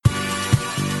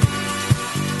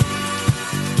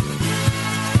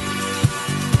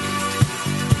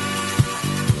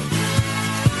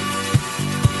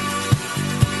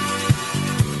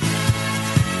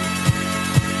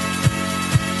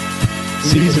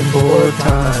Season board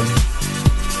time.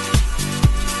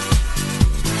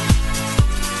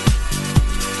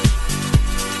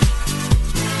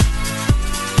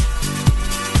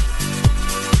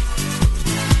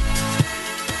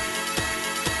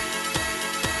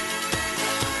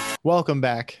 Welcome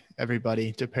back,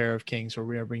 everybody, to Pair of Kings, where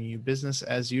we are bringing you business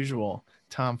as usual,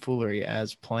 tomfoolery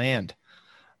as planned.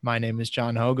 My name is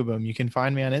John Hogaboom. You can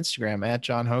find me on Instagram at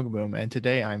John Hogaboom, and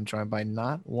today I'm joined by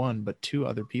not one but two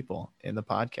other people in the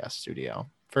podcast studio.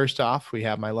 First off, we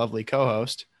have my lovely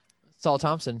co-host, Saul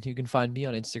Thompson. You can find me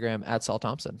on Instagram at Saul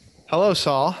Thompson. Hello,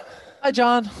 Saul. Hi,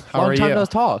 John. How are Long time you? no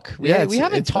talk. We haven't it's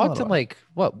been a talked in while. like,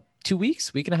 what, 2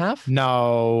 weeks, week and a half?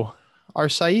 No, our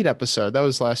Saeed episode, that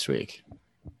was last week.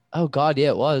 Oh, God, yeah,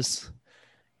 it was.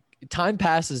 Time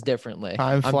passes differently.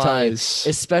 Time I'm telling you, flies.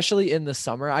 especially in the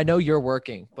summer. I know you're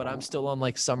working, but I'm still on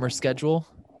like summer schedule.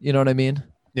 You know what I mean?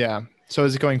 Yeah. So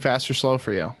is it going fast or slow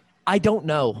for you? I don't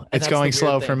know. And It's that's going the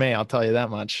slow weird for thing. me. I'll tell you that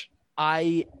much.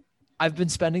 I've been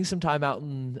spending some time out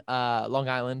in Long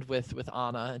Island with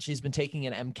Anna, and she's been taking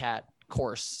an MCAT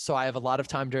course. So I have a lot of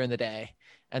time during the day.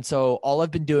 And so all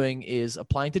I've been doing is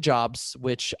applying to jobs,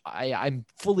 which I'm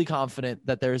fully confident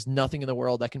that there's nothing in the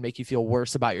world that can make you feel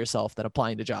worse about yourself than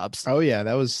applying to jobs. Oh yeah,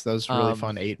 that was really Um,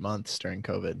 fun 8 months during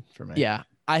COVID for me. Yeah.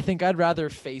 I think I'd rather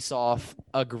face off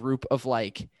a group of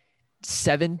like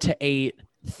 7 to 8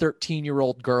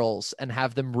 13-year-old girls and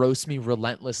have them roast me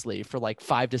relentlessly for like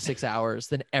 5 to 6 hours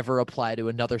than ever apply to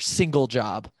another single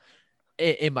job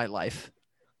in my life.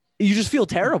 You just feel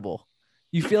terrible.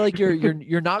 You feel like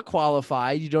you're not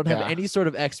qualified. You don't have Yeah. any sort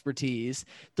of expertise.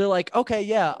 They're like, okay,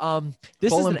 yeah, this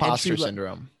Full is an imposter entry.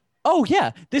 syndrome. Oh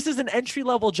yeah, this is an entry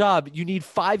level job. You need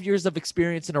 5 years of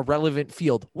experience in a relevant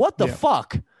field. What the Yeah.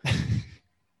 fuck?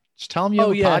 Just tell them you have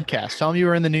Oh, a yeah. podcast. Tell them you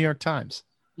were in the New York Times.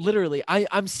 Literally,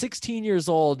 I'm 16 years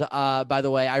old. By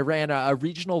the way, I ran a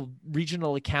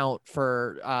regional account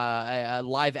for a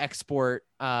live export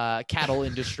cattle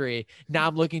industry. Now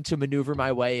I'm looking to maneuver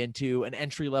my way into an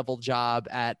entry level job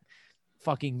at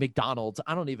fucking McDonald's.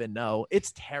 I don't even know.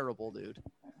 It's terrible, dude.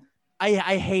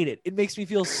 I hate it. It makes me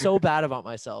feel so bad about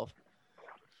myself.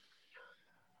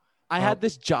 I had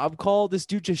this job call. This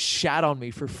dude just shat on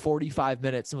me for 45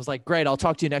 minutes and was like, great, I'll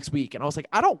talk to you next week. And I was like,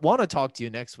 I don't want to talk to you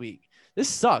next week. This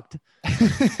sucked.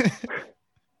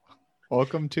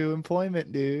 Welcome to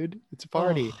employment, dude. It's a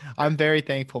party. I'm very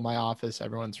thankful. My office,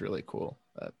 everyone's really cool.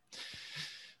 But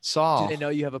Saul, Do they know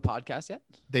you have a podcast yet?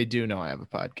 they do know I have a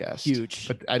podcast. Huge.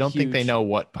 But I don't think they Huge. know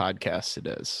what podcast it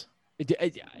is.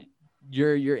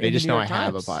 You're They in just the know New I York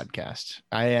have a Times. podcast.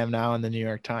 I am now in the New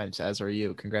York Times, as are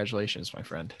you. Congratulations, my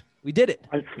friend. We did it.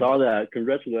 I saw that.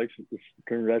 Congratulations,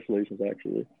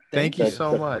 actually. Thank you That's,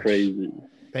 so that's much. Crazy.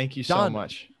 Thank you so John,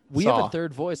 much. We have Saul, a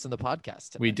third voice in the podcast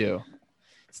today. we do.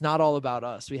 It's not all about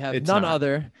us. We have It's none not.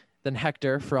 other than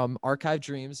Hector from Archive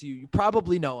Dreams. You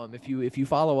probably know him if you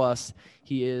follow us.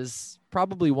 He is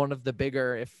probably one of the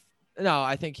bigger.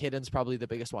 I think Hidden's probably the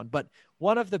biggest one, but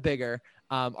one of the bigger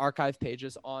archive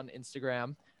pages on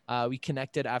Instagram. We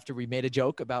connected after we made a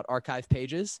joke about archive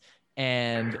pages,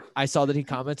 and I saw that he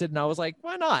commented, and I was like,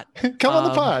 why not? Come on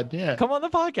the Um, pod. Yeah. Come on the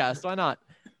podcast. Why not?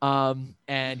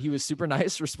 And he was super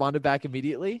nice, responded back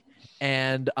immediately.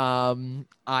 And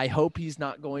I hope he's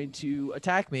not going to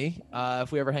attack me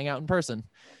if we ever hang out in person.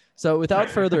 So without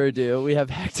further ado, we have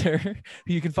Hector,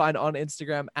 who you can find on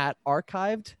Instagram at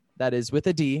archived, that is with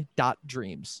a D,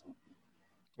 .dreams.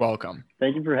 Welcome.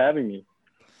 Thank you for having me.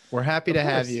 We're happy Of to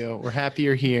have course. you. We're happy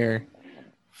you're here.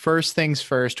 First things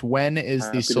first, when is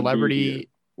Happy the to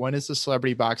be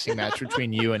celebrity boxing match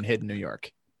between you and Hidden New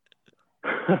York?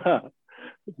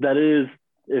 That is,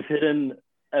 if Hidden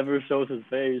ever shows his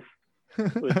face,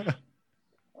 which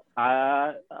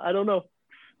I don't know.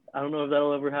 I don't know if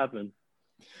that'll ever happen.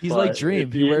 He's But like it'd Dream.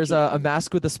 be He wears a interesting.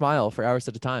 mask with a smile for hours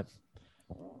at a time.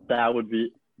 That would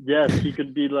be, yes, he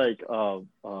could be like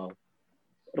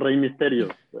Rey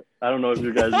Mysterio. I don't know if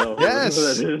you guys know. Yes,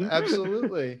 who that is.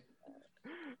 absolutely.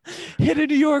 Hit in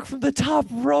New York from the top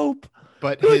rope.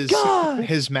 But Good God.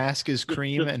 his mask is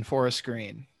cream and forest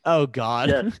green. Oh, God.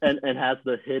 Yes, and has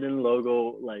the Hidden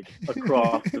logo like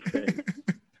across the face.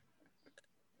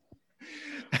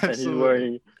 And he's Absolutely.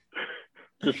 wearing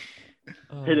just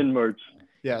Oh. Hidden merch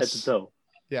head to Yes. toe.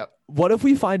 Yep. What if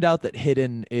we find out that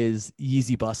Hidden is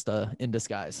Yeezy Busta in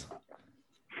disguise?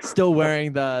 Still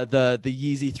wearing the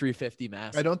Yeezy 350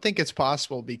 mask. I don't think it's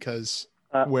possible because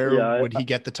where would he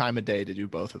get the time of day to do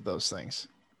both of those things?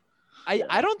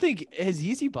 I don't think is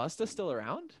Yeezy Busta still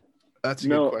around? That's a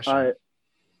good question.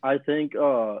 I think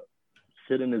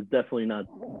Hidden is definitely not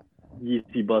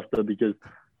Yeezy Busta because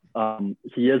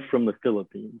he is from the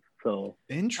Philippines, so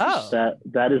Interesting. Oh.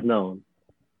 that is known.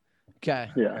 Okay.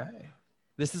 Yeah. Okay.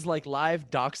 This is like live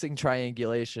doxing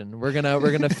triangulation. We're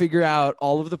gonna figure out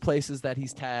all of the places that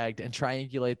he's tagged and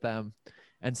triangulate them,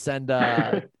 and send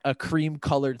a cream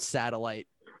colored satellite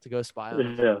to go spy on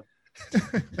him. Yeah.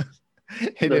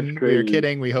 Hidden, we are crazy.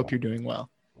 kidding. We hope you're doing well.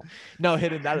 No,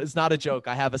 Hidden, that is not a joke.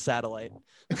 I have a satellite.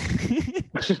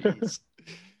 Jeez.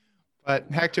 But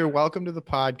Hector, welcome to the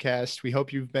podcast. We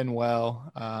hope you've been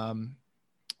well.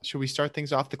 Should we start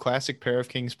things off the classic Pair of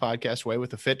Kings podcast way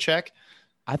with a fit check?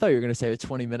 I thought you were gonna say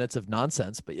 20 minutes of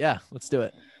nonsense, but yeah, let's do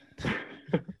it.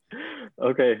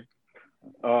 Okay.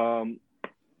 Bottom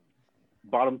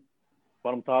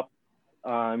top.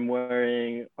 I'm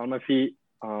wearing on my feet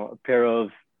a pair of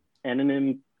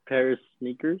Anonym Paris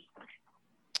sneakers.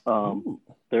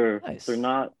 They're Nice. they're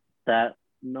not that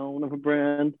known of a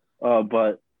brand,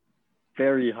 but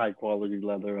very high quality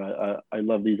leather. I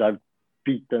love these. I've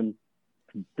beat them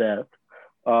to death.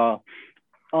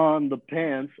 On the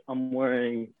pants, I'm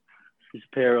wearing this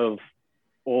pair of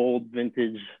old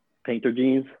vintage painter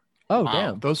jeans. Oh Wow,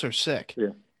 damn. those are sick.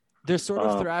 They're sort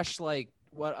of thrash like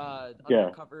what Yeah.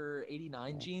 undercover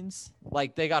 89 jeans.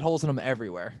 Like they got holes in them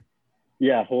everywhere.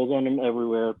 Yeah, holes on them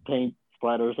everywhere, paint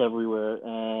splatters everywhere,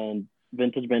 and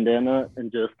vintage bandana,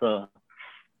 and just a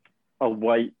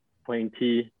white plain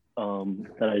tee that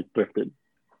I thrifted.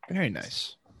 Very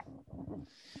nice.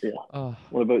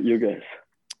 What about you guys?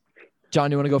 John,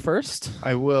 you want to go first?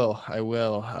 I will.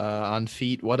 On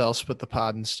feet, what else but the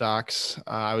pod and stocks?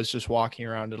 I was just walking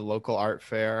around at a local art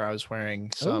fair. I was wearing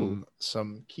some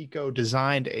Kiko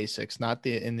designed Asics, not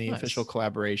in the Nice. official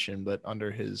collaboration, but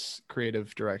under his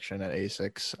creative direction at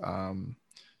Asics.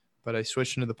 But I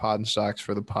switched into the pod and stocks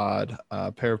for the pod.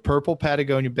 A pair of purple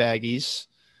Patagonia baggies,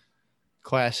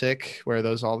 classic, wear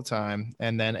those all the time,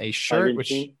 and then a shirt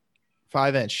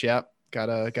 5-inch. Yep,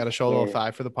 gotta show a little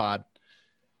thigh for the pod.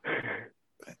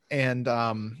 And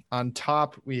on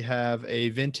top, we have a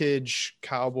vintage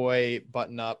cowboy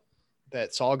button-up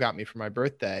that Saul got me for my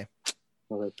birthday.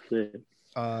 Well, that's it.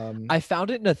 I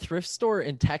found it in a thrift store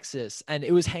in Texas, and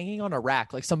it was hanging on a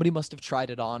rack. Like somebody must have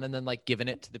tried it on and then like given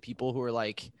it to the people who were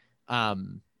like,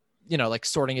 like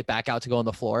sorting it back out to go on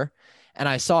the floor. And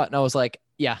I saw it and I was like,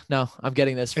 yeah, no, I'm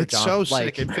getting this for It's John. so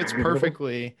Like, sick. It fits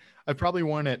perfectly. I've probably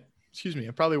worn it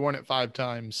 5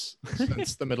 times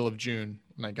since the middle of June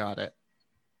when I got it.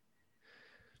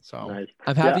 So Nice.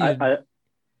 I'm happy. Yeah,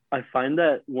 I find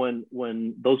that when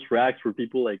those racks where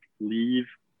people like leave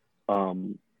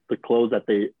the clothes that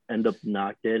they end up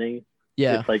not getting,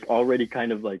 yeah. it's like already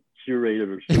kind of like curated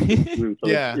or sorted through. So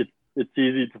Yeah. it's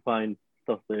easy to find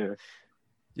stuff there.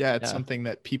 yeah, it's Yeah. something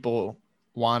that people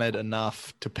wanted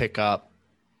enough to pick up,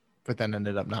 but then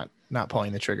ended up not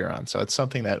pulling the trigger on. So it's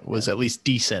something that was at least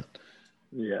decent.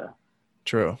 Yeah.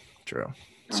 True.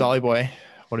 Solly boy,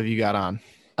 what have you got on?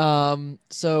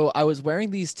 So I was wearing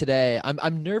these today.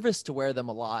 I'm nervous to wear them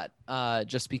a lot,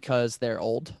 just because they're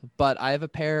old, but I have a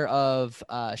pair of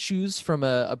shoes from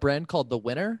a brand called The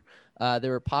Winner. They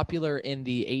were popular in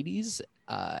the 80s.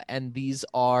 And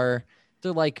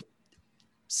they're like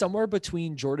somewhere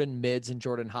between Jordan mids and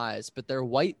Jordan highs, but they're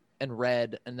white and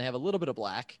red and they have a little bit of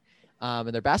black. And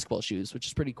they're basketball shoes, which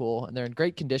is pretty cool. And they're in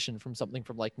great condition from something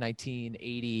from like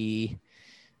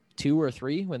 1982 or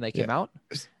 3 when they came out.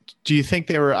 Do you think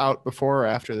they were out before or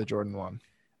after the Jordan 1?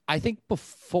 I think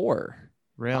before.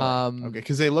 Really? Okay,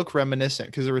 because they look reminiscent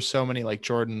because there were so many like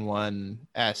Jordan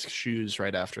 1-esque shoes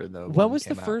right after the When one was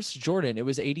the came out. first Jordan? It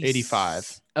was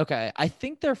 85. Okay. I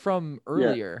think they're from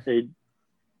earlier. Yeah,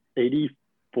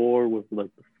 84 was like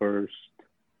the first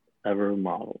ever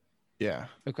model. Yeah.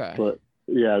 Okay. But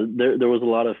yeah, there was a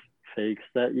lot of fakes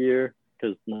that year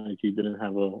because Nike didn't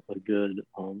have a good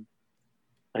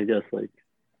I guess like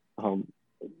the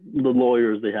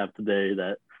lawyers they have today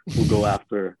that will go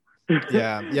after.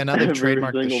 Yeah. Now they've every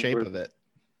trademarked the single shape person. of it.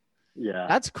 Yeah.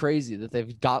 That's crazy that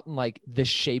they've gotten like the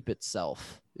shape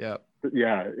itself. Yep.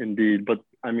 Yeah, indeed. But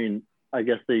I mean, I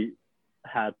guess they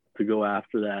had to go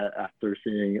after that after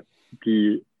seeing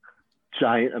the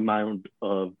giant amount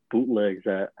of bootlegs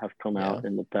that have come out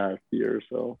in the past year or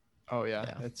so. Oh yeah.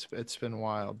 Yeah. It's been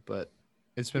wild, but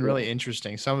it's been really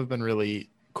interesting. Some have been really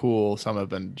cool. Some have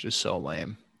been just so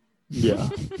lame. Yeah,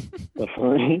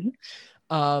 definitely.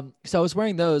 So I was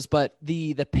wearing those, but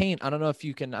the paint, I don't know if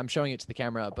you can, I'm showing it to the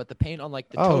camera, but the paint on like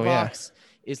the toe box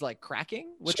is like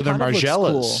cracking, which so they're kind of looks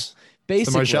cool. Margielas.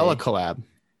 Basically. The Margiela collab.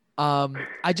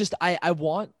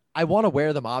 I want to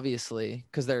wear them obviously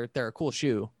because they're a cool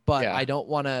shoe, but I don't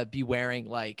want to be wearing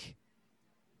like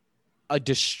a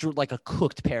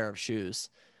cooked pair of shoes.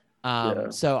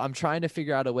 So I'm trying to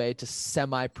figure out a way to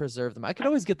semi-preserve them. I could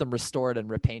always get them restored and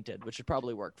repainted, which would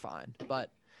probably work fine. But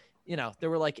they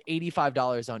were like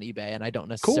 $85 on eBay, and I don't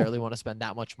necessarily want to spend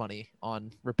that much money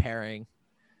on repairing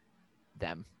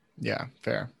them. Yeah,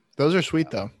 fair. Those are sweet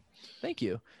though. Thank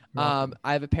you. You're welcome.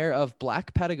 I have a pair of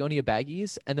black Patagonia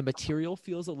baggies, and the material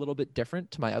feels a little bit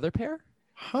different to my other pair.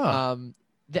 Huh.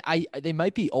 They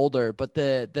might be older, but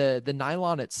the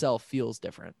nylon itself feels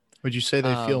different. Would you say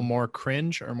they feel more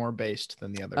cringe or more based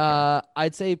than the other pair?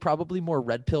 I'd say probably more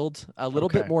red pilled, a little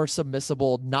bit more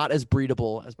submissible, not as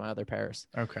breedable as my other pairs.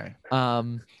 Okay.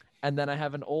 And then I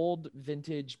have an old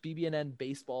vintage BB&N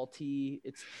baseball tee.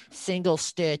 It's single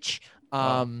stitch.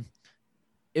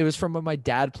 It was from when my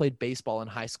dad played baseball in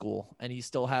high school, and he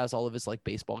still has all of his like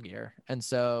baseball gear. And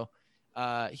so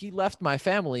he left my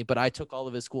family, but I took all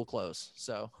of his school clothes.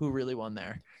 So who really won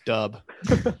there? Dub.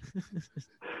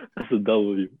 That's a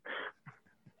W.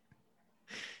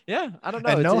 Yeah, I don't know.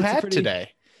 And no hat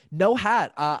today. No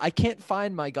hat. I can't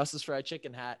find my Gus's Fried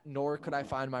Chicken hat, nor could I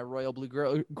find my Royal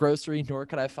Blue Grocery, nor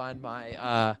could I find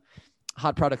my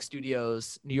Hot Product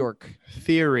Studios New York.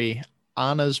 Theory.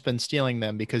 Anna's been stealing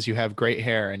them because you have great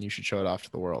hair and you should show it off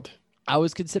to the world. I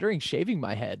was considering shaving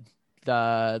my head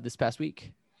this past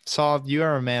week. Saul, you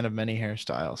are a man of many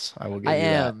hairstyles. I will give you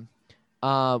that. I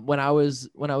am. When I was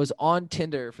on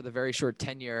Tinder for the very short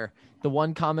tenure, the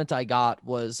one comment I got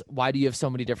was, "Why do you have so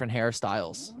many different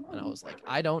hairstyles?" And I was like,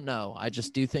 "I don't know. I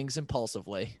just do things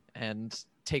impulsively and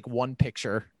take one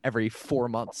picture every 4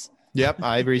 months." Yep,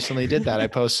 I recently did that. I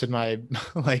posted my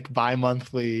like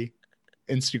bi-monthly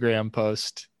Instagram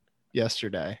post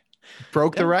yesterday.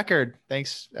 Broke the record.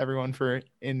 Thanks everyone for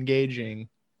engaging.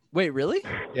 Wait, really?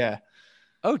 Yeah.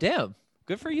 Oh, damn.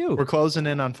 Good for you. We're closing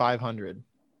in on 500.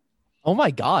 Oh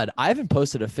my God. I haven't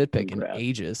posted a fit pic in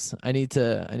ages. I need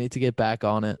to get back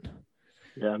on it.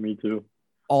 Yeah, me too.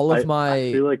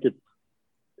 I feel like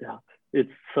it's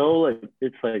so like,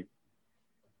 it's like,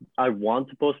 I want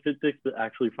to post fit pics, but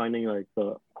actually finding like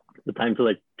the time to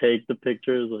like take the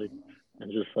pictures, like,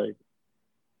 and just like,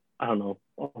 I don't know.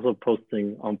 Also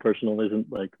posting on personal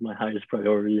isn't like my highest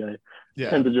priority. I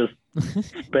tend to just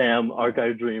spam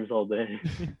Archive Dreams all day.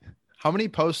 How many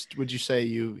posts would you say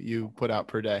you put out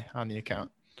per day on the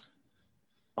account?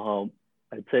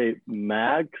 I'd say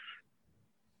max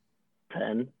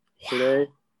 10 per day.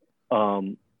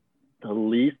 The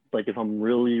least, like if I'm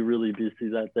really, really busy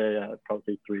that day, I'd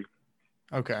probably say 3.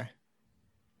 Okay.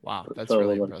 Wow, that's so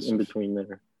really like impressive. In between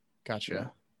there. Gotcha. Yeah.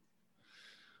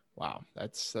 Wow,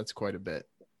 that's quite a bit.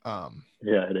 Yeah,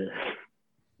 it is.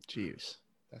 Jeez,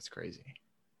 that's crazy.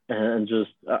 And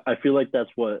just, I feel like that's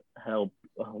what helped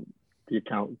the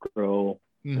account grow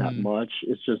that much.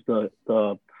 It's just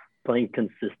the plain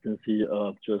consistency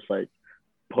of just like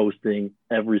posting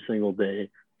every single day,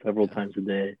 several times a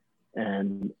day,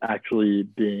 and actually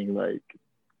being like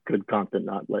good content,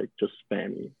 not like just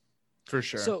spammy. For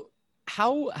sure. So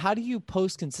how do you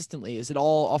post consistently? Is it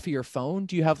all off of your phone?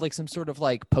 Do you have like some sort of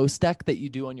like post deck that you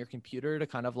do on your computer to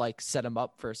kind of like set them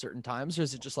up for certain times? Or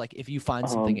is it just like, if you find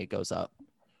something, it goes up?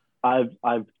 I've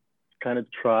kind of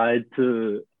tried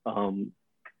to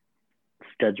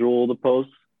schedule the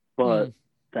posts, but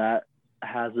that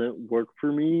hasn't worked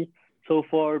for me so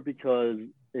far because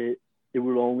it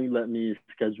would only let me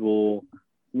schedule.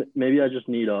 Maybe I just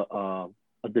need a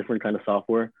different kind of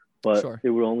software, but it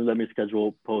would only let me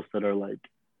schedule posts that are like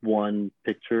one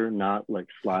picture, not like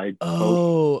slide posts.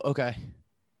 Oh, okay.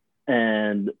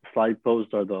 And slide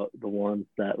posts are the ones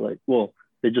that like, well,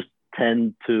 they just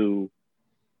tend to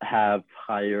have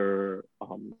higher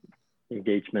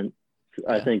engagement.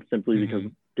 I think simply because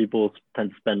people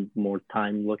tend to spend more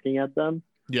time looking at them.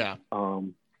 Yeah.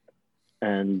 And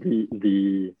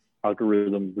the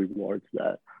algorithm rewards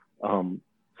that.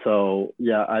 So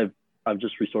yeah, I've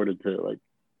just resorted to like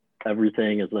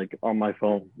everything is like on my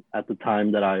phone at the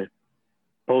time that I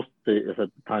post it, is at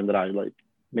the time that I like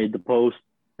made the post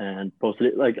and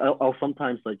posted it. Like I'll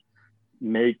sometimes like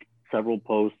make several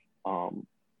posts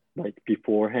like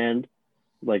beforehand.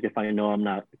 Like if I know I'm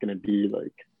not gonna be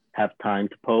like have time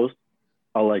to post,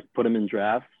 I'll like put them in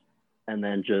drafts and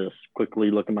then just quickly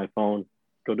look at my phone,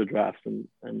 go to drafts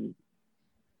and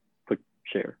click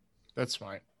share. That's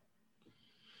smart.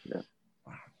 Yeah.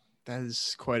 Wow. That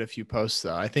is quite a few posts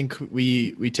though. I think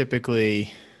we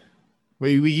typically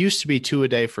we used to be 2 a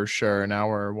day for sure. Now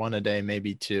we're 1 a day,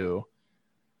 maybe 2.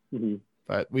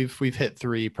 But we've hit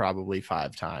 3 probably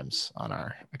 5 times on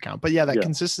our account. But yeah, that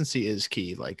consistency is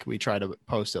key. Like we try to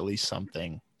post at least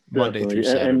something Monday through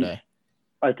Saturday. And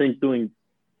I think doing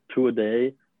 2 a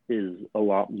day is a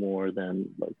lot more than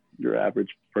like your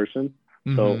average person.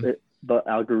 So the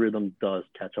algorithm does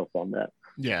catch up on that.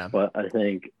 Yeah. But I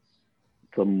think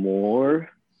the more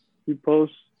you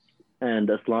post, and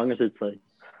as long as it's like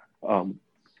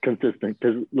consistent,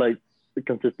 because like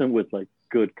consistent with like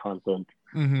good content.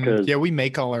 Because Yeah, we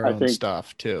make all our I own think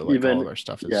stuff too. Like even all of our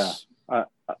stuff yeah, is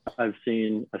I've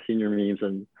seen your memes,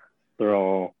 and they're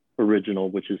all original,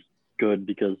 which is good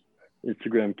because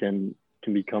Instagram can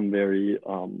become very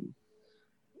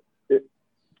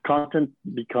content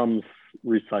becomes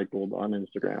recycled on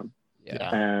Instagram. Yeah.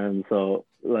 And so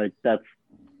like that's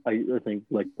I think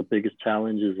like the biggest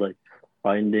challenge is like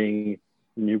finding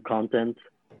new content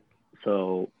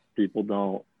so people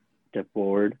don't get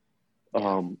bored.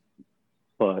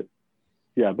 But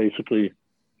yeah, basically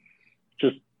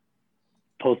just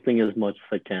posting as much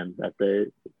as I can that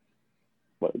day.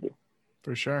 What I do.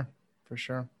 for sure. For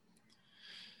sure.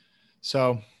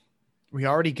 So we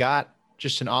already got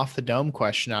just an off the dome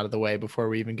question out of the way before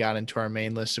we even got into our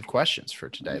main list of questions for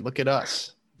today. Look at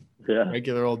us. Yeah.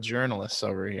 Regular old journalists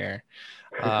over here.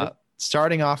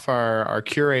 Starting off our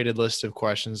curated list of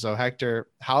questions. So Hector,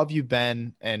 how have you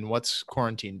been and what's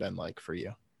quarantine been like for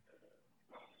you?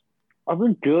 I've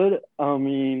been good. I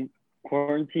mean,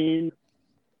 quarantine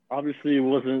obviously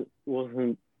wasn't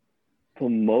the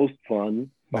most fun.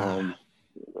 Nah.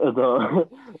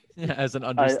 As an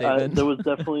understatement. There was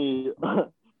definitely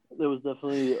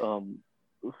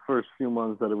first few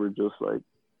months that were just like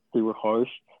they were harsh,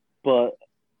 but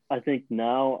I think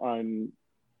now I'm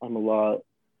a lot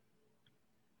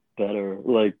better.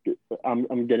 Like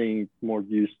I'm getting more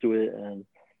used to it, and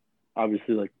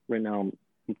obviously like right now I'm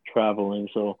traveling,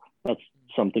 so that's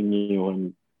something new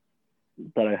and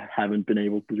that I haven't been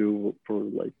able to do for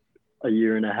like a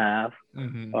year and a half.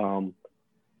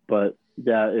 But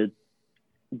yeah, it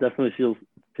definitely feels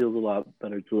a lot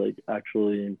better to like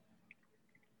actually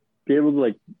be able to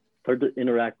like start to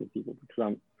interact with people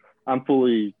because I'm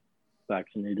fully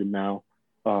vaccinated now.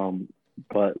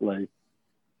 But like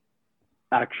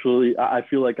actually I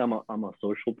feel like I'm a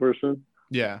social person.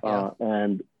 Yeah.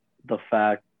 And the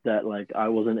fact that like I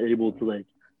wasn't able to like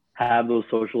have those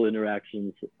social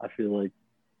interactions, I feel like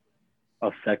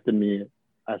affected me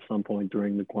at some point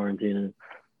during the quarantine. And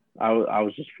I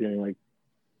was just feeling like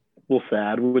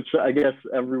sad, which I guess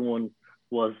everyone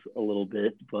was a little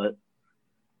bit, but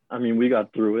I mean, we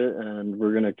got through it and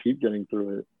we're going to keep getting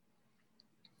through it.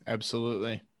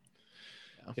 Absolutely.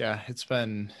 Yeah, it's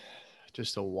been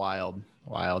just a wild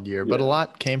year, but a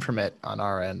lot came from it on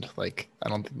our end. Like, I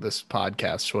don't think this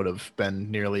podcast would have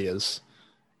been nearly as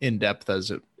in depth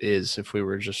as it is if we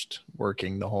were just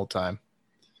working the whole time.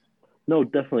 No,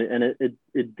 definitely. And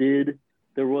it did,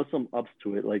 there was some ups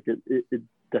to it. Like it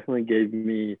definitely gave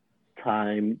me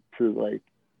time to like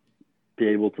be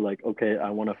able to like, okay, I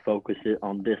want to focus it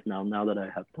on this now that I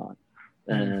have time.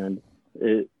 And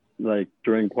it like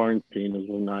during quarantine is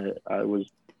when I was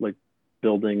like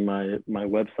building my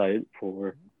website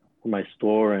for my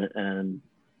store, and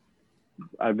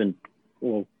I've been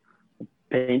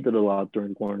painted a lot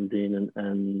during quarantine,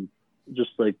 and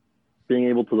just like being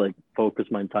able to like focus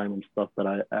my time on stuff that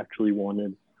I actually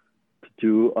wanted to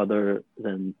do other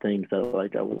than things that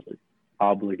like I was like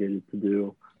obligated to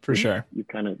do. For sure. You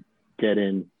kind of get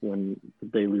in when the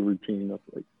daily routine of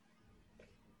like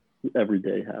every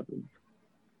day happens.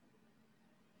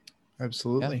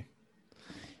 Absolutely.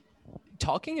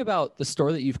 Talking about the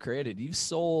store that you've created, you've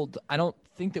sold, I don't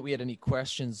think that we had any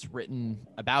questions written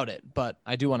about it, but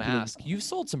I do want to ask, you've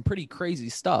sold some pretty crazy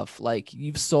stuff. Like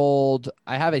you've sold,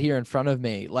 I have it here in front of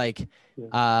me, like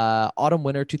autumn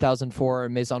winter 2004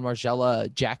 Maison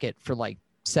Margiela jacket for like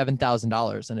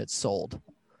 $7,000 and it's sold.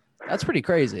 That's pretty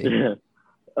crazy. Yeah.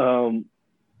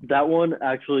 That one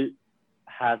actually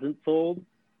hasn't sold.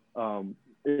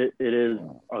 It is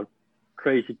a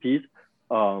crazy piece.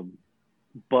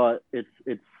 But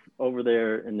it's over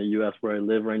there in the US where I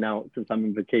live right now. Since I'm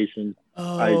in vacation,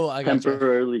 I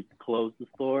temporarily closed the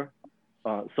store.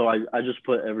 So I just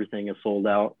put everything as sold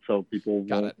out so people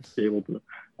won't be able to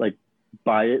like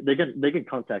buy it. They can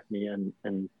contact me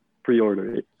and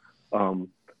pre-order it.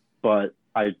 But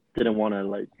I didn't want to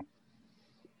like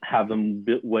have them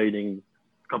waiting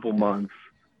a couple months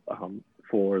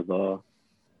for the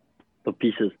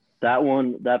pieces.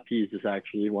 That piece is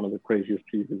actually one of the craziest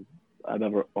pieces I've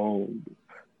ever owned.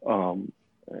 How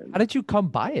did you come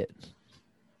by it?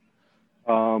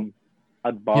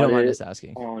 I bought it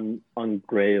asking. on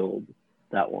Grailed,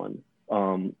 that one,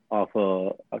 off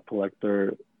a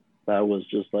collector that was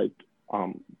just like,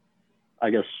 I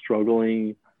guess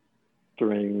struggling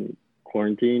during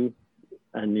quarantine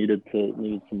and needed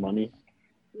some money.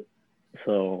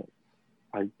 So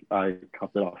I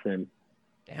copped it off him.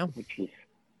 Damn. Which is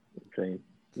insane.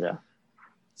 Yeah.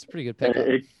 It's a pretty good pickup.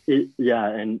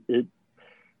 And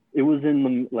it was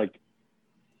in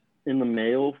the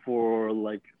mail for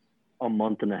like a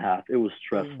month and a half. It was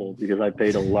stressful because I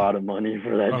paid a lot of money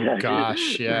for that Oh jacket.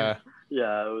 gosh, yeah.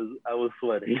 Yeah, I was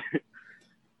sweating.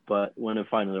 But when it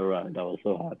finally arrived, I was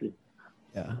so happy.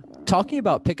 Yeah. Talking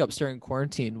about pickups during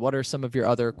quarantine, what are some of your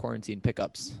other quarantine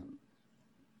pickups?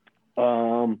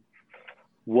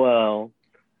 Well,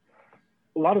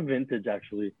 a lot of vintage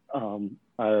actually.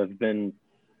 I've been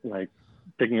like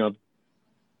picking up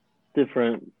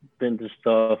different vintage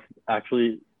stuff.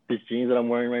 Actually, these jeans that I'm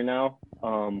wearing right now,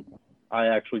 I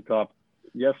actually copped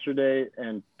yesterday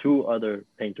and two other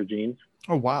Painter jeans.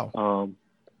 Oh wow.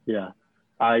 Yeah,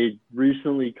 I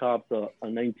recently copped a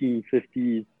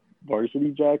 1950s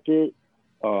varsity jacket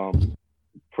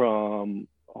from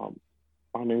on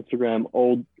Instagram.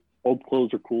 Old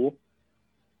clothes are cool.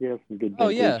 He has some good Oh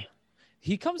vintage. yeah.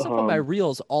 He comes up on my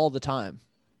reels all the time.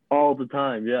 All the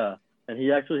time, yeah. And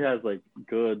he actually has like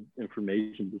good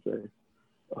information to say,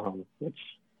 which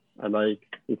I like.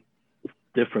 It's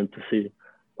different to see,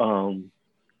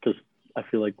 because I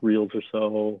feel like reels are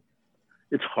so.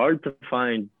 It's hard to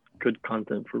find good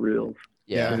content for reels.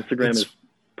 Yeah. Instagram is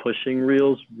pushing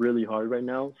reels really hard right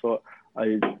now, so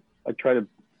I try to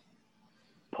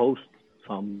post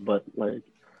some, but like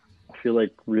I feel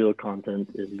like real content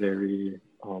is very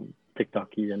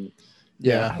TikTok-y and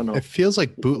Yeah, I don't know. it feels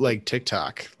like bootleg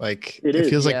TikTok. Like It it is,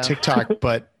 feels yeah. like TikTok,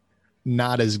 but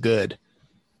not as good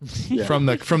Yeah. from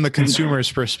the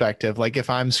consumer's perspective. Like if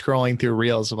I'm scrolling through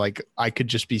reels, like I could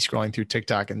just be scrolling through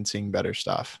TikTok and seeing better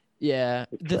stuff. Yeah.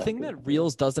 The thing Exactly. that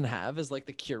Reels doesn't have is like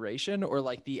the curation or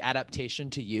like the adaptation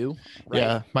to you. Right?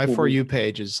 Yeah, my Mhm. For You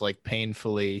page is like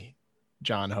painfully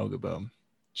John Hogaboom,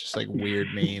 just like weird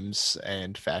memes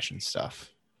and fashion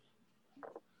stuff.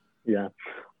 Yeah.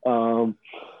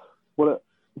 What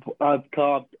I've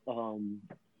copped,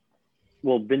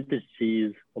 well, vintage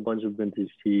tees, a bunch of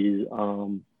vintage tees.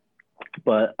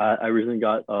 But I recently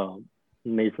got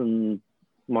Mason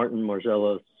Martin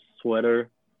Margiela sweater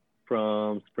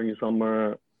from Spring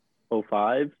Summer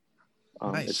 05.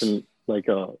 Nice. It's in like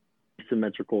a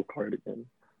symmetrical cardigan.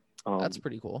 That's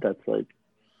pretty cool. That's like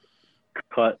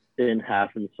cut in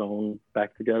half and sewn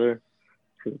back together.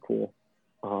 Pretty cool.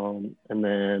 And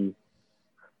then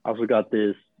I also got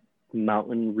this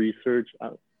Mountain Research,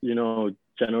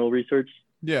 General Research.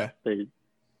 Yeah.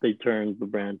 They turned the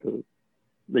brand to,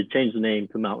 they changed the name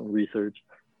to Mountain Research.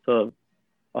 So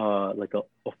like a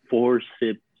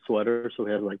 4-zip sweater. So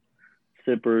we had like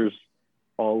zippers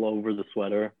all over the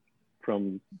sweater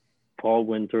from fall,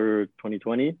 winter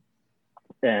 2020.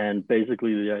 And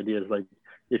basically the idea is like,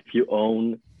 if you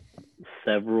own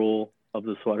several of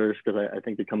the sweaters, because I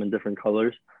think they come in different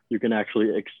colors, you can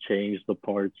actually exchange the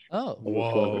parts. Oh,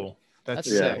 Whoa, that's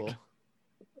super sick. cool.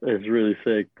 It's really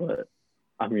sick, but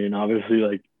I mean, obviously,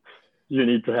 like you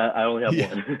need to have. I only have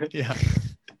one. Yeah,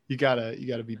 you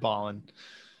gotta be balling.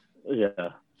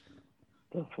 Yeah,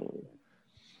 definitely.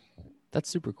 That's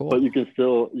super cool. But you can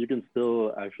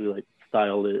still actually like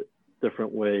style it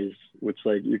different ways, which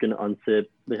like you can unzip.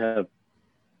 They have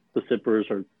the zippers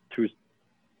are 2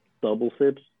 double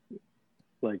zips.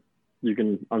 Like you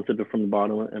can unzip it from the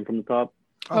bottom and from the top.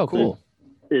 Oh, cool.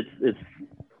 It's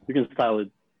you can style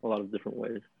it a lot of different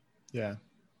ways. Yeah,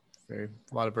 a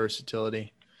lot of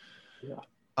versatility. Yeah.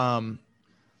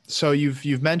 So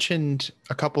you've mentioned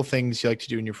a couple things you like to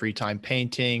do in your free time: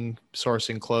 painting,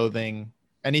 sourcing clothing.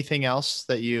 Anything else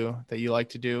that you like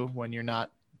to do when you're not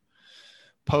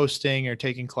posting or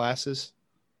taking classes?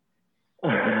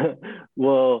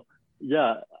 Well,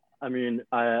 yeah. I mean,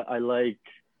 I like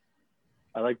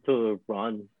to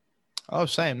run. Oh,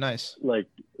 same. Nice. Like,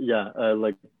 yeah.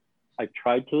 Like, I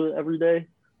try to every day.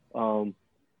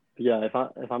 Yeah.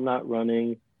 If I'm not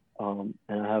running, and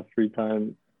I have free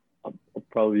time, I'll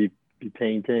probably be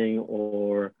painting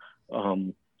or,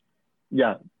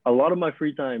 yeah. A lot of my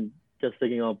free time gets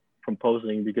taken up from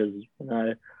posting because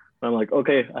when I'm like,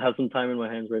 okay, I have some time in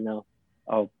my hands right now,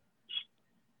 I'll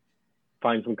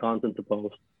find some content to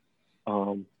post.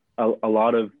 A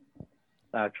lot of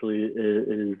actually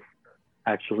is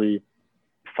actually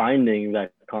finding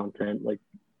that content, like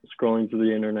scrolling through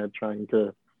the internet, trying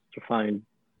to find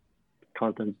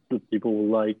content that people will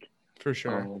like. For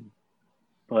sure.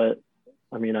 But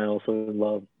I mean, I also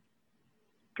love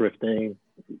thrifting,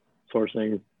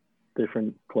 sourcing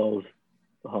different clothes,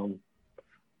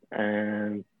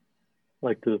 and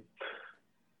like to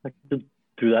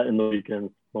do that in the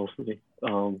weekends mostly.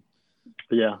 But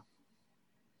yeah.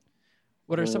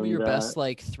 What are some of your And, best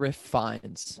like thrift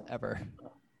finds ever?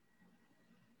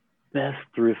 Best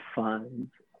thrift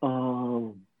finds.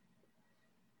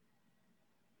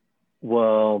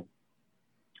 Well,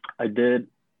 I don't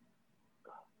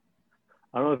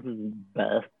know if it's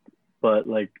best, but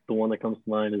like the one that comes to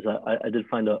mind is I did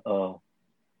find a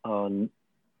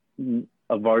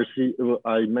varsity.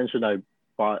 I mentioned I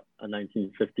bought a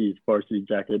 1950s varsity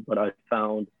jacket, but I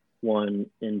found one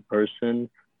in person,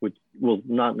 which, well,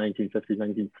 not 1950s,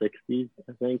 1960s,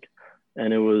 I think.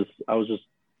 And I was just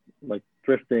like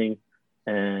thrifting,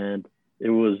 and it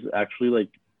was actually like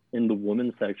in the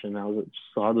women's section. I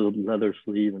saw the leather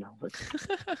sleeve, and I was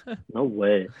like, no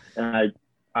way. And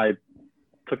I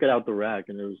took it out the rack,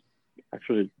 and it was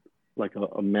actually like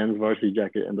a men's varsity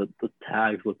jacket, and the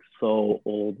tags looked so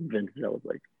old and vintage. I was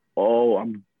like, oh,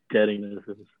 I'm getting this.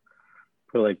 It was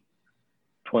for like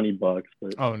 $20,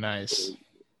 but Oh, nice.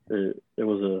 it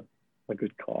was a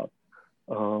good cost.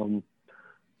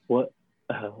 What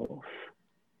else?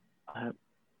 I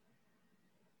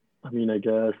mean, I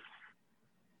guess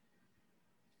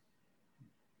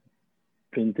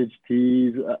vintage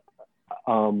tees.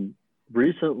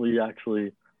 Recently,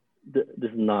 actually, this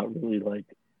is not really like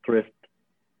thrift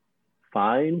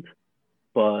find,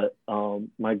 but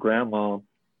my grandma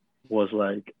was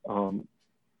like,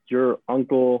 your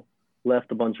uncle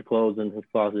left a bunch of clothes in his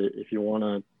closet. If you want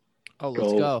to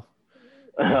Let's go.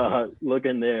 look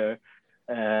in there.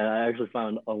 And I actually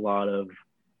found a lot of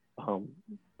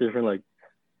different like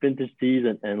vintage tees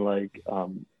and like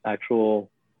actual,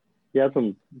 he had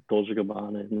some Dolce &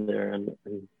 Gabbana in there, and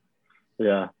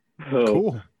yeah, so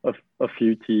Cool. a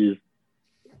few tees,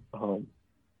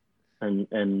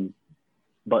 and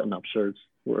button-up shirts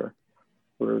were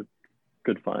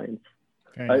good finds.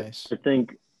 Very nice. I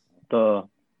think the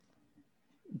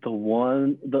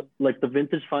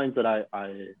vintage finds that I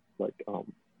like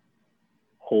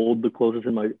hold the closest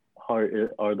in my heart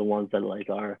are the ones that like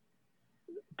are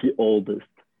the oldest,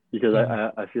 because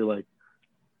I feel like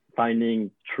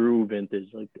finding true vintage,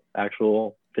 like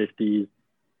actual 50s,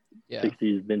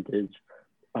 60s vintage,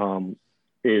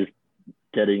 is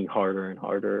getting harder and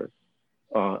harder,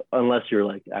 unless you're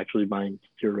like actually buying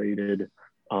curated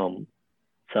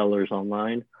sellers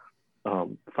online.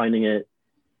 Finding it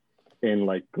in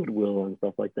like Goodwill and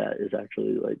stuff like that is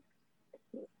actually like,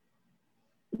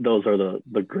 those are the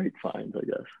great finds, I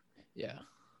guess. Yeah,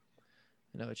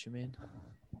 I know what you mean.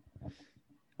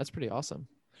 That's pretty awesome.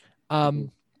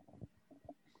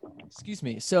 Excuse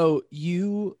me. So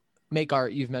you make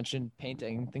art. You've mentioned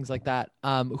painting, things like that.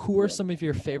 Who are some of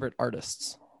your favorite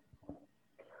artists?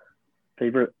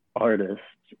 Favorite artists?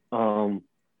 Well,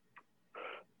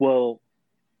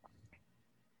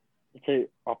 I'd say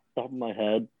off the top of my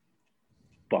head,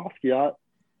 Basquiat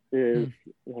is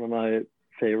one of my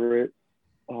favorite.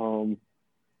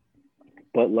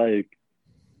 But like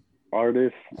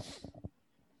artists,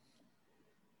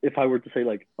 if I were to say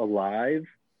like alive,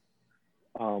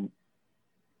 probably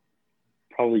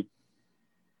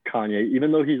Kanye,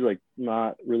 even though he's like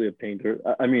not really a painter.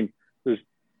 I mean, there's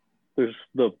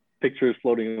the pictures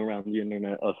floating around the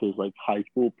internet of his like high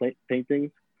school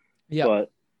paintings,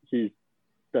 but he's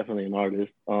definitely an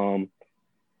artist. But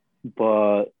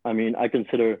I mean, I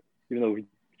consider, even though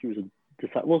he was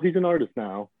he's an artist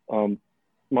now.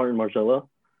 Martin Margiela.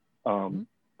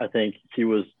 I think he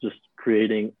was just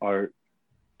creating art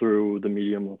through the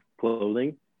medium of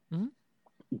clothing.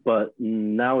 But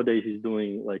nowadays he's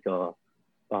doing like a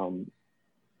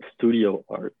studio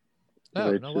art.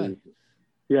 Oh, no way.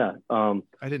 Yeah. I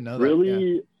didn't know that.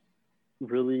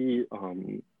 Really,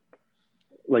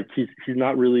 like he's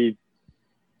not really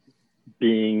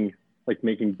being like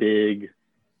making big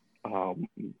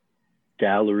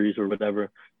galleries or whatever.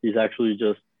 He's actually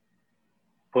just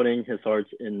putting his arts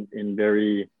in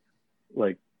very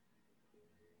like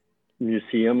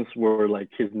museums where like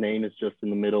his name is just in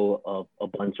the middle of a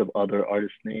bunch of other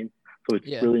artists' names, so it's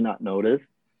really not noticed.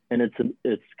 And it's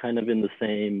kind of in the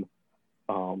same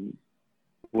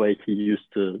way he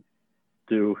used to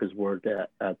do his work at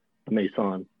the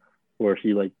Maison, where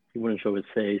he wouldn't show his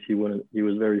face. He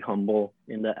was very humble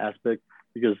in that aspect,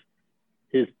 because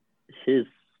his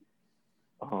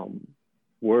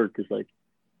work is like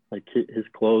his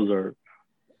clothes are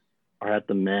at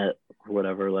the Met or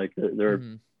whatever. Like they're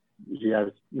he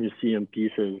has museum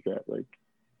pieces that like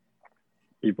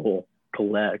people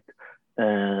collect,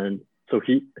 and so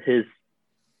his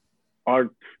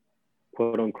art,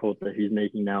 quote unquote, that he's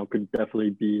making now could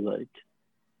definitely be like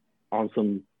on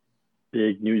some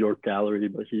big New York gallery,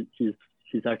 but he's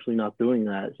actually not doing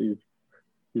that. He's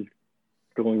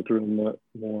going through a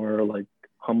more like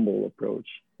humble approach,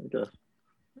 I guess.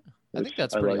 I think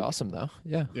that's pretty awesome, though.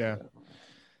 Yeah.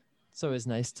 It's always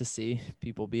nice to see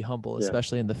people be humble,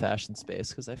 especially in the fashion space,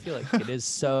 because I feel like it is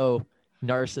so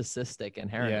narcissistic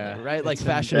inherently, right? Like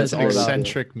fashion is an all about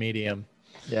eccentric medium.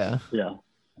 Yeah.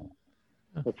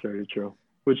 That's very true.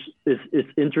 which is it's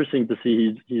interesting to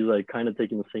see. He's like kind of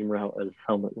taking the same route as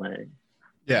Helmut Lang.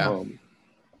 Yeah.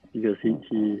 Because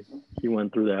he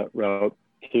went through that route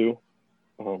too.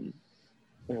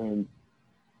 And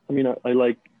I mean, I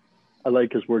like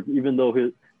his work, even though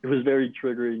it was very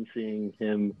triggering seeing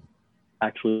him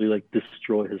actually like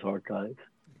destroy his archive.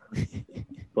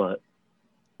 But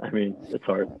I mean, it's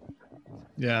art.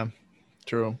 Yeah,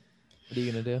 true. What are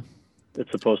you gonna do?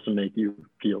 It's supposed to make you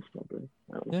feel something.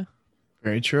 I don't know. Yeah.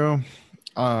 Very true.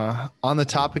 On the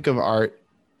topic of art,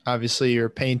 obviously you're a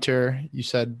painter. You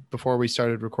said before we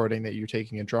started recording that you're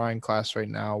taking a drawing class right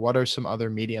now. What are some other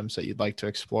mediums that you'd like to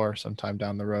explore sometime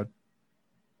down the road?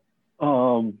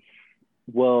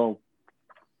 Well,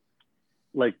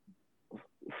 like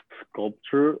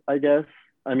sculpture, I guess.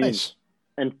 I mean, Nice.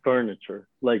 and furniture.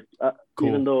 Like, Cool.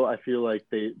 even though I feel like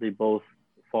they both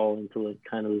fall into like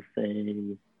kind of the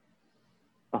same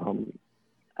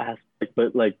aspect,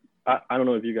 but like I don't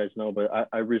know if you guys know, but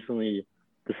I recently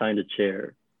designed a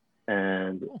chair,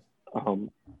 and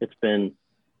it's been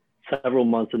several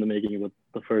months in the making. But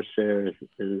the first chair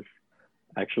is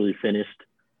actually finished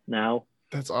now.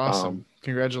 That's awesome.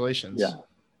 Congratulations. Yeah,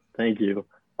 thank you.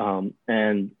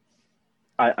 And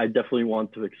I definitely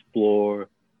want to explore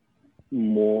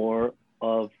more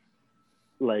of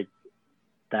like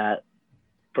that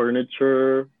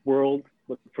furniture world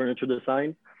with furniture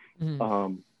design.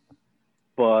 Mhm.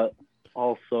 But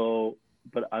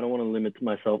I don't want to limit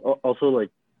myself. Also,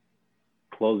 like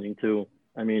clothing too.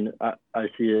 I mean, I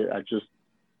see it as just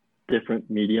different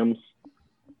mediums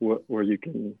where you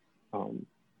can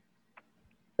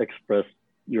express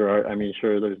your art. I mean,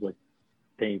 sure, there's like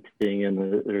painting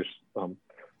and there's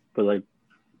but like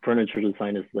furniture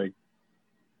design is like,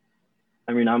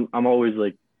 I mean, I'm always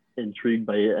like intrigued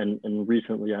by it, and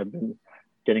recently I've been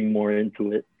getting more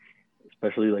into it,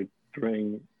 especially like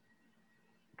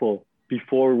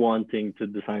before wanting to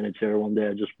design a chair. One day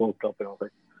I just woke up and I was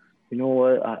like, you know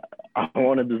what, I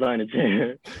want to design a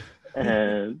chair.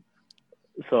 And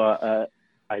so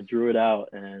I drew it out,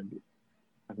 and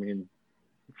I mean,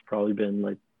 it's probably been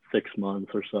like 6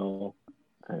 months or so,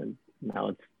 and now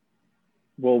it's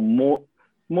more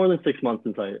than 6 months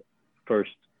since I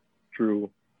first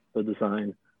drew the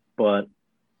design, but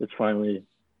it's finally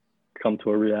come to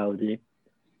a reality.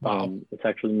 Wow. It's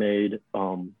actually made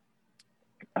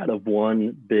out of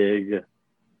one big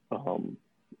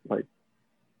like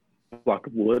block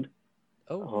of wood,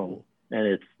 Oh. and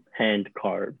it's hand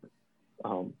carved.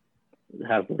 It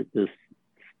has like this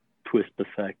twist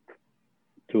effect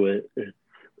to it. It's,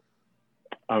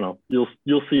 I don't know.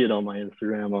 You'll see it on my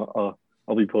Instagram.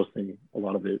 I'll be posting a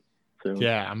lot of it soon.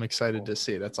 Yeah, I'm excited to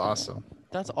see. That's awesome.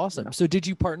 That's awesome. So did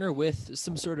you partner with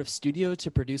some sort of studio to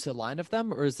produce a line of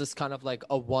them, or is this kind of like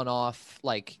a one-off,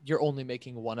 like you're only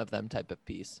making one of them type of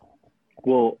piece?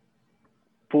 Well,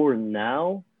 for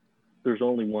now, there's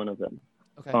only one of them.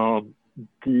 Okay.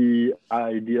 The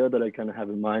idea that I kind of have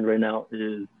in mind right now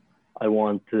is I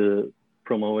want to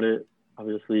promote it,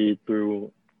 obviously,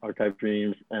 through Archive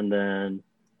Dreams, and then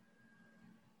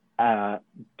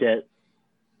get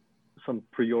some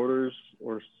pre-orders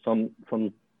or some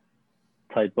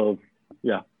type of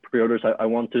pre-orders. I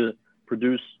want to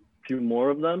produce a few more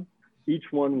of them.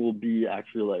 Each one will be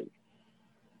actually like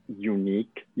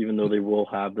unique, even though they will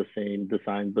have the same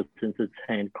design, but since it's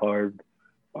hand carved,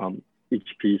 each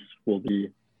piece will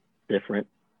be different.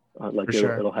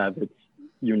 It'll have its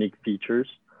unique features.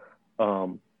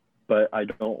 But I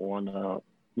don't want to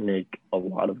make a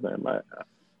lot of them.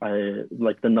 I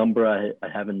like the number I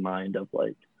have in mind of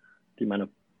like the amount of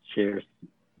chairs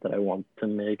that I want to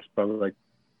make is probably like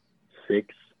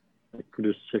 6. Like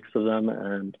produce 6 of them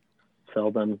and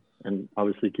sell them, and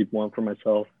obviously keep one for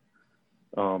myself.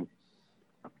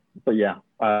 But yeah,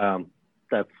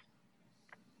 that's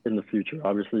in the future.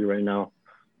 Obviously, right now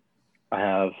I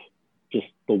have just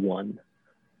the one.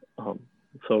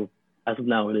 So as of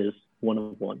now, it is one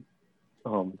of one.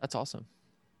 That's awesome.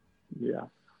 Yeah.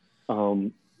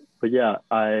 But yeah,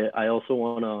 I also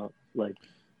want to like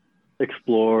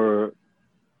explore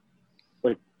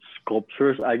like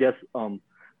sculptures, I guess,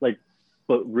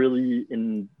 but really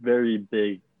in very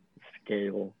big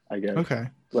scale, I guess. Okay.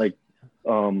 Like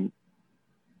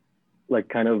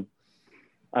kind of,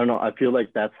 I don't know, I feel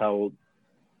like that's how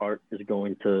art is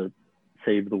going to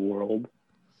save the world.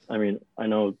 I mean, I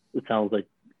know it sounds like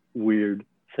weird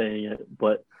saying it,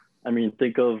 but I mean,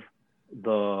 think of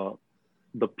the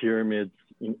pyramids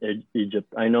in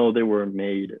Egypt. I know they were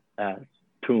made as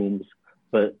tombs,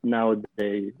 but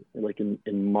nowadays, like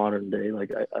in modern day,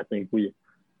 like I think we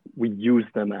use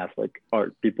them as like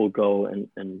art. People go and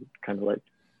kind of like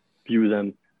view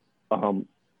them.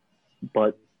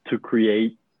 But to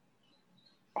create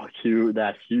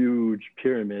that huge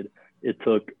pyramid, it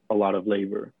took a lot of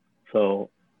labor. So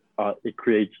it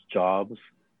creates jobs,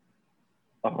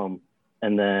 and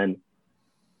then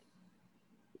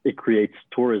it creates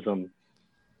tourism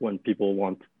when people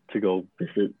want to go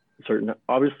visit certain.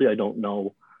 Obviously, I don't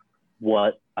know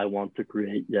what I want to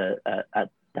create yet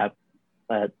at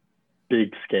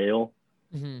big scale,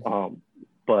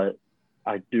 but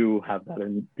I do have that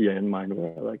in mind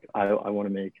where like I want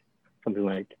to make something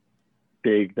like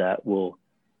big that will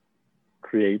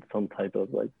create some type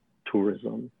of like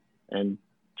tourism and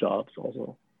jobs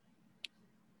also.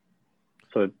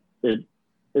 So it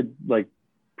like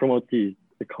promotes the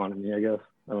economy, I guess.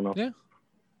 I don't know. Yeah.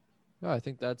 Oh, I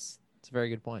think that's a very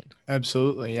good point.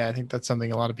 Absolutely. Yeah. I think that's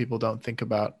something a lot of people don't think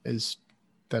about, is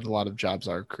that a lot of jobs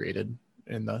are created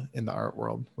in the art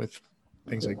world with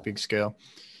things like big scale.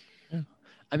 Yeah.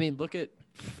 I mean, look at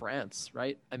France,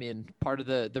 right? I mean, part of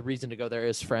the reason to go there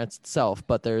is France itself,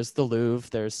 but there's the Louvre,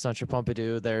 there's Centre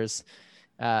Pompidou, there's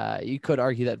you could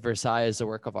argue that Versailles is a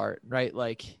work of art, right?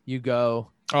 Like you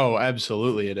go. Oh,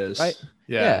 absolutely it is. Right?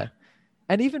 Yeah.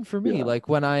 And even for me, Yeah. like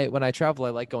when I travel, I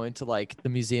like going to like the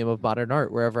Museum of Modern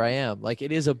Art wherever I am. Like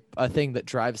it is a thing that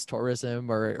drives tourism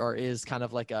or is kind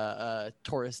of like a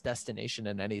tourist destination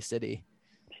in any city.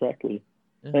 Exactly.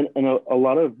 Yeah. And a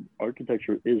lot of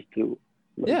architecture is too.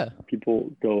 Like, Yeah.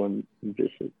 People go and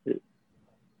visit it.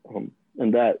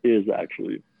 And that is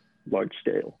actually large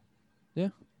scale. Yeah.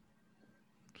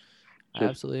 I Just-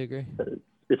 absolutely agree.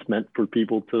 It's meant for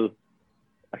people to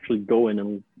actually go in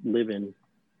and live in.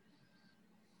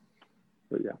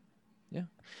 But yeah.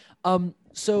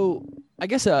 So I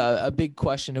guess a big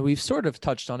question, and we've sort of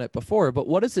touched on it before, but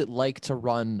what is it like to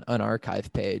run an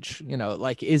archive page? You know,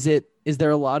 like is there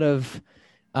a lot of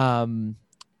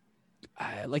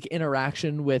like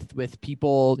interaction with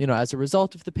people, you know, as a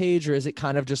result of the page, or is it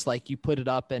kind of just like you put it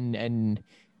up and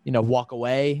you know, walk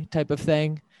away type of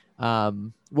thing?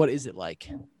 What is it like?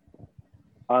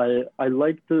 I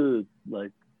like to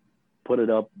like put it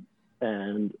up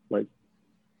and like,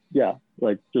 yeah,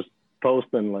 like just post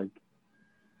and like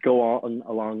go on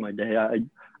along my day.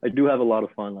 I do have a lot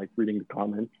of fun like reading the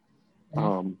comments.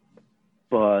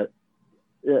 But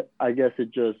I guess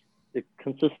it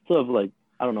consists of like,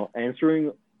 I don't know,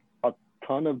 answering a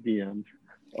ton of DMs.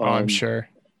 Oh, I'm sure.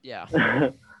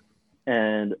 Yeah.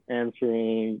 And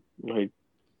answering like,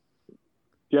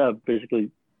 yeah,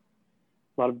 basically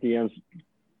a lot of DMs.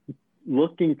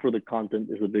 Looking for the content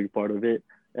is a big part of it,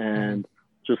 and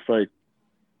just like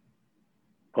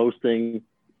posting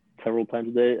several times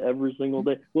a day, every single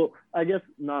day. Well, I guess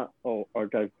not all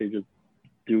archive pages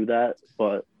do that,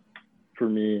 but for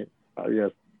me, I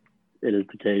guess it is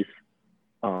the case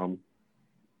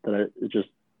that it just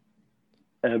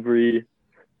every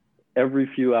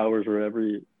few hours or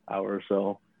every hour or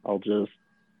so, I'll just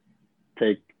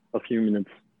take a few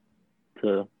minutes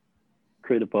to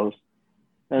create a post.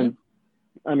 And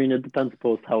I mean, it depends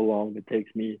post how long it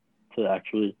takes me to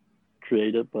actually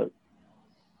create it, but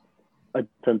I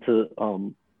tend to,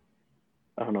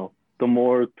 I don't know, the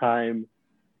more time,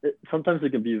 sometimes it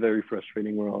can be very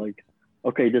frustrating where I'm like,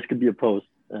 okay, this could be a post,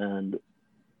 and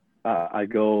I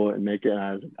go and make it,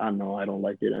 and I don't know, I don't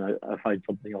like it, and I find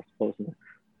something else to post, and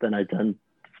then I tend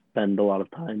to spend a lot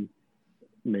of time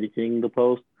making the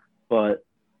post. But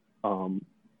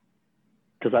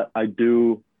because I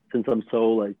do, since I'm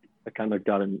so like, I kind of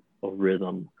got in a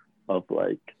rhythm of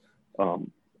like,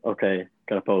 okay,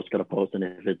 gotta post, and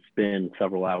if it's been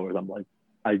several hours, I'm like,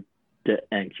 I get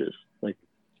anxious, like,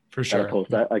 For sure. gotta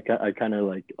post. I kind of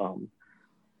like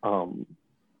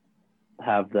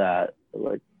have that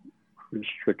like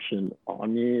restriction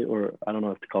on me, or I don't know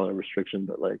if to call it a restriction,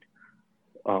 but like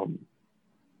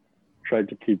try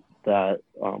to keep that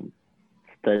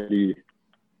steady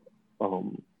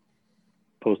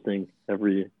posting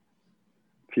every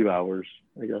few hours,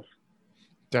 I guess.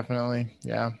 Definitely.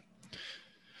 Yeah.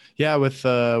 Yeah. With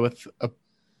a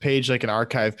page like an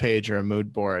archive page or a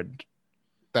mood board,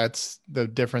 that's the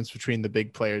difference between the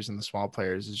big players and the small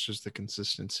players, is just the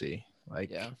consistency.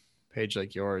 Like page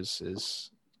like yours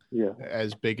is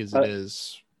as big as it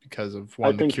is because of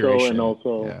I think the curation. so, and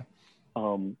also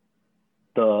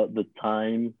the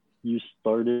time you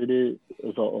started it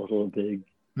is also a big.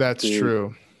 That's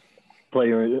true.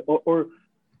 Player or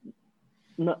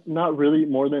not really,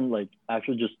 more than like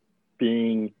actually just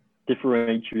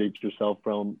differentiate yourself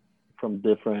from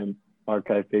different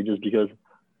archive pages, because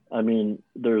I mean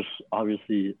there's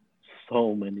obviously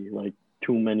so many, like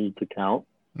too many to count,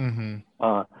 and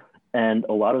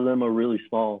a lot of them are really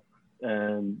small,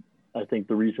 and I think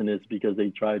the reason is because they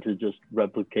try to just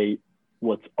replicate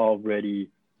what's already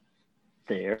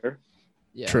there,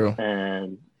 Yeah. True.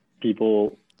 and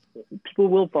people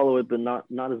will follow it, but not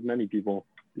as many people,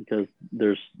 because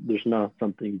there's not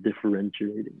something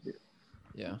differentiating it.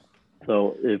 Yeah.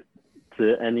 So if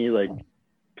to any like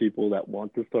people that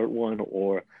want to start one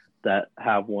or that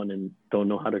have one and don't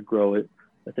know how to grow it,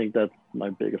 I think that's my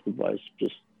biggest advice.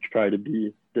 Just try to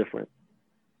be different.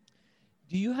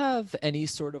 Do you have any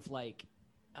sort of like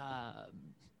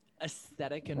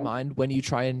aesthetic in mind when you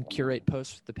try and curate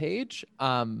posts for the page?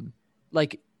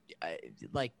 Like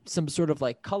some sort of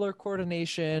like color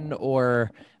coordination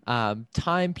or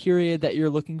time period that you're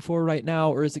looking for right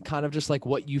now, or is it kind of just like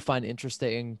what you find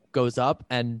interesting goes up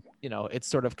and it's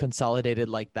sort of consolidated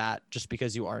like that just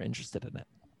because you are interested in it?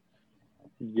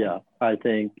 Yeah, I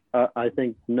think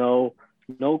no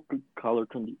color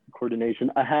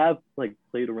coordination. I have like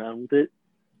played around with it.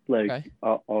 Like Okay.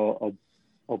 I'll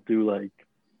do like,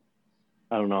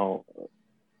 I don't know,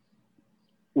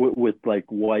 with like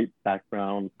white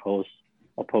background posts.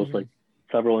 I'll post like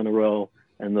several in a row,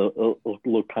 and it'll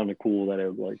look kind of cool that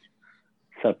it like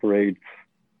separates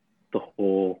the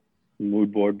whole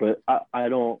mood board. But I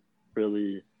don't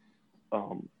really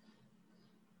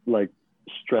like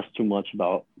stress too much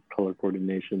about color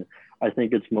coordination. I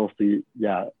think it's mostly,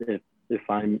 if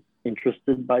I'm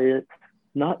interested by it,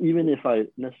 not even if I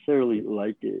necessarily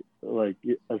like it,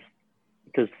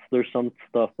 because there's some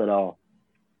stuff that I'll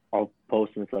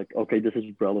post and it's like, okay, this is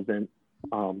relevant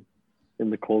in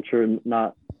the culture,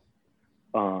 not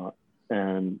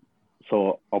and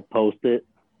so I'll post it.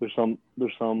 There's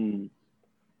some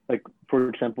like, for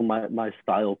example, my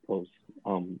style post.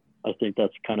 I think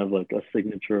that's kind of like a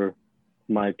signature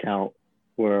my account,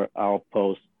 where I'll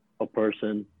post a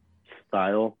person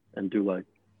style and do like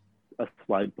a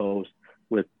slide post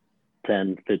with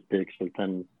 10 fit pics or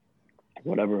 10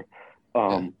 whatever.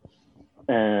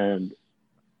 And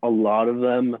a lot of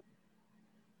them,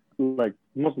 like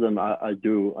most of them, I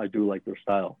do like their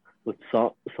style. But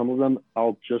some of them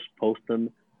I'll just post them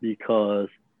because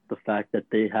the fact that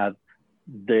they have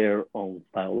their own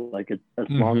style, like as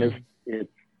long as it's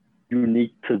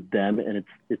unique to them and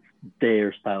it's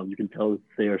their style, you can tell it's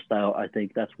their style. I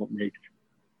think that's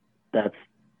the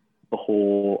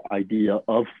whole idea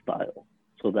of style.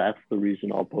 So that's the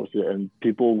reason I'll post it, and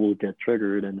people will get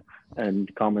triggered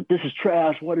and comment, "This is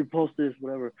trash. Why do you post this?"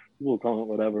 Whatever. People will comment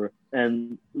whatever,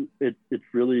 and it's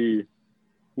really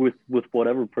with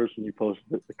whatever person you post,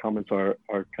 the comments are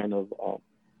kind of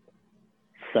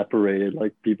separated.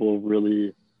 Like people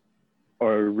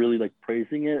are really like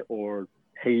praising it or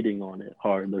hating on it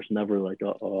hard. There's never like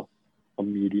a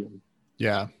medium.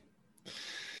 Yeah.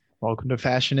 Welcome to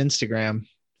fashion Instagram.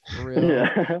 For real.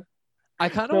 Yeah. I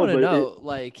kind of want to know,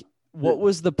 like, what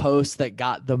was the post that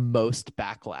got the most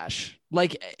backlash?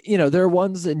 Like, there are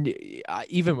ones, and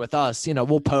even with us,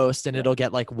 we'll post and it'll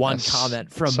get like one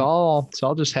comment from Saul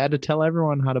just had to tell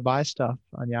everyone how to buy stuff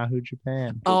on Yahoo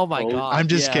Japan. Oh my God. I'm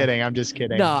just kidding.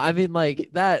 No, I mean,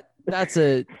 like that's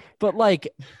but like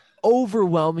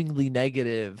overwhelmingly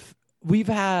negative. We've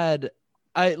had,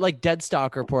 like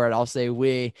Deadstock Report, I'll say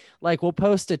we'll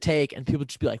post a take and people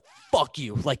just be like, "Fuck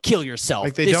you, like kill yourself."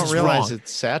 Like they this don't realize wrong.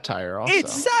 it's satire also.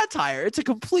 It's satire. It's a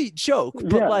complete joke.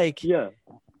 But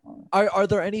are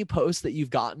there any posts that you've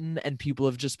gotten and people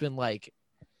have just been like,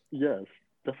 yes,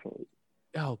 definitely.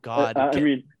 Oh God. I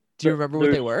mean, do you remember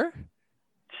what they were?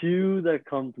 Two that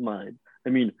come to mind. I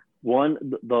mean, one,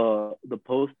 the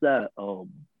post that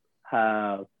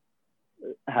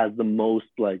has the most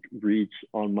like reach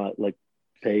on my like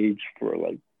page for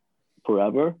like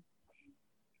forever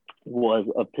was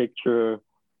a picture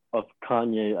of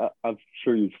Kanye. I'm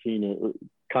sure you've seen it.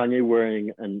 Kanye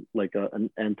wearing an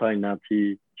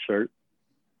anti-Nazi shirt.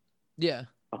 Yeah.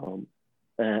 And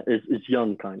it's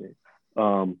young Kanye.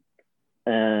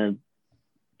 And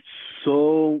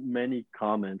so many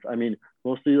comments. I mean,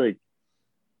 mostly like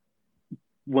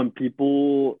when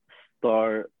people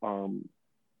start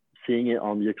seeing it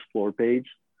on the explore page,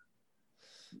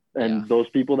 and those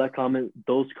people that comment,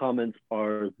 those comments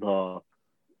are the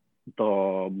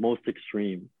most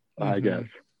extreme, I guess.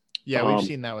 Yeah, we've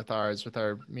seen that with our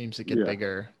memes that get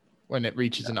bigger when it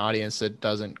reaches an audience that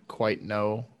doesn't quite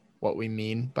know what we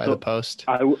mean by the post.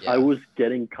 I was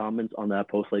getting comments on that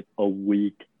post like a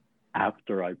week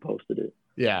after I posted it.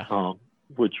 Yeah.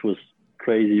 Which was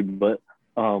crazy, but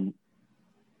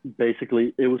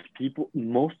basically it was people.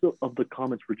 Most of the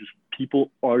comments were just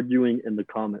people arguing in the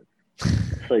comments.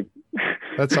 It's like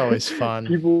that's always fun.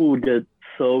 People would get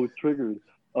so triggered,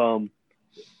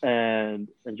 and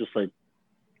just like,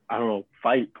 I don't know,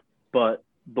 fight. But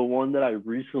the one that I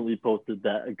recently posted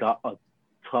that got a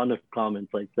ton of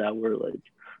comments like that were like,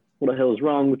 "What the hell is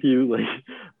wrong with you?" Like,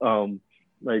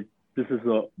 like this is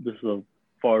a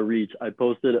far reach. I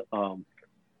posted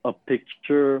a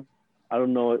picture. I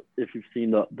don't know if you've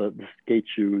seen the skate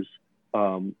shoes,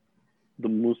 the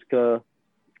Muska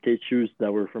skate shoes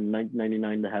that were from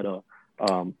 1999 that had a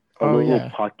little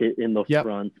pocket in the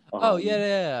front.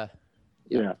 Yeah.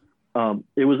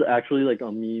 It was actually like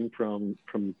a meme from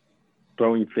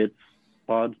Throwing Fits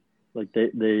pod. Like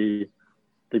they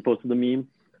posted the meme,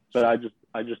 but I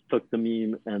just took the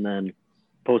meme and then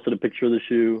posted a picture of the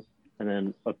shoe and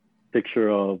then a picture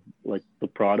of like the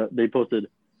product. They posted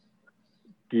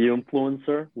the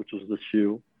influencer, which was the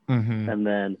shoe, and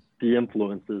then the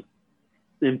influenced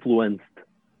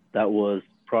that was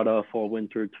Prada Fall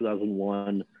Winter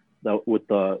 2001. That with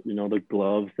the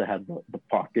gloves that had the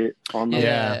pocket on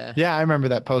them. Yeah, I remember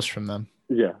that post from them.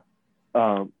 Yeah,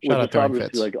 Shout which out is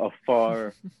obviously like a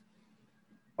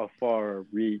far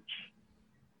reach,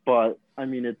 but I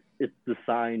mean it's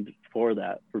designed for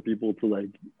that, for people to like,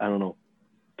 I don't know,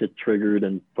 get triggered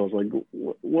and post like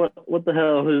what the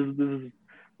hell is this?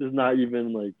 This is not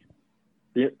even like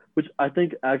which I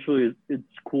think actually it's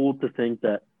cool to think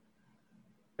that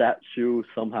shoe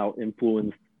somehow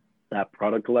influenced that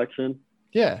product collection.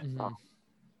 Yeah.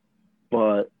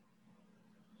 But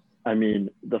I mean,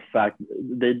 the fact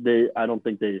they I don't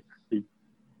think they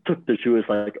took the shoe as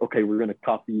like, okay, we're gonna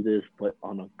copy this but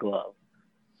on a glove.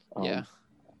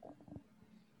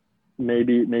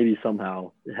 Maybe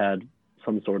somehow it had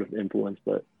some sort of influence,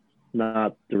 but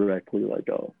not directly like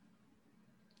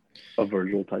a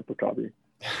Virgil type of copy.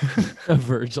 A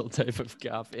Virgil type of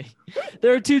copy.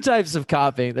 There are two types of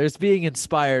copying. There's being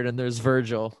inspired and there's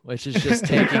Virgil, which is just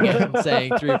taking it and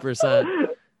saying 3%.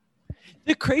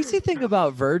 The crazy thing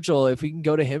about Virgil, if we can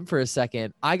go to him for a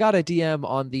second, I got a DM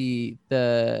on the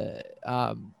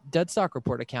Dead Stock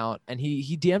Report account, and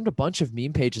he DM'd a bunch of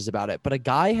meme pages about it. But a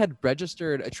guy had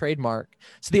registered a trademark.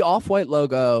 So the Off-White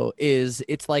logo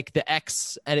it's like the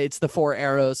X, and it's the 4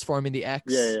 arrows forming the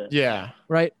X. Yeah.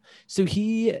 Right. So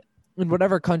he, in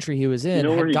whatever country he was in, you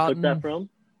know where had he gotten took that from?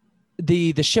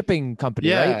 The shipping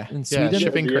company, right? In Sweden.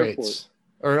 Shipping crates.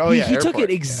 He took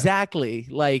it exactly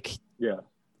like. Yeah.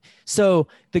 So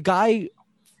the guy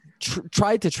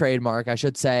tried to trademark, I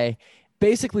should say,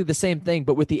 basically the same thing,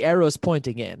 but with the arrows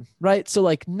pointing in, right? So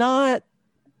like not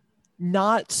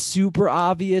super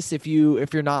obvious if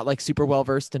you're not like super well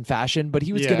versed in fashion, but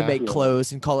he was going to make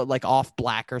clothes and call it like Off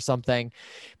Black or something.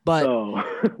 But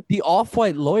the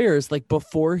Off-White lawyers, like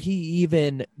before he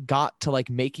even got to like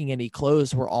making any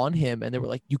clothes, were on him, and they were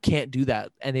like, you can't do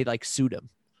that, and they like sued him.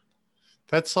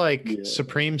 That's like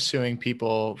Supreme suing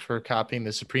people for copying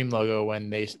the Supreme logo when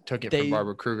they took it from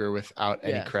Barbara Kruger without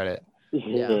any credit.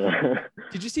 Yeah.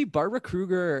 Did you see Barbara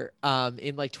Kruger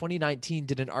in like 2019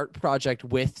 did an art project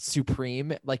with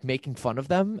Supreme, like making fun of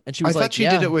them? And she was I thought she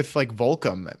did it with like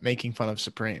Volcom, making fun of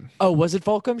Supreme. Oh, was it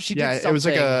Volcom? She did something. It was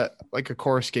like a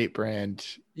core skate brand.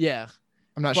 Yeah.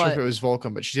 I'm not sure if it was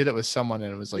Volcom, but she did it with someone,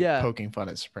 and it was like poking fun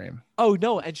at Supreme. Oh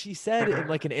no. And she said in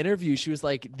like an interview, she was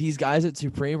like, these guys at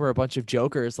Supreme are a bunch of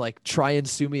jokers. Like, try and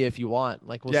sue me if you want.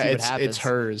 Like, we'll see what happens. It's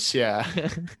hers. Yeah.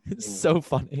 It's so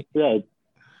funny.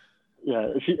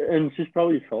 Yeah, she's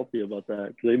probably salty about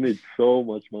that because they made so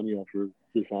much money off her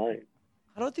design.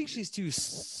 I don't think she's too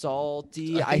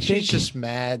salty. I think she's just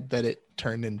mad that it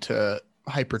turned into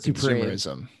hyper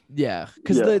consumerism. Yeah,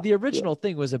 because the original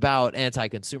thing was about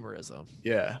anti-consumerism.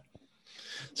 Yeah,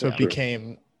 so it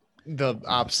became the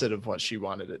opposite of what she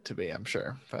wanted it to be, I'm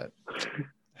sure. But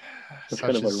it's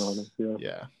kind of ironic.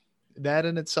 Yeah, that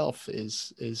in itself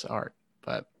is art.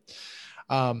 But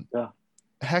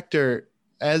Hector,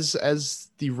 as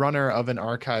the runner of an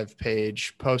archive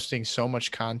page posting so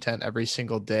much content every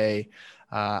single day,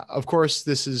 of course,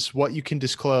 this is what you can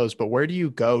disclose, but where do you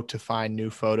go to find new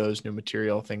photos, new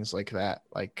material, things like that?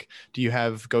 Like, do you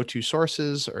have go-to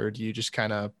sources, or do you just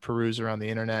kind of peruse around the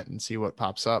internet and see what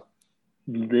pops up?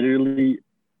 Literally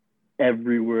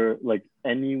everywhere, like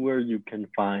anywhere you can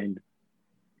find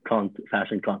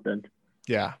fashion content.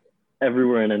 Yeah.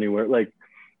 Everywhere and anywhere. Like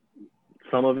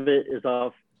some of it is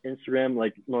off Instagram.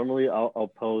 Like normally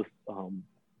I'll post, I don't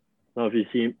know if you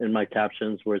see in my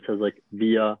captions where it says like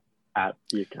via at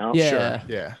the account. Yeah.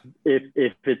 Yeah. If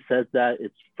it says that,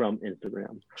 it's from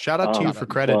Instagram. Shout out to you for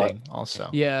crediting also.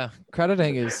 Yeah.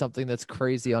 Crediting is something that's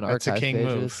crazy on archive pages. That's a king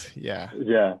pages. move. Yeah.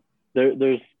 Yeah.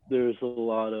 There's a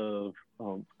lot of,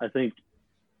 I think,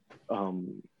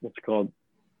 what's it called?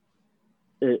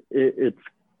 It's,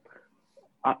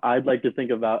 I'd like to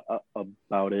think about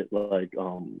it like,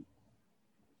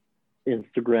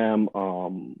 Instagram,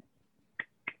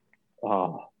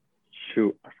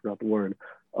 shoot, I forgot the word.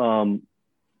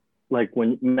 Like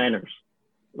when manners,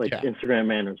 like Instagram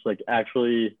manners, like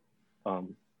actually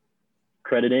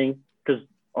crediting, because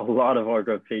a lot of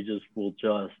archive pages will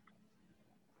just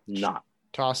not.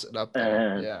 Toss it up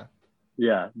there. And Yeah.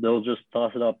 yeah, they'll just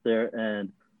toss it up there.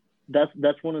 And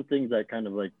that's one of the things that kind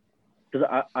of like,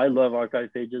 because I love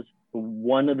archive pages. But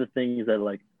one of the things that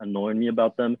like annoyed me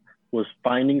about them was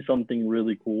finding something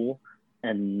really cool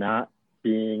and not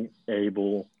being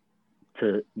able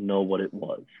to know what it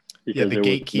was, because the there was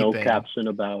no gatekeeping. caption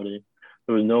about it.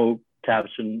 There was no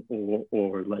caption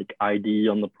or like ID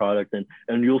on the product, and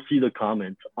you'll see the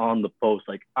comments on the post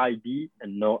like ID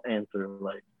and no answer,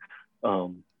 like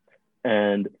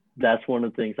and that's one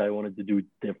of the things I wanted to do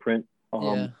different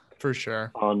For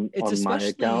sure. on my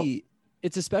account.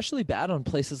 It's especially bad on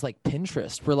places like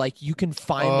Pinterest, where like you can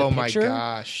find Oh the my picture,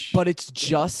 gosh. but it's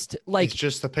just like It's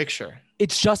just the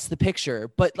picture.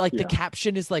 But like the Yeah.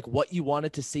 caption is like what you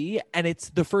wanted to see, and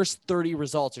it's the first 30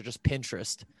 results are just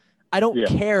Pinterest. I don't Yeah.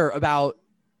 care about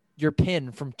your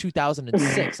pin from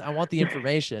 2006. I want the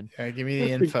information. Yeah, give me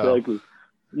the info. Exactly.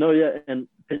 No, yeah, and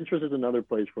Pinterest is another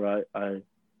place where I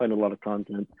find a lot of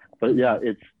content. But yeah,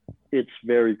 it's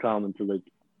very common to like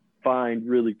find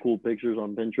really cool pictures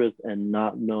on Pinterest and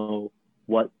not know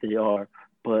what they are.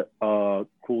 But a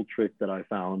cool trick that I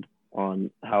found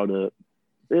on how to,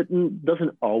 it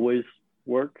doesn't always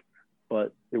work,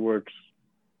 but it works,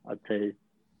 I'd say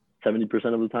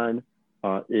 70% of the time,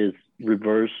 is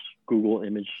reverse Google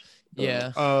image.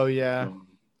 Yeah. Oh yeah.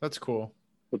 That's cool.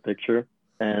 The picture.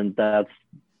 And that's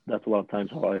a lot of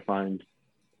times how I find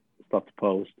stuff to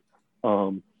post.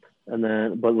 And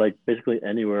then, but like basically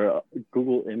anywhere,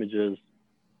 Google Images,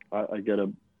 I get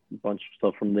a bunch of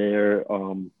stuff from there.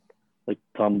 Like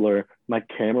Tumblr. My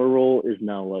camera roll is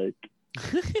now like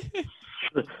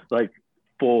like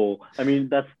full. I mean,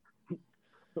 that's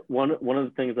one of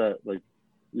the things that like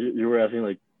you were asking,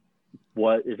 like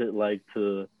what is it like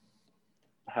to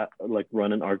like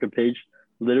run an archive page?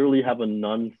 Literally have a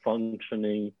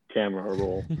non-functioning camera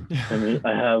roll. I mean,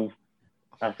 I have,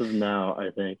 as of now,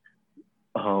 I think,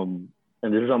 and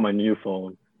this is on my new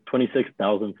phone,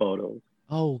 26,000 photos.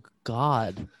 Oh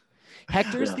God.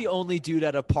 Hector's the only dude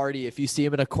at a party. If you see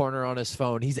him in a corner on his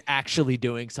phone, he's actually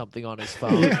doing something on his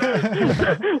phone.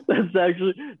 That's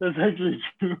actually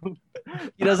true.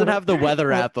 He doesn't have the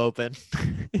weather app open.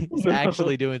 He's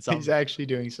actually doing something. He's actually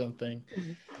doing something.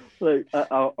 Like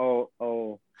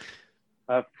I'll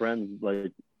have friends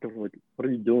like, what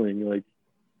are you doing? Like,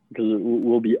 because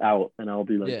we'll be out and I'll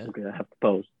be like, okay, I have to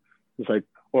post. It's like,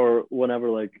 or whenever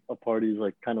like a party's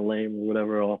like kind of lame or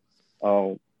whatever,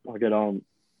 I'll get on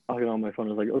my phone.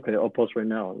 It's like, okay, I'll post right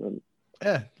now. And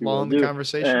then while in the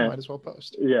conversation, might as well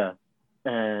post. Yeah,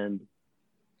 and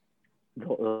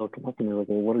they'll come up to me like,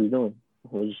 well, what are you doing?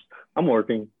 I'm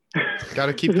working. Got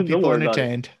to keep the people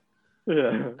entertained.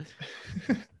 Yeah.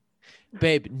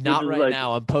 Babe, not right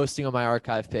now. I'm posting on my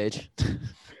archive page.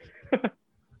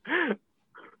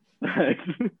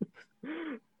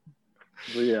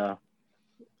 But yeah,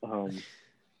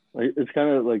 it's kind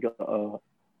of like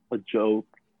a joke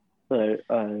that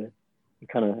I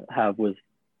kind of have with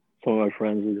some of my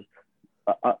friends.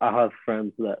 I have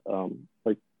friends that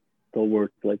like they'll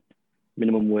work like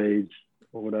minimum wage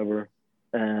or whatever,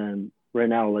 and right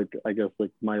now, like I guess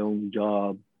like my own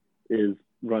job is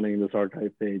running this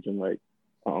archive page and like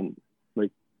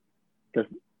just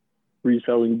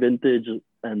reselling vintage,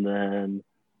 and then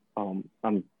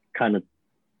I'm kind of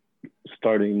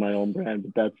starting my own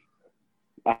brand, but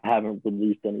I haven't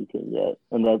released anything yet.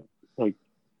 And that's like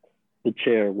the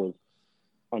chair was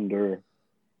under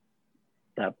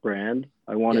that brand.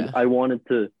 I wanted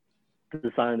to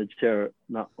design the chair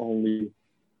not only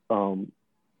so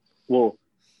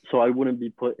I wouldn't be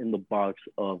put in the box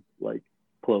of like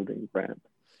clothing brand.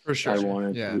 For sure. I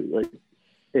wanted to like,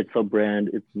 it's a brand,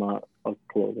 it's not a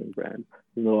clothing brand.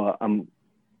 You know, I'm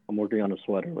working on a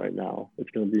sweater right now. It's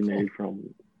going to be made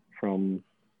from 100%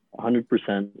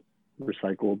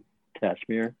 recycled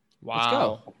cashmere.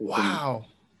 Wow. Wow.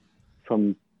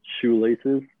 Some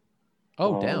shoelaces.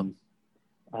 Oh, damn.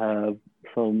 I have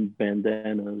some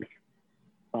bandanas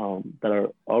that are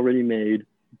already made,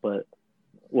 but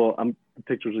the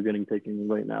pictures are getting taken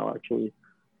right now, actually.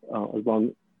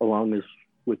 Along as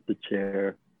with the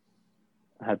chair,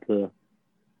 I had to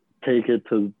take it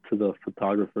to the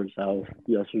photographer's house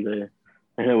yesterday,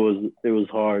 and it was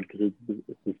hard because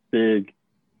it's this big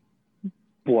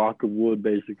block of wood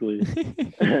basically.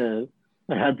 And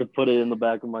I had to put it in the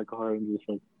back of my car and just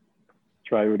like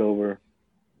drive it over.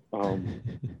 But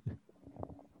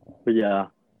yeah,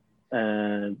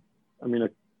 and I mean a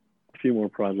few more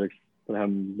projects that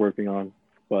I'm working on,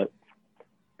 but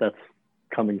that's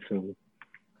coming soon.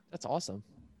 That's awesome.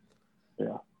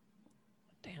 Yeah.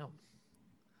 Damn.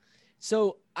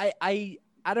 So I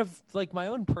out of like my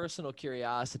own personal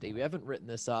curiosity, we haven't written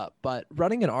this up, but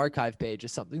running an archive page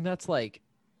is something that's like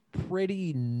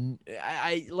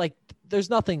I like there's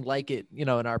nothing like it, in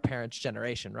our parents'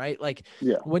 generation, right? Like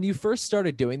Yeah. when you first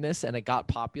started doing this and it got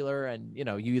popular and you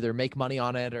either make money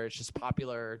on it or it's just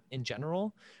popular in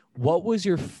general, what was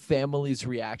your family's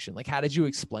reaction? Like how did you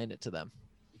explain it to them?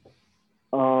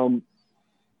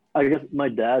 I guess my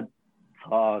dad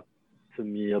talked to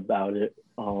me about it.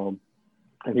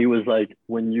 And he was like,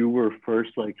 when you were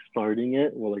first like starting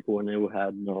it, or like when it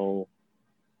had no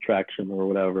traction or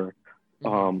whatever,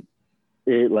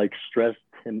 it like stressed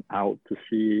him out to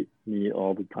see me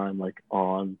all the time, like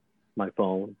on my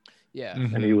phone. Yeah.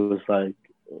 And he was like,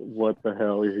 what the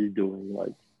hell is he doing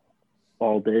like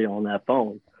all day on that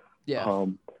phone? Yeah.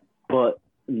 But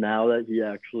now that he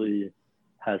actually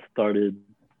has started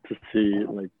to see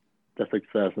like the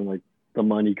success and like the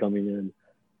money coming in,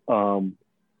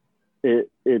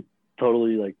 it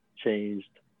totally like changed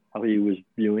how he was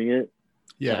viewing it.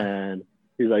 Yeah. And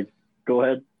he's like, go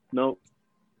ahead. No,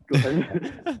 go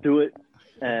ahead. Do it.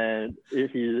 And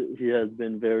he has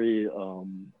been very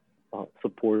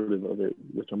supportive of it,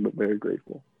 which I'm very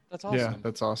grateful. That's awesome. Yeah,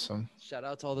 that's awesome. Shout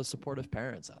out to all the supportive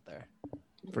parents out there.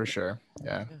 For sure.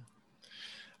 Yeah.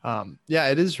 Yeah,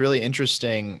 it is really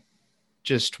interesting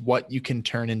just what you can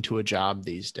turn into a job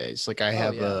these days. Like I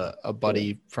have a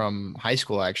buddy from high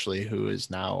school actually who is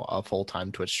now a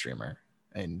full-time Twitch streamer,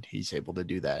 and he's able to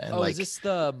do that. And is this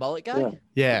the mullet guy?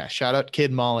 Yeah. Shout out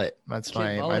Kid Mullet. That's Kid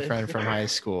my Mullet. friend from high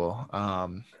school.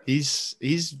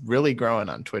 He's really growing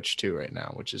on Twitch too right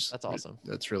now, which is that's awesome.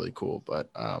 That's really cool. But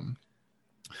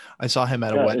I saw him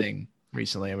at a wedding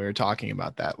recently, and we were talking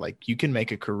about that. Like you can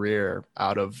make a career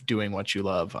out of doing what you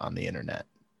love on the internet.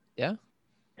 Yeah.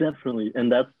 Definitely.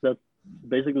 And that's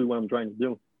basically what I'm trying to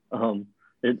do.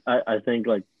 I think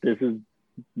like this is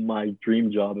my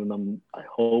dream job, and I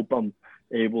hope I'm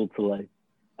able to like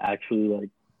actually like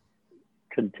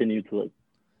continue to like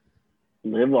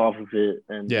live off of it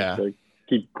and just, like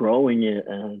keep growing it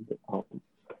and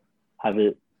have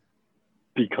it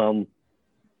become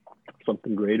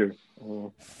something greater.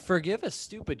 Forgive a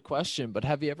stupid question, but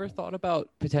have you ever thought about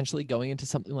potentially going into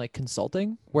something like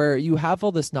consulting where you have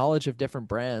all this knowledge of different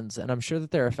brands? And I'm sure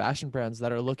that there are fashion brands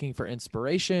that are looking for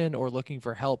inspiration or looking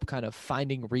for help kind of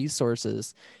finding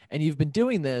resources. And you've been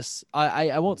doing this,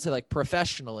 I won't say like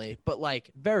professionally, but like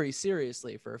very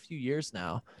seriously for a few years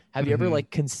now. Have you ever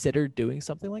like considered doing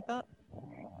something like that?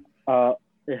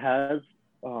 It has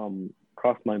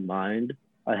crossed my mind.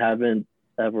 I haven't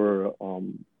ever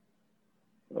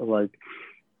like,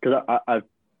 because I've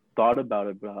thought about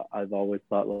it, but I've always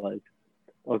thought like,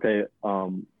 okay,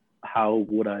 how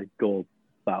would I go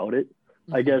about it?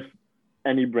 I guess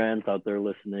any brands out there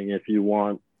listening, if you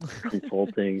want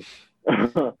consulting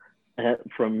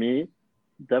from me,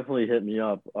 definitely hit me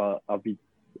up.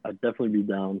 I'd definitely be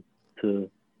down to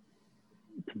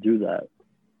do that,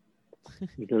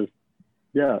 because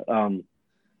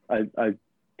I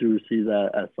do see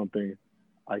that as something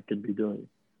I could be doing.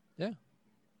 Yeah.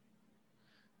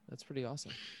 That's pretty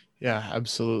awesome. Yeah,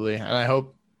 absolutely. And I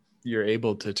hope you're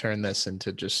able to turn this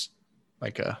into just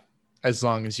like as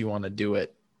long as you want to do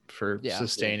it for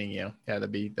sustaining you. Yeah,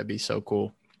 that'd be so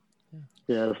cool.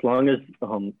 Yeah, as long as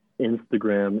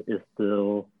Instagram is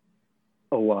still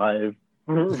alive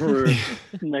for the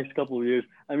next couple of years.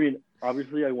 I mean,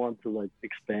 obviously I want to like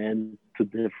expand to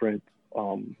different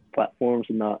platforms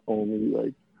and not only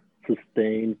like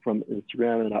sustain from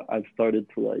Instagram. And I've started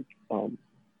to like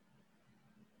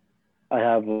I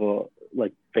have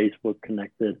like Facebook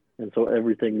connected, and so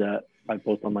everything that I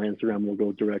post on my Instagram will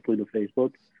go directly to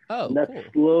Facebook. Oh, and that's cool.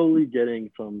 slowly getting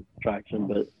some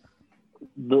traction,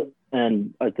 but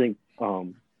and I think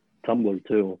Tumblr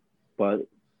too, but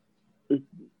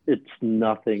it's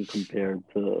nothing compared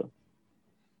to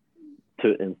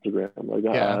Instagram. Like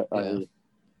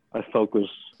I focus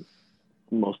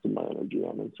most of my energy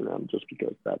on Instagram just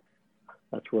because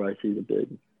that's where I see the big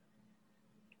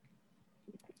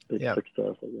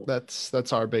success, I guess.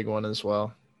 That's our big one as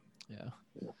well. Yeah.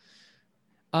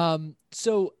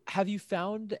 So have you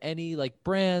found any like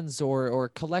brands or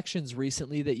collections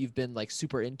recently that you've been like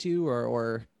super into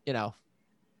or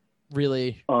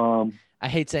really I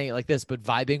hate saying it like this, but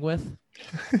vibing with?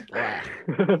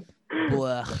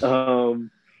 Blah.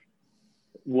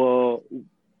 Well,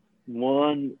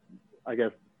 one I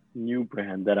guess new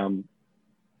brand that I'm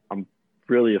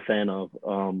really a fan of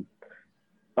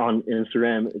on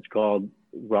Instagram, it's called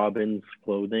Robin's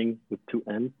Clothing with 2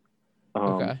 N.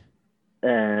 Okay.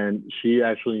 And she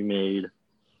actually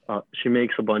she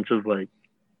makes a bunch of like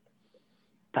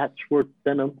patchwork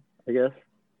denim, I guess.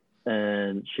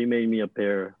 and she made me a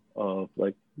pair of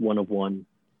like one of one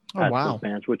Oh, wow.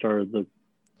 pants, which are the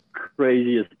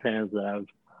craziest pants that I've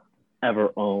ever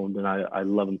owned, and I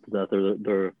love them to death.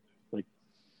 They're like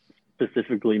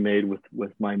specifically made with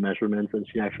my measurements, and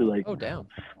she actually like Oh, damn.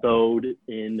 sewed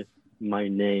in my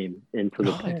name into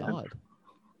the Oh my pants, God.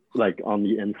 like on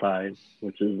the inside,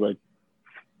 which is like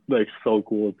so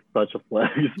cool. It's such a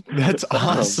flex. That's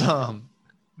awesome.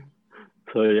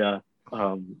 So yeah,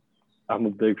 I'm a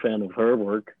big fan of her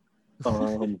work.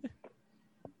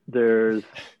 There's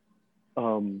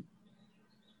on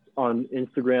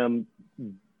Instagram,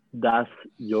 Das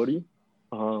Yori.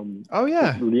 Oh,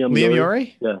 yeah. Liam Liam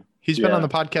Yori? Yeah. He's been Yeah. on the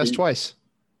podcast twice.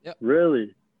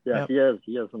 Really? Yeah, Yep.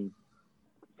 he has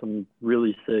some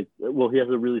really sick. Well, he has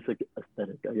a really sick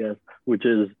aesthetic, I guess, which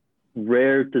is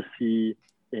rare to see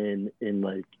in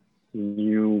like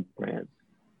new brands,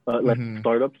 like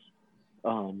startups.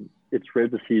 It's rare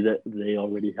to see that they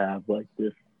already have like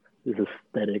this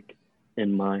aesthetic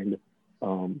in mind,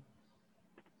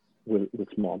 with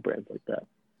small brands like that.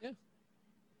 Yeah.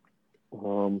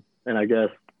 And I guess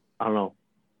I don't know.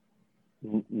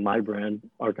 My brand,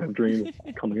 Archive Dream, is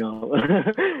coming out,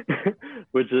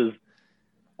 which is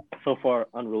so far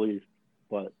unreleased,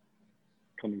 but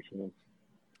coming soon.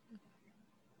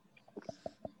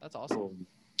 That's awesome.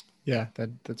 Yeah,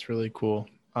 that's really cool.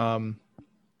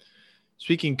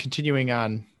 Continuing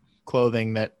on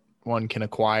clothing that one can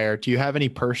acquire, do you have any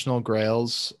personal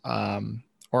grails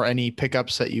or any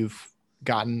pickups that you've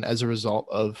gotten as a result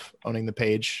of owning the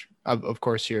page? Of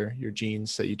course, your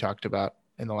jeans that you talked about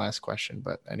in the last question,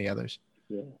 but any others?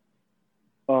 Yeah.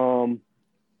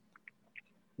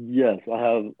 Yes, I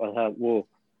have. Well,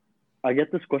 I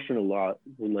get this question a lot.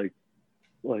 Like,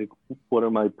 what are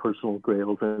my personal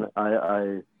grails? And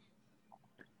I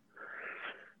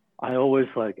always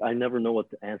I never know what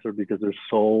to answer because there's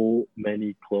so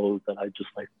many clothes that I just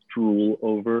like drool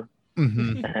over,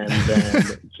 Mm-hmm. and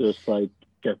then just like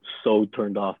get so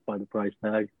turned off by the price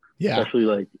tag. Yeah. Especially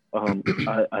like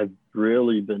I've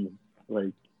really been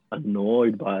like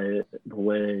annoyed by it, the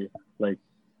way like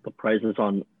the prices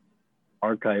on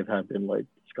Archive have been like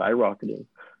skyrocketing.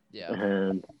 Yeah.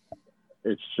 And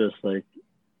it's just like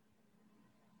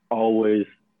always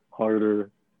harder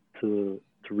to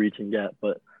reach and get.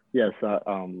 But yes,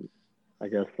 I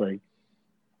guess like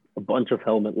a bunch of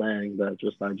Helmut Lang that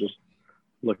I just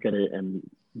look at it and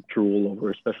drool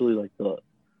over, especially like the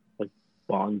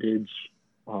bondage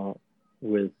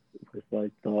with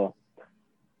like the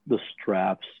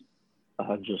straps.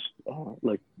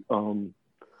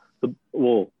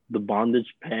 The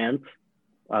bondage pants.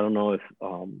 I don't know if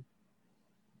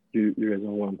you guys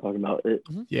know what I'm talking about.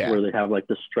 Yeah. Where they have like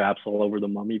the straps all over the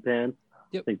mummy pants.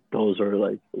 Yep. I think those are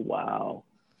like wow.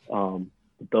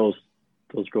 Those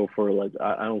go for like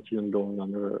I don't see them going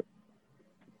under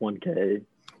 1K.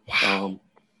 Wow.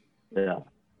 Yeah,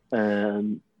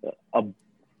 and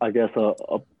I guess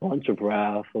a bunch of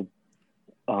RAF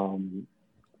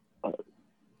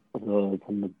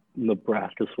the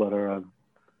Nebraska sweater. I've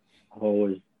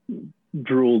always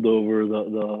drooled over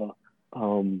the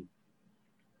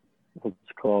what's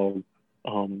it called,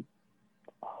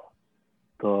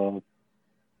 the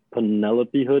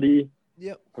Penelope hoodie.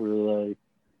 Yep. I really like,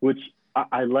 which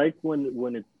I like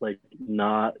when it's like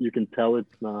not, you can tell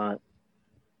it's not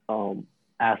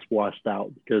ass washed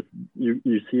out, because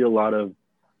you see a lot of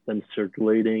them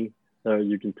circulating that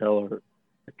you can tell are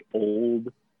like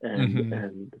old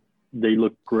and they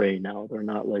look gray now. They're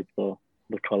not like the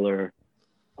color,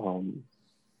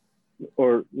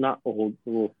 or not old.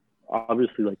 Well,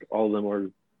 obviously like all of them are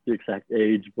the exact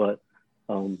age, but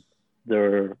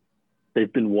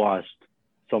they've been washed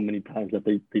so many times that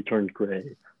they turned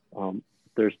gray.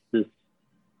 There's this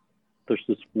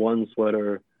one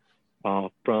sweater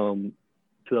from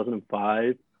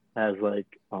 2005 has like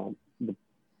the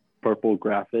purple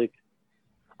graphic.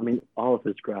 I mean, all of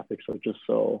his graphics are just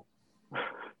so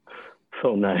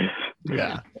nice.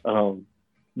 Yeah.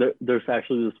 There's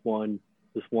actually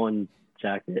this one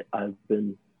jacket I've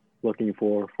been looking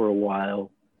for a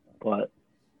while, but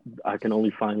I can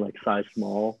only find like size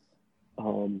small.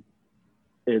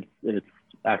 It's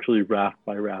actually Raf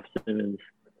by Raf Simons,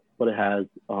 but it has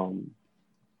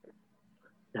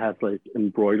like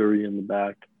embroidery in the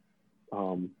back,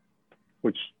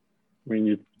 which, I mean,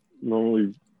 you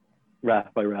normally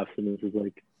Raf by Raf Simons is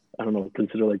like, I don't know,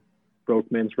 consider like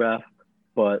broke man's Raf,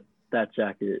 but that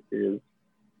jacket is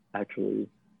actually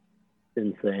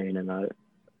insane, and I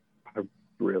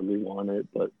really want it,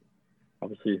 but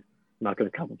obviously not going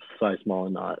to come up size small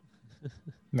and not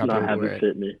have it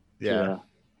fit me. Yeah.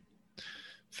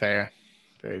 Fair.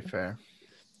 Very fair.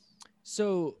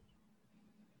 So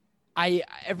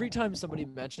Every time somebody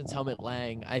mentions Helmut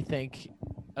Lang, I think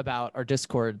about our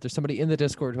Discord. There's somebody in the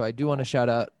Discord who I do want to shout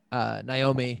out,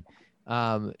 Naomi.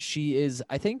 She is,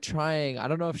 I think, trying. I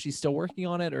don't know if she's still working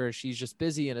on it or she's just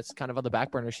busy and it's kind of on the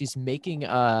back burner. She's making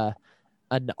an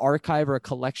archive or a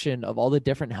collection of all the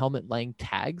different Helmut Lang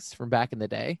tags from back in the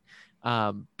day,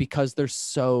 because they're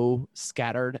so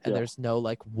scattered and there's no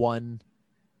like one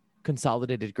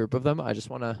consolidated group of them. I just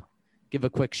want to give a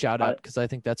quick shout out because I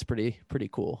think that's pretty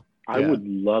cool. I would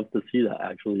love to see that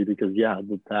actually, because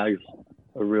the tags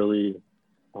are really,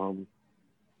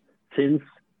 since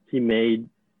he made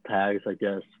tags, I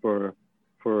guess for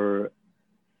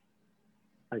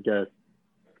I guess,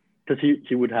 because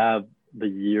he would have the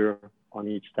year on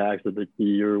each tag, so that the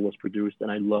year was produced, and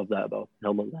I love that about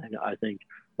Helmut Lang. I think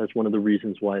that's one of the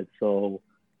reasons why it's so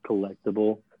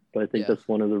collectible, but I think that's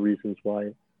one of the reasons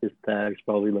why his tags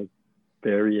probably like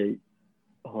vary,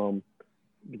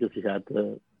 because he had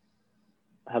to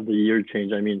have the year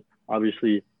change. I mean,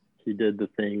 obviously he did the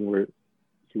thing where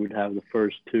he would have the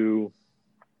first two,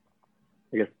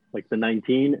 I guess, like the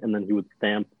 19, and then he would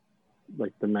stamp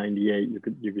like the 98. You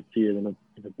could see it in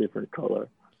a different color.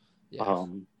 Yes.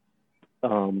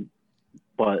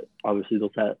 But obviously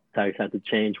those tags had to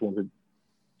change once it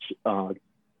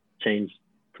changed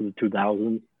to the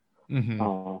 2000s. Mm-hmm.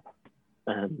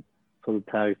 And so the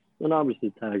tags, and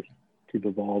obviously tags keep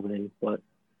evolving, but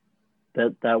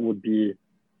that would be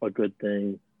a good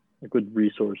thing, a good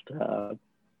resource to have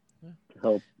to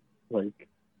help, like,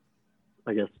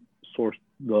 I guess, source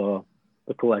the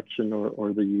collection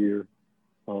or the year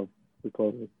of the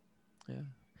clothing. Yeah.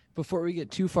 Before we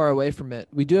get too far away from it,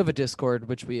 we do have a Discord,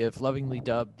 which we have lovingly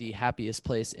dubbed the happiest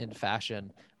place in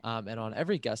fashion. And on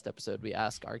every guest episode, we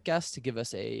ask our guests to give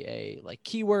us a like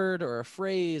keyword or a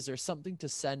phrase or something to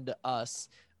send us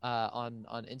on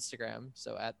Instagram.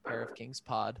 So at Pair of Kings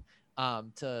Pod,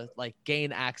 to like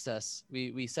gain access.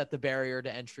 We set the barrier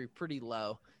to entry pretty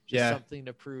low. Just something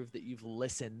to prove that you've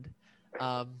listened.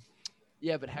 But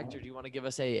Hector, do you want to give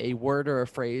us a word or a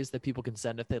phrase that people can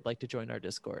send if they'd like to join our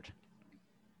Discord?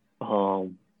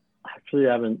 Actually,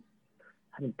 I haven't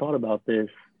thought about this.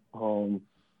 I don't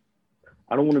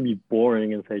want to be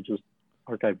boring and say just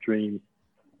archive dreams.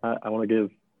 I want to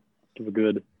give a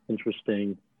good,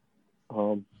 interesting,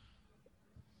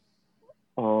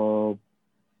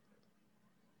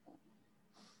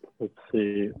 let's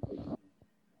see,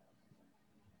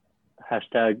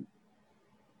 hashtag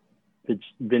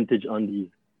vintage undies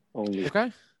only.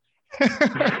 Okay.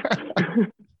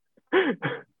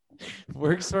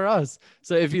 Works for us.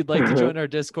 So if you'd like to join our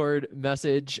Discord,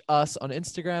 message us on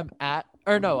Instagram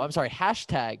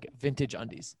hashtag vintage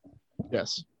undies.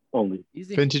 Yes. Only.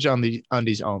 Easy. Vintage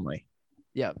undies only.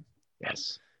 Yeah.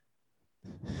 Yes.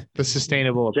 The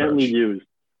sustainable approach. Gently used.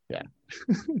 Yeah.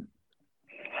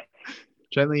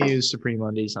 Gently used Supreme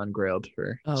undies ungrailed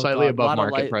for slightly above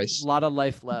market price. A lot of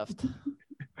life left.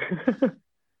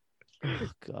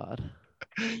 Oh, God.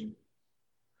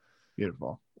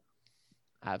 Beautiful.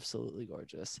 Absolutely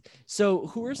gorgeous. So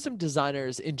who are some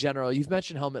designers in general? You've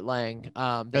mentioned Helmut Lang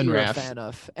that and you're Raf. a fan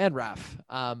of, and Raf.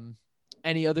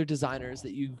 Any other designers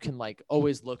that you can like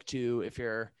always look to if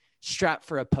you're strapped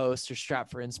for a post or strapped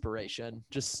for inspiration?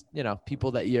 Just,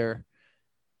 people that you're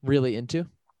really into?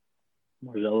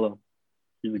 Margiela.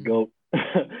 He's a goat.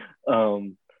 I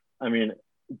mean,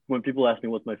 when people ask me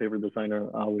what's my favorite designer,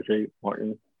 I always say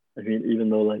Martin. I mean,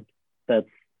 even though like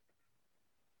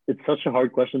it's such a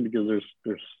hard question because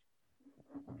there's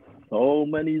so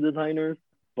many designers,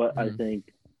 but I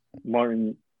think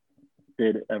Martin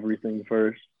did everything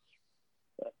first.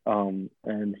 And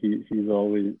he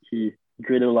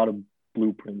created a lot of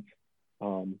blueprints,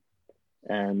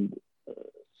 and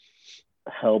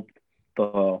helped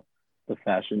the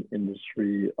fashion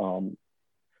industry,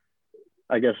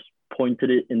 I guess, pointed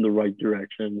it in the right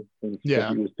direction, since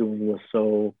what he was doing was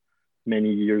so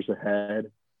many years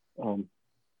ahead.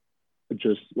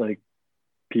 Just like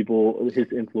his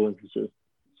influence is just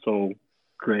so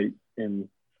great in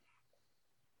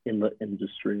the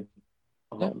industry,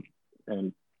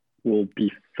 and will be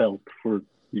felt for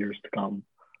years to come.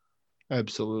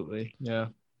 Absolutely. Yeah.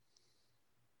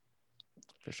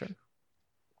 For sure.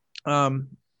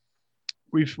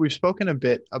 We've spoken a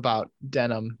bit about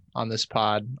denim on this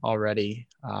pod already.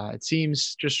 It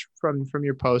seems just from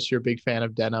your posts, you're a big fan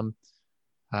of denim.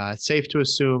 It's safe to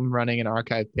assume, running an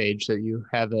archive page, that you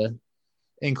have a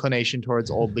inclination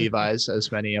towards old Levi's, as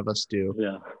many of us do.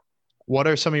 Yeah. What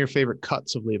are some of your favorite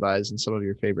cuts of Levi's and some of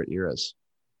your favorite eras?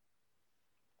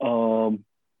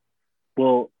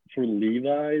 Well, for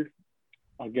Levi's,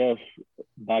 I guess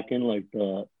back in like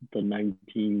the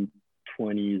 1920s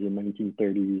and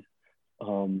 1930s,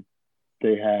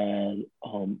 they had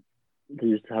they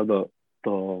used to have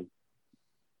the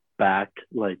back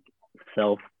like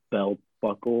self belt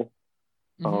buckle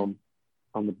Mhm.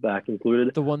 on the back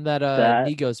included. The one that That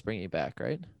Nigo's bringing back,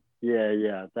 right?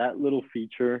 yeah, that little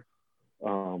feature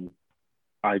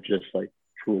I just like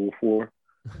drool for.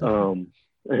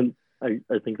 And I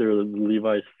think they're the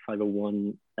Levi's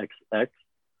 501 XX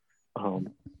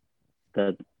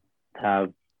that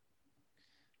have,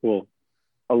 well,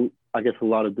 I guess a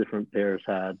lot of different pairs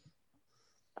have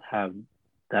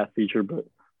that feature, but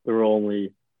they're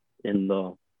only in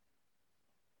the,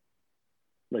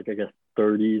 like, I guess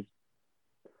 30s.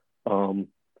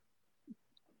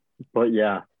 But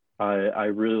yeah, I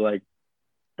really like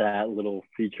that little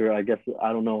feature. I guess,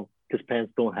 I don't know, because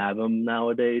pants don't have them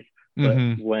nowadays, but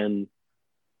Mm-hmm.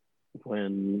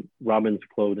 when Robin's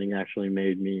Clothing actually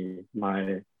made me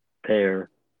my pair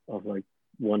of like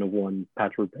one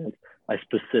patchwork pants, I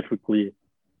specifically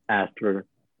asked her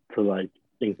to like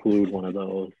include one of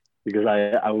those because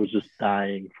I was just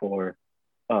dying for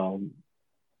a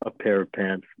pair of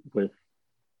pants with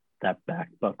that back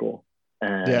buckle,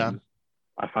 Yeah. and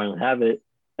I finally have it.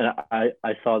 And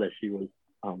I saw that she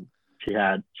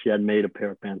had made a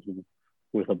pair of pants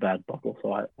with a bad buckle,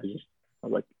 so I was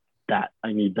like, that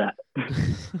I need that.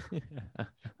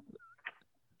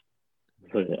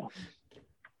 So yeah.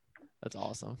 That's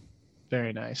awesome.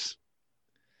 Very nice.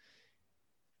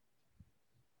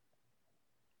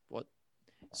 What?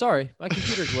 Sorry, my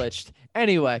computer glitched.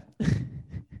 Anyway,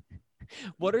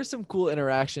 what are some cool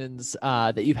interactions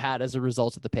that you've had as a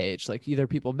result of the page? Like either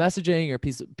people messaging or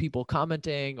people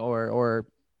commenting or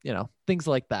things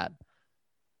like that.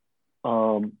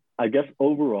 I guess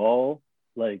overall,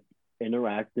 like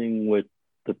interacting with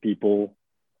the people,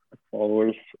 the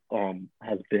followers,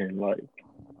 has been like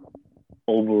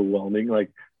overwhelming.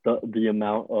 Like the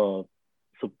amount of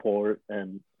support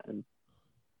and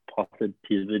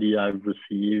positivity I've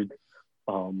received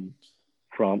from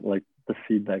like the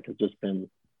feedback has just been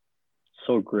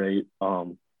so great.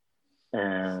 And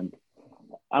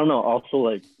I don't know, also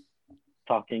like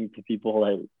talking to people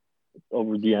like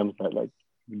over DMs that like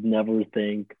never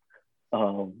think.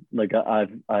 Like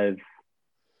I've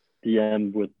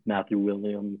DM'd with Matthew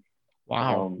Williams,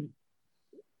 Wow.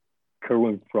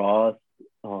 Kerwin Frost,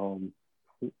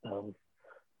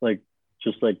 like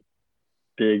just like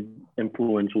big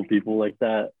influential people like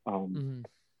that. Mhm.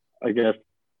 I guess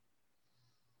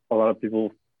a lot of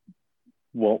people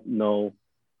won't know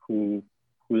who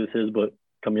this is, but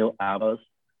Camille Abbas,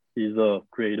 he's the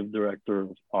creative director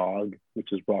of OG,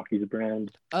 which is Rocky's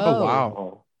brand. Oh,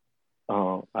 wow.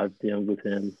 I've DM'd with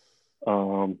him.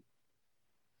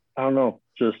 I don't know,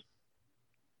 just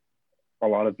a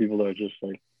lot of people that are just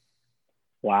like,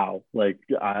 wow, like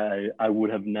I would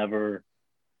have never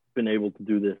been able to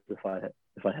do this if I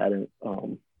hadn't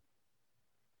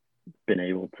been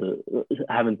able to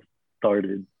haven't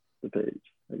started the page,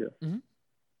 I guess. Mm-hmm.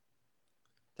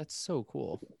 That's so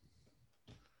cool.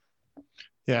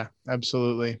 Yeah,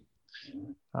 absolutely.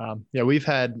 Yeah, we've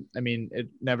had, I mean, it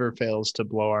never fails to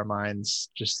blow our minds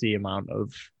just the amount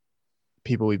of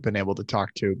people we've been able to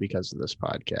talk to because of this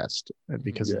podcast and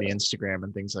because of the Instagram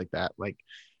and things like that. Like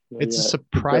it's a it definitely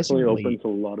surprisingly opens a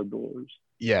lot of doors.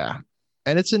 Yeah.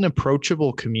 And it's an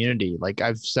approachable community. Like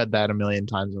I've said that a million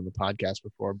times on the podcast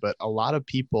before, but a lot of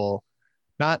people,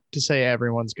 not to say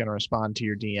everyone's going to respond to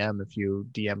your DM if you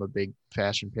DM a big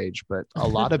fashion page, but a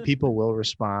lot of people will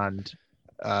respond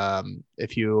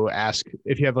if you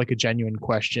have like a genuine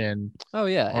question. Oh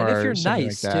yeah, and if you're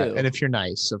nice like that. too. And if you're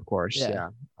nice, of course, yeah.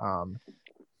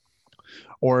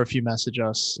 Or if you message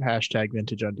us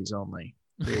 #vintage undies only,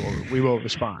 we will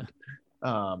respond.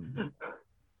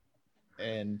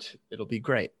 And it'll be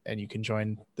great. And you can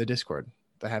join the Discord,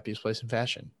 the happiest place in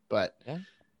fashion. But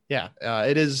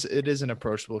it is an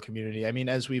approachable community. I mean,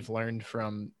 as we've learned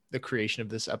from the creation of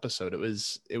this episode, it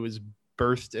was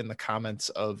birthed in the comments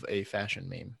of a fashion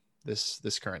meme,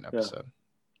 this current episode,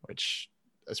 which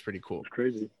that's pretty cool. It's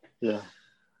crazy. Yeah.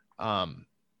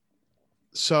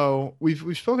 So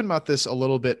we've spoken about this a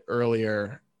little bit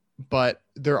earlier, but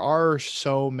there are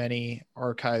so many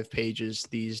archive pages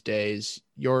these days,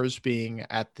 yours being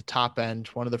at the top end,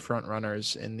 one of the front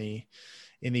runners in the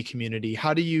community.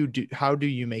 How do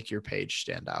you make your page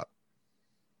stand out?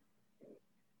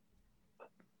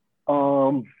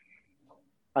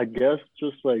 I guess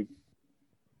just like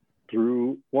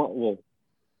through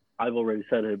I've already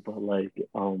said it, but like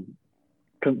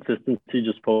consistency,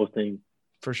 just posting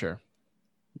for sure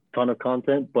ton of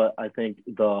content, but I think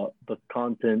the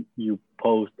content you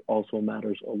post also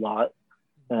matters a lot.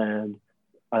 And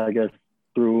I guess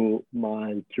through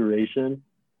my curation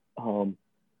and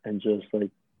just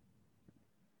like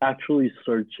actually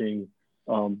searching,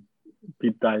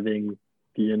 deep diving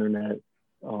the internet,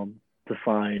 to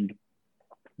find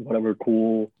whatever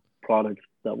cool products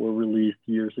that were released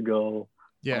years ago,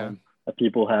 Yeah. that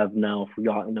people have now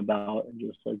forgotten about, and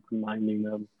just like reminding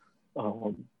them.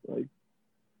 Like,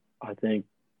 I think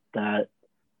that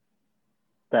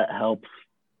helps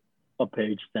a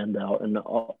page stand out, and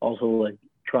also like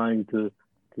trying to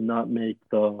not make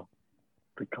the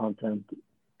content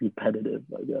repetitive,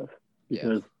 I guess,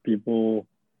 because people,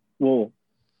 well,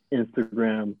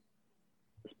 Instagram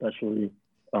especially,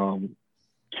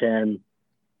 can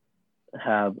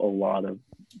have a lot of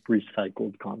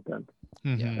recycled content,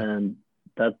 Mhm. and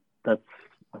that's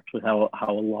actually how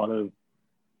a lot of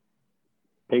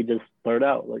pages start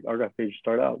out. Like archive pages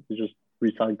start out, they just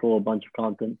recycle a bunch of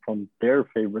content from their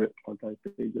favorite archive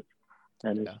pages,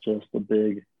 and it's just a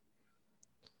big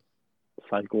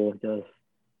cycle, I guess.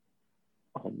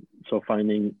 So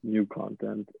finding new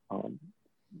content,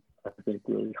 I think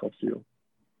really helps you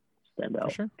stand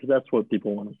out, because that's what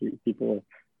people want to see. People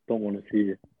don't want to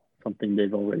see something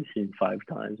they've already seen 5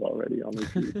 times already on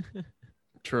repeat.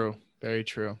 True. Very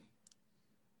true.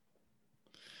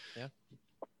 Yeah.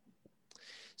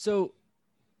 So,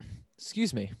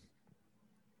 excuse me.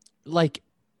 Like,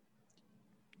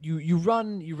 you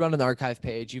run an archive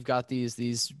page. You've got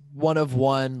these one of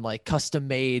one, like, custom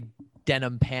made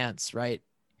denim pants, right?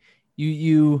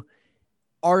 You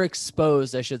are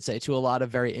exposed, I should say, to a lot of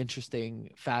very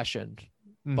interesting fashion.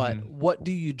 But Mhm. what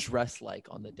do you dress like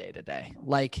on the day to day?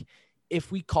 Like,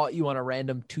 if we caught you on a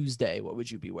random Tuesday, what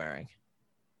would you be wearing?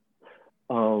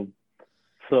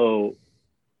 So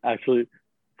actually,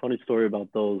 funny story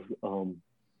about those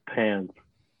pants.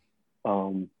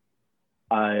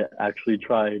 I actually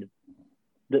tried.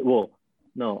 Well,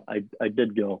 no, I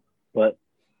did go, but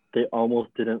they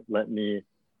almost didn't let me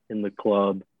in the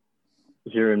club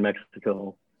here in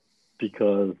Mexico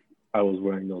because I was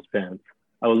wearing those pants.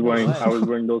 I was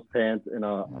wearing those pants in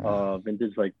a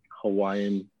vintage like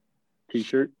Hawaiian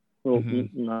t-shirt, well,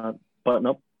 not button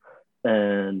up,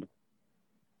 and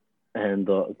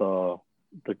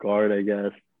the guard, I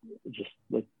guess, just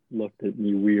like looked at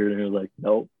me weird and was like,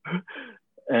 nope.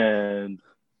 And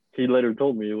he later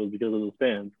told me it was because of those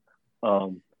pants.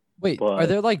 Wait, are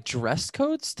there like dress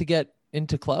codes to get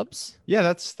into clubs? Yeah,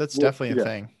 that's definitely a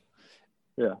thing.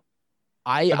 Yeah.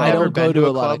 I don't go to a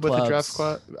lot of clubs with a dress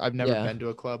code. I've never been to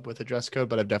a club with a dress code,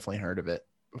 but I've definitely heard of it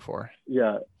before.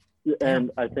 Yeah.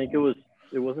 And I think it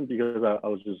wasn't because I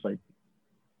was just like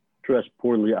dressed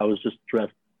poorly. I was just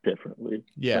dressed differently.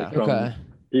 Yeah. Like, okay.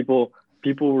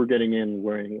 People were getting in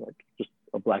wearing like just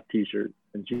a black t-shirt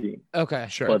and jeans. Okay,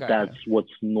 sure. But that's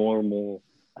what's normal,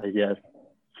 I guess,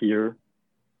 here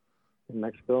in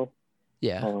Mexico.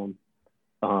 Yeah.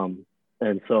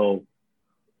 And so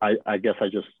I guess I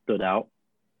just stood out.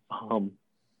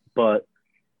 But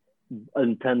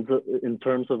in terms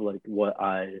of like what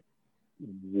I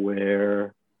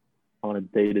wear on a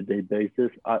day-to-day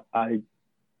basis, I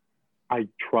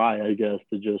try, I guess,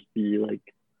 to just be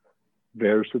like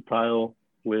versatile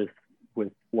with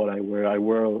what I wear. I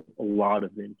wear a lot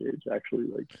of vintage, actually.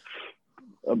 Like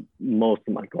most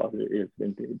of my closet is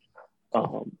vintage,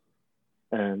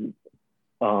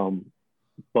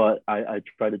 but I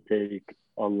try to take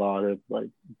a lot of like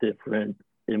different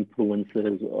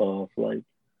influences of like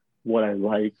what I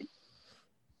like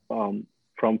from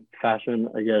fashion.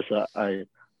 I guess I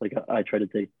try to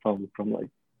take from like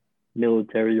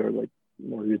military or like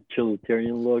more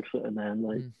utilitarian looks, and then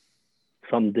like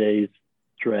some days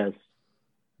dress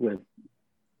with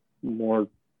more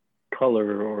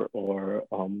color or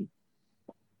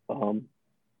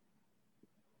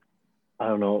I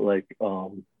don't know, like I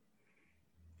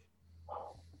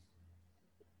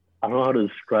don't know how to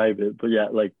describe it, but yeah,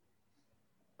 like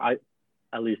I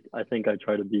think I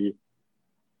try to be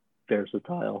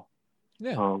versatile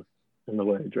in the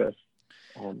way I dress.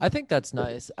 I think that's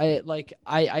nice. I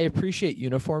appreciate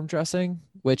uniform dressing,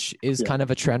 which is kind of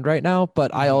a trend right now,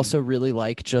 but I also really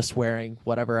like just wearing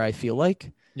whatever I feel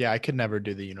like. Yeah, I could never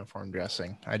do the uniform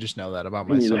dressing. I just know that about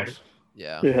myself.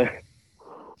 Yeah,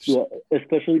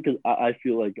 especially because I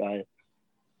feel like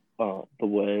the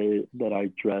way that I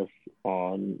dress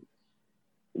on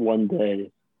one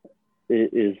day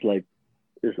is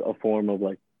a form of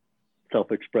like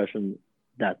self-expression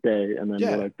that day, and then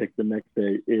what I pick the next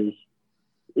day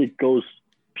it goes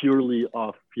purely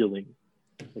off feeling,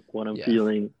 like what I'm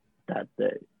feeling that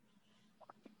day.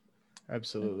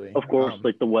 Absolutely. Of course,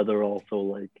 like the weather also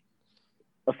like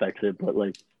affects it, but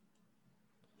like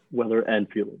weather and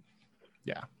feeling.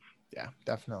 Yeah,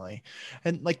 definitely.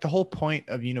 And like the whole point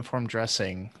of uniform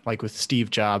dressing, like with Steve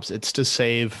Jobs, it's to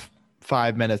save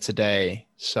 5 minutes a day,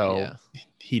 so Yeah.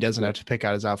 he doesn't have to pick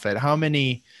out his outfit. How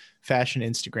many fashion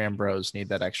Instagram bros need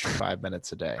that extra 5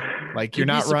 minutes a day? Like, you're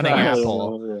You'd be not running surprised.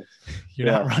 Apple. You're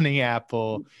not running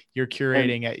Apple. You're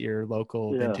curating at your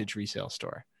local vintage resale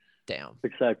store. Damn.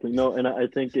 Exactly. No, and I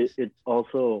think it's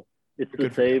to Good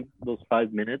for save those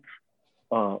 5 minutes,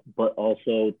 but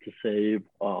also to save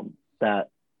that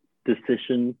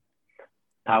decision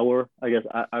power. I guess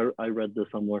I read this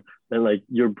somewhere that like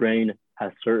your brain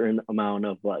has certain amount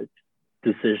of like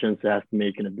decisions it has to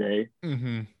make in a day,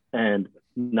 and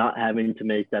not having to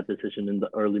make that decision in the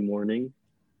early morning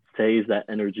saves that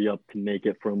energy up to make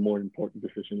it for a more important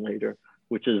decision later.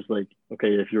 Which is like,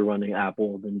 okay, if you're running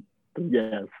Apple, then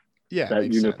yes,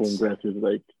 that uniform dress is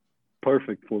like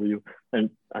perfect for you. And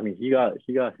I mean, he got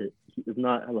hit. It's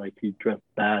not like he dressed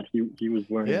bad. He was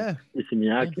wearing Issey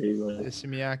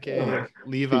Miyake,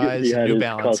 Levi's, and New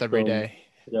Balance every day.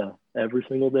 Yeah, every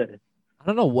single day. I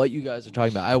don't know what you guys are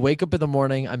talking about. I wake up in the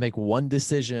morning, I make one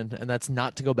decision, and that's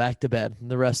not to go back to bed.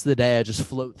 And the rest of the day, I just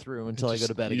float through until I go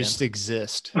to bed again. You just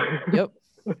exist. Yep,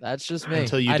 that's just me.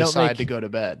 Until you decide to go to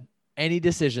bed. Any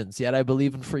decisions, yet I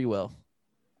believe in free will.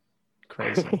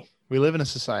 Crazy. We live in a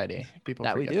society. People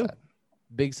that forget we do. that.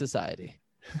 Big society.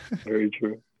 Very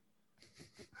true.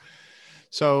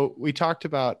 So we talked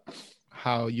about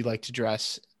how you like to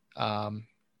dress, and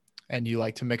you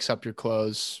like to mix up your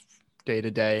clothes day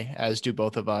to day, as do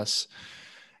both of us.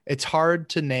 It's hard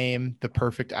to name the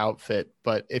perfect outfit,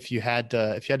 but if you had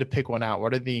to pick one out,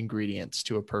 what are the ingredients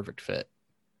to a perfect fit?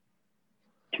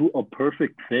 To a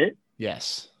perfect fit?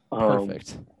 Yes.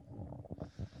 Perfect.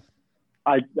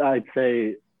 I'd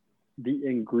say the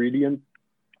ingredient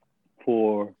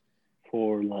for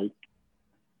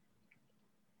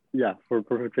a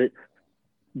perfect fit,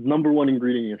 number one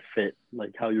ingredient is fit,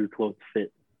 like how your clothes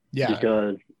fit. Yeah.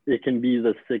 Because it can be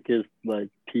the sickest like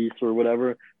piece or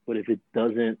whatever, but if it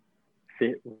doesn't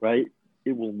fit right,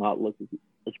 it will not look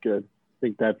as good. I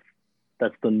think that's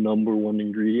the number one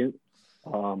ingredient.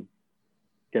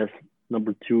 Guess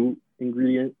number two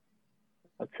ingredient,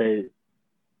 I'd say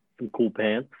some cool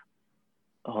pants.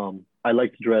 I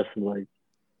like to dress in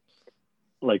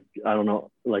like I don't know,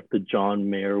 like the John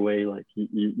Mayer way. Like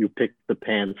you pick the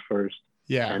pants first,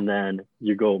 and then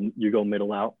you go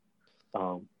middle out.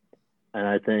 And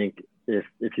I think if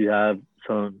you have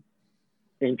some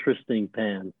interesting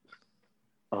pants,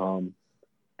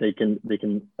 they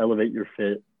can elevate your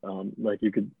fit. Like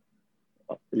you could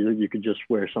just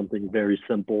wear something very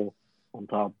simple on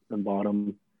top and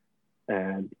bottom,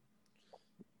 and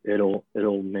it'll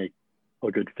make a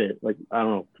good fit. Like, I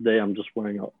don't know, today I'm just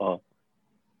wearing a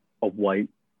white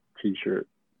t-shirt,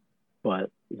 but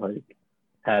like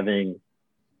having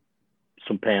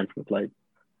some pants with like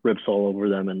rips all over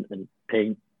them and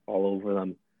paint all over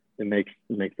them, it makes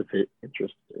the fit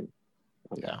interesting.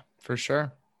 Yeah, for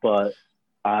sure. But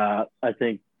I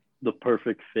think the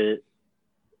perfect fit,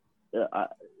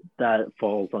 that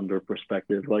falls under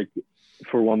perspective. Like,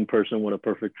 for one person, what a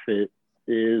perfect fit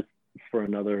is, for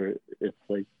another, it's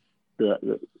like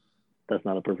that's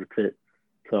not a perfect fit.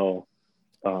 So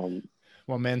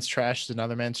one man's trash is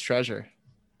another man's treasure.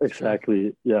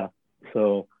 Exactly. Yeah.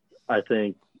 So I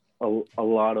think a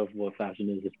lot of what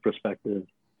fashion is perspective,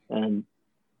 and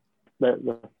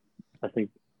that I think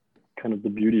kind of the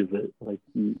beauty of it. Like,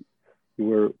 you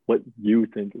wear what you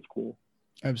think is cool.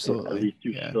 Absolutely. Or at least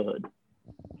you should.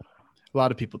 A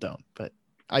lot of people don't, but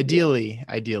ideally.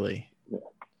 Yeah.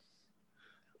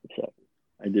 So,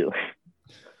 ideally.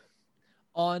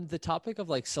 On the topic of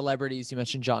like celebrities, you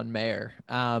mentioned John Mayer.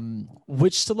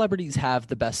 Which celebrities have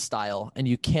the best style? And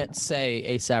you can't say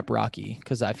A$AP Rocky,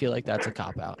 because I feel like that's a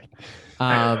cop out.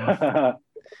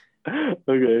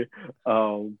 Okay.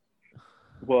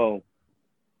 Well,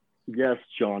 yes,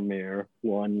 John Mayer,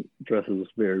 one, dresses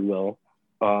very well.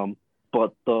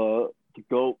 But the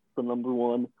GOAT, the number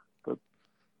one, the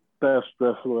best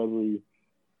dressed celebrity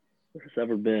there's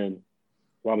ever been,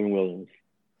 Robin Williams.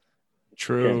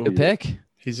 True. Good pick.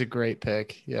 He's a great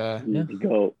pick. Yeah. He's the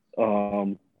GOAT.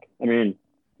 I mean,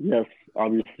 yes,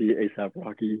 obviously A$AP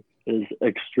Rocky is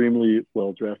extremely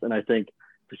well dressed, and I think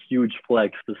it's a huge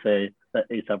flex to say that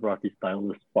A$AP Rocky's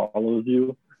stylist follows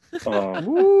you.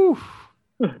 Woo.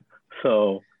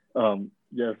 So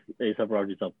yes, A$AP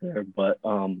Rocky's up there, but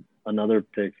another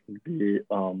pick would be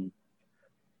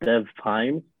Dev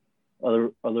Hymes,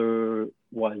 otherwise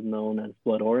known as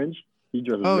Blood Orange. He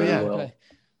dresses very well.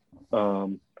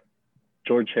 Okay.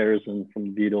 George Harrison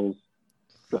from the Beatles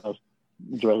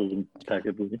dresses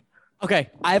impeccably. Okay,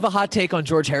 I have a hot take on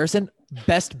George Harrison.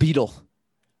 Best Beatle.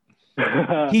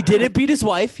 He didn't beat his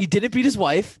wife.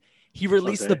 He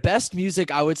released the best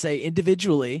music, I would say,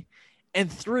 individually. And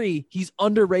 3, he's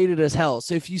underrated as hell.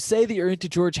 So if you say that you're into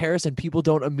George Harrison, people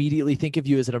don't immediately think of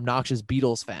you as an obnoxious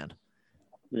Beatles fan.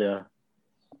 Yeah.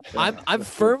 I'm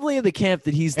firmly in the camp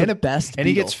that he's the best. And Beatle.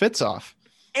 he gets fits off.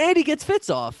 And he gets fits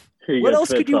off. He What gets else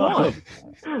could fits you off.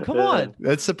 want? Come on.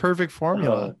 That's the perfect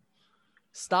formula.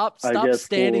 Stop I guess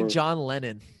standing for- John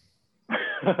Lennon.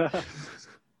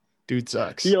 Dude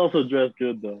sucks. He also dressed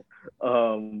good though.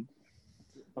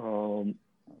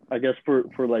 I guess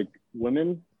for like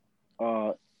women,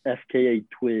 FKA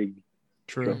Twig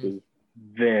True. dresses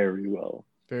very well.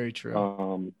 Very true.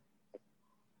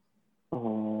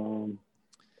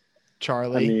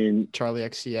 Charlie. I mean, Charlie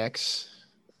XCX.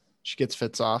 She gets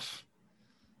fits off.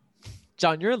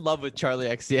 John, you're in love with Charlie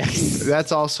XCX.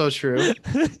 That's also true.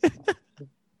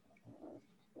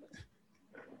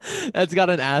 That's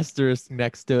got an asterisk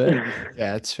next to it.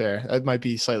 Yeah, it's fair. That might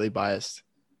be slightly biased.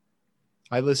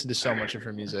 I listen to so much of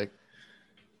her music.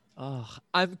 Oh,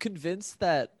 I'm convinced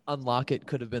that Unlock It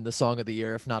could have been the song of the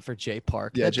year if not for Jay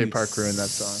Park. Yeah, That Jay dude Park ruined that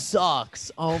song.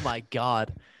 Sucks. Oh my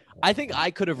God. I think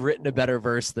I could have written a better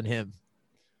verse than him.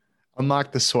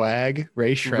 Unlock the Swag.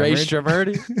 Ray Shremmerd. Ray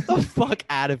Shremmerd? Get the fuck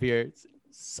out of here. It's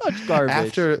such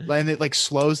garbage. And it like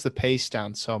slows the pace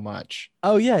down so much.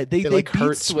 Oh yeah, they like beat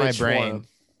hurts my switch for brain. him.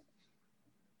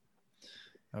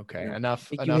 Okay,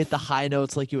 enough. Like enough. you hit the high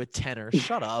notes like you a tenor.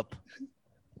 Shut up.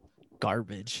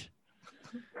 Garbage.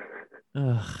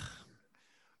 Ugh.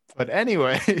 But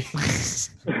anyway,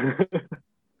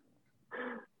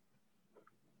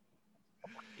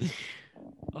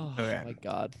 Oh Okay. my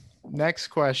God. next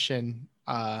question.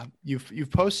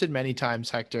 You've posted many times,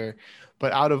 Hector,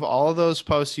 but out of all those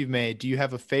posts you've made, do you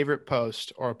have a favorite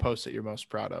post or a post that you're most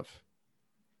proud of?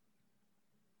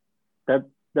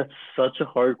 that's such a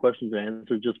hard question to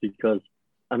answer just because,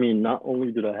 I mean, not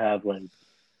only did I have like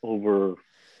over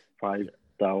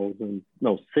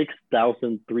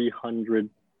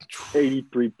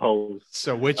 6,383 posts.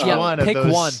 So which Yeah, one of pick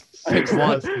those? one. Pick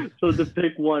one. So to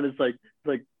pick one is like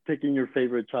picking your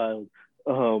favorite child.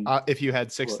 If you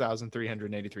had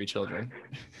 6,383 children.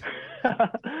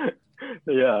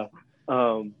 Yeah.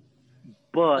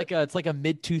 But It's like a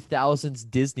mid 2000s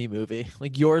Disney movie,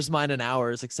 like Yours, Mine, and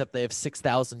Ours, except they have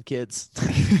 6,000 kids.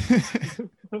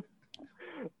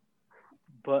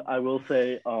 but I will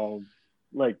say,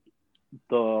 like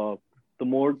the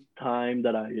more time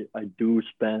that I do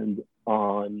spend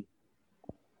on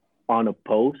a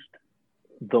post,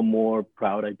 the more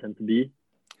proud I tend to be.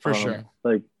 For sure.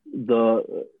 Like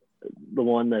the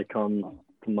one that comes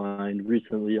to mind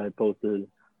recently, I posted. I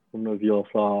don't know if you all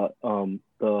saw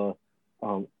the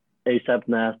ASAP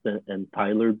Nast and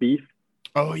Tyler beef.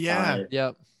 Oh yeah.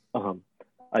 Yep.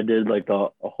 I did like a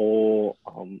whole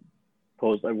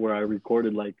post where I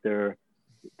recorded like their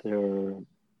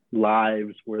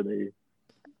lives where they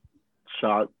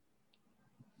shot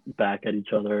back at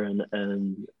each other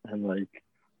and like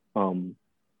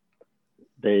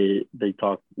they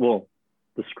talked, well,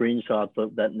 the screenshots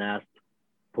of that Nast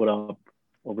put up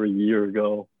over a year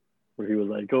ago where he was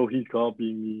like, oh, he's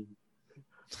copying me.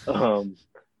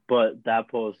 But that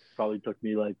post probably took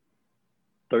me like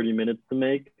 30 minutes to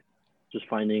make, just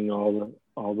finding all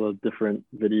the different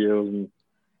videos and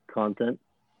content.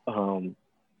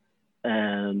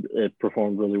 And it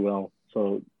performed really well.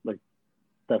 So like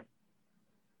that's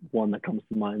one that comes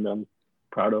to mind that I'm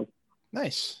proud of.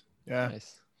 Nice. Yeah.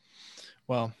 Nice.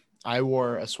 Well, I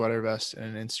wore a sweater vest in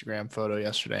an Instagram photo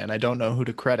yesterday, and I don't know who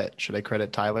to credit. Should I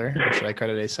credit Tyler or should I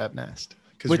credit ASAP Nast?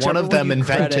 Because one Whichever of one them you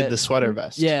invented credit- the sweater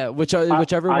vest. Yeah,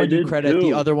 whichever I one you did credit, the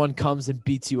too. other one comes and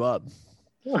beats you up.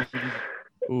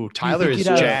 Ooh, Tyler think is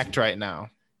he'd have- jacked right now.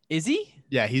 Is he?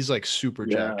 Yeah, he's like super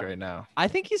Yeah. jacked right now. I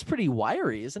think he's pretty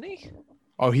wiry, isn't he?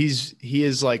 Oh, he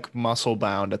is like muscle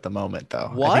bound at the moment though.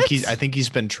 What? I think he's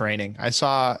been training. I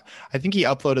think he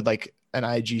uploaded like an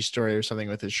IG story or something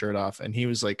with his shirt off, and he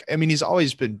was like, I mean, he's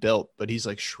always been built, but he's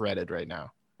like shredded right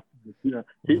now. Yeah.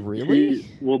 Really?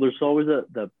 Well, there's always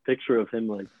that picture of him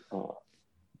like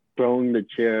throwing the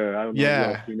chair. I don't know if Yeah.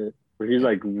 you've seen it, where he's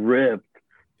like ripped.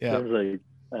 Yeah. It was like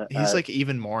He's at like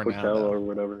even more now. Coachella though. or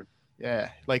whatever. Yeah,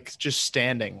 like just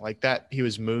standing like that. He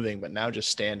was moving, but now just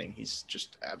standing, he's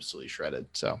just absolutely shredded.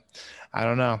 So I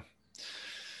don't know.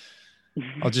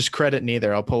 I'll just credit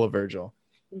neither. I'll pull a Virgil.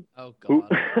 Oh Who- God,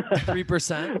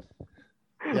 3%.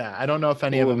 Yeah, I don't know if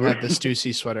any of them had the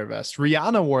Stussy sweater vest.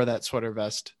 Rihanna wore that sweater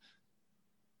vest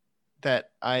that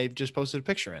I just posted a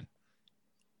picture in.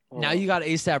 Now you got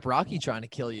ASAP Rocky trying to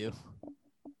kill you.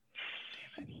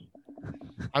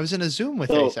 I was in a Zoom with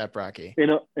So- ASAP Rocky.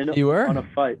 You were? in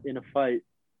a fight.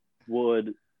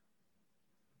 Would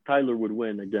Tyler would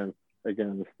win against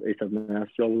ASAP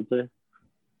Nast? Y'all would say.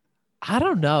 I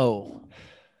don't know.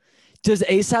 Does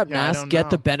ASAP Yeah, I Nas don't get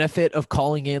the know. benefit of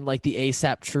calling in like the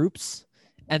ASAP troops?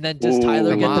 And then does Ooh. Tyler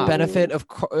The get the mob. benefit of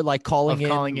like calling in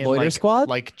Loiter Squad?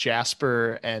 like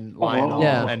Jasper and Lionel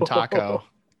Yeah. and Taco.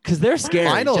 Because they're scary.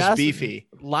 Lionel's beefy.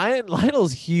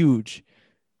 Lionel's huge.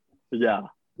 Yeah.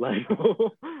 Like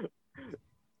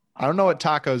I don't know what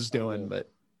Taco's doing, but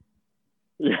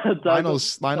yeah,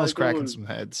 Lionel's Taco cracking was- some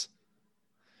heads.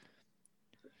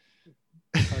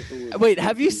 Taco was- Wait,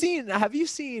 have you seen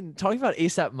talking about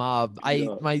ASAP Mob?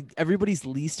 Yeah. My everybody's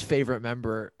least favorite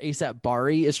member, ASAP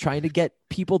Bari, is trying to get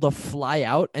people to fly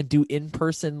out and do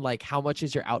in-person like how much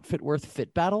is your outfit worth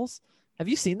fit battles. Have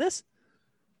you seen this?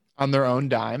 On their own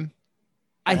dime.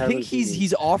 I haven't think seen it.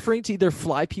 he's offering to either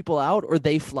fly people out or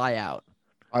they fly out.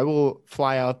 I will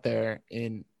fly out there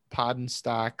in pod and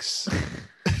stocks,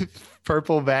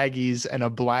 purple baggies, and a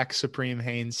black Supreme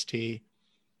Hanes tee,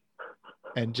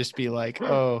 and just be like,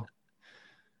 "Oh,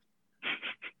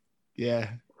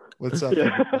 yeah, what's up,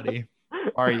 Yeah. everybody?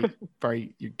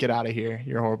 Bari, you get out of here.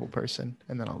 You're a horrible person,"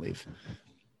 and then I'll leave.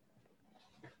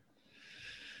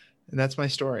 And that's my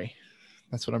story.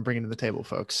 That's what I'm bringing to the table,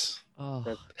 folks. Oh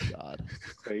That's- God.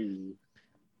 Crazy.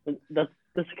 And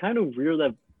that's kind of weird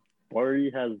that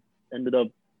Bari has ended up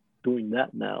doing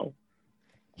that now.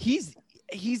 He's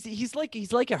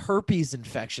like a herpes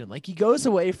infection. Like he goes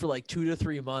away for like 2 to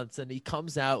 3 months and he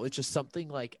comes out with just something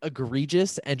like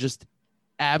egregious and just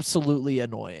absolutely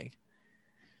annoying.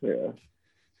 Yeah.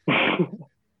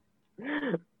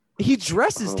 He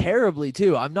dresses Oh. terribly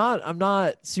too. I'm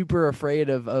not super afraid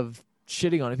of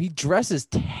shitting on him. He dresses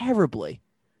terribly.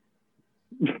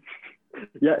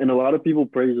 Yeah, and a lot of people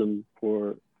praise him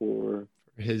for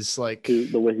His like,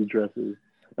 the way he dresses.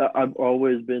 I've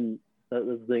always been that's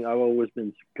the thing. I've always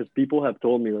been because people have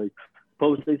told me like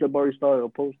post ASAP Bari style,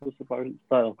 post ASAP Bari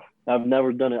style. I've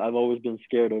never done it. I've always been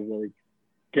scared of like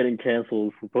getting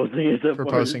canceled for posting ASAP for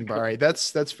Bari. posting Bari.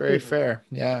 That's very fair.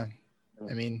 Yeah,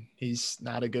 I mean, he's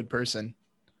not a good person,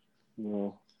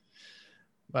 No,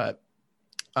 but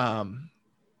but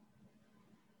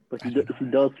I don't know. he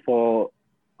does fall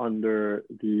under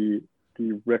the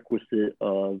requisite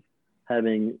of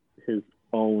having his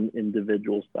own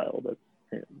individual style. That's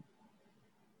him.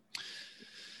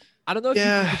 I don't know if you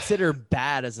Yeah. can consider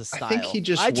bad as a style. I think he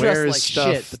just I dress wears like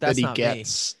stuff shit, but that that's he not me.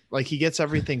 gets. Like he gets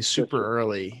everything super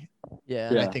early, Yeah.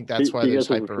 and I Yeah. think that's He- why he there's gets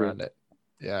it hype for free. around it.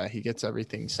 Yeah, he gets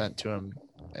everything sent to him,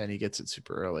 and he gets it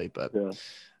super early. But Yeah.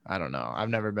 I don't know. I've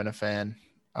never been a fan.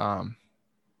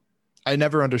 I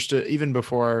never understood, even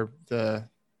before the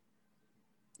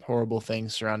horrible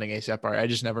things surrounding ASAP Bari. I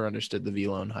just never understood the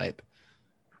V-Lone hype.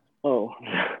 Oh,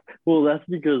 well, that's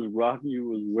because Rocky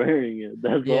was wearing it.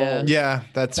 That's Yeah. all. Yeah,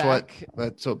 that's Back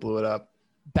what blew it up.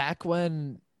 back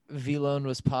when V-Lone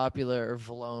was popular or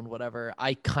Valone, whatever,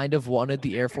 I kind of wanted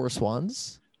the Air Force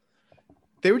Ones.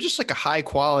 They were just like a high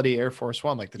quality Air Force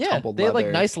One, like the Yeah, tumbled they had like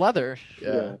leather. nice leather.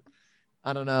 Yeah.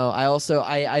 I don't know. I also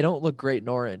I don't look great in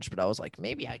orange, but I was like,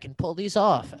 maybe I can pull these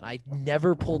off. And I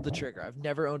never pulled the trigger. I've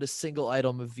never owned a single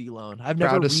item of V-Lone. I've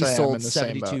never Proud to say I'm in resold the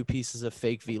same 72 boat. pieces of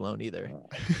fake V-Lone either.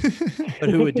 But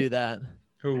who would do that?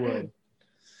 Who would?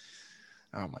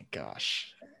 Oh my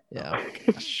gosh. Yeah. Oh my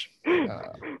gosh.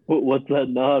 What's that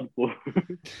nod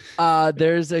for?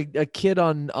 There's a kid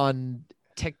on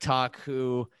TikTok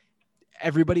who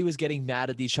everybody was getting mad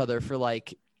at each other for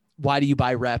like, why do you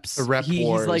buy reps? The rep He's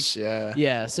wars. like,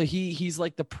 yeah. so he's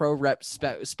like the pro rep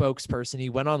spokesperson. He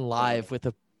went on live with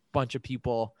a bunch of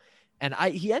people, and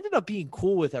he ended up being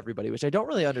cool with everybody, which I don't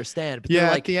really understand. But Yeah. they're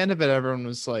At like, the end of it, everyone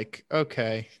was like,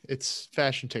 okay, it's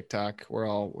fashion TikTok. We're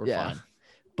Yeah. fine.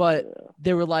 but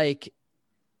they were like,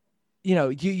 you know,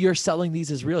 you're selling these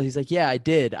as real. He's like, yeah, I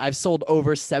did. I've sold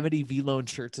over 70 V-Lone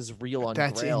shirts as real on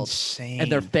That's Grailed, insane.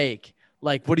 and they're fake.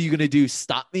 Like, what are you gonna do?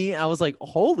 Stop me? I was like,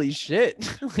 holy shit!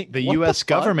 Like, the what U.S. fuck?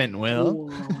 government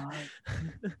will.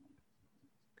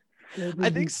 I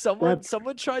think someone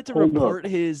tried to Hold up. report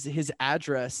his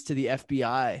address to the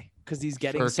FBI because he's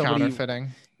getting For so many. counterfeiting.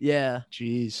 Yeah.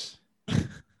 Jeez.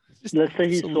 Just Let's say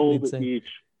he absolutely sold insane. each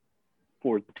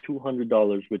for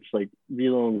 $200, which like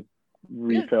V-Lone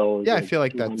retail. Is Yeah, I like feel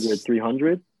like 200, that's-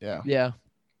 300. Yeah. Yeah.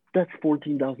 That's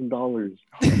 $14,000.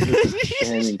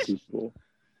 Scamming people.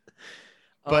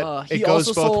 But He it goes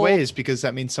also both sold- ways because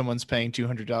that means someone's paying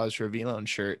 $200 for a V-Lone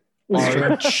shirt.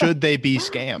 Are- Should they be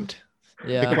scammed?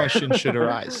 The Yeah. question should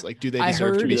arise. Like, do they I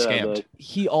deserve to be heard- Yeah, scammed? but-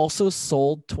 He also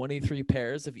sold 23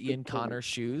 pairs of Ian Connor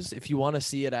shoes. If you want to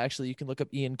see it, actually, you can look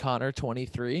up Ian Connor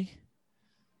 23.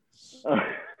 I'm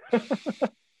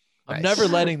Nice. never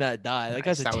letting that die. That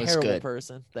guy's a Nice. That was terrible good.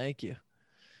 person. Thank you.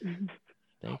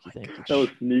 Thank you. Thank you. That was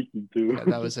sneaky too.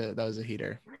 That was a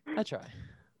heater. I try.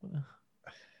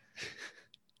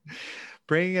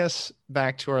 bringing us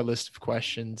back to our list of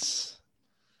questions,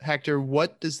 Hector,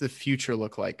 what does the future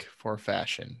look like for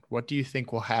fashion? What do you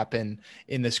think will happen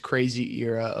in this crazy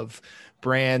era of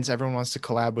brands? Everyone wants to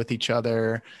collab with each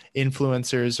other.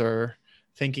 Influencers are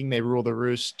thinking they rule the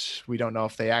roost. We don't know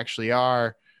if they actually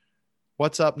are.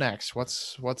 What's up next?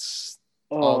 What's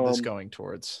all this going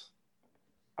towards?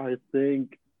 I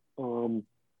think, I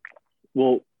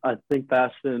think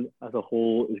fashion as a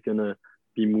whole is gonna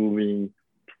be moving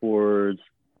towards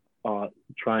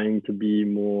trying to be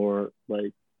more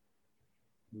like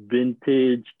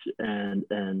vintage and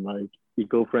like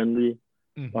eco-friendly.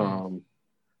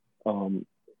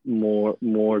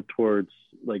 More towards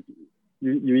like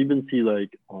you even see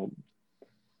like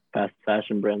fast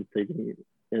fashion brands taking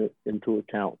it into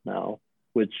account now,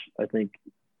 which I think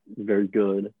is very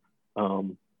good.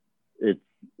 It's,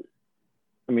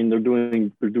 I mean, they're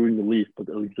doing the least, but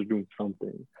at least they're doing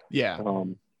something. Yeah.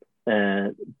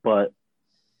 But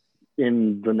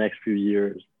in the next few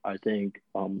years, I think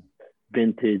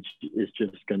vintage is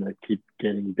just gonna keep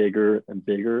getting bigger and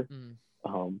bigger.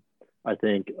 I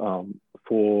think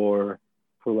for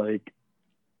like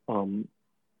the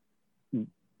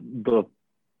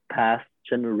past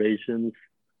generations,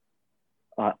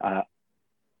 I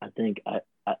think at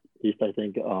least I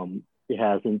think it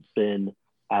hasn't been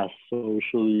as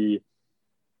socially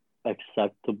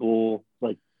acceptable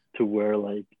like to wear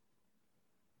like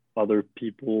other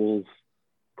people's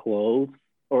clothes,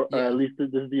 or at least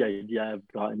this is the idea I've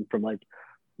gotten from like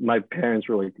my parents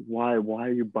were like, why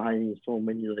are you buying so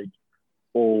many like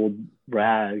old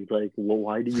rags? Like, well,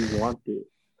 why do you want it?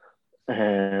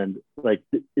 And like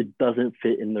it doesn't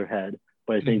fit in their head.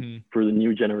 But I think for the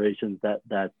new generations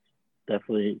that's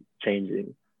definitely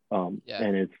changing. And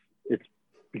it's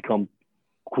become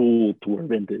cool to wear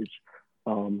vintage.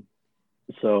 And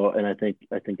I think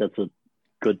that's a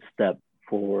good step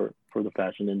for the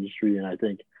fashion industry, and I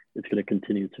think it's going to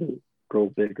continue to grow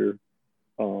bigger.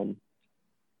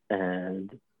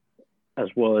 And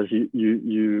as well as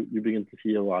you begin to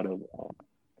see a lot of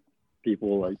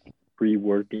people like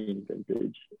reworking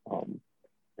vintage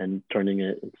and turning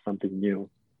it into something new.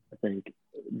 I think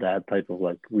that type of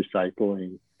like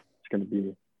recycling is going to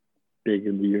be big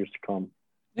in the years to come.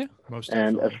 Yeah, most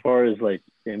definitely. And as far as like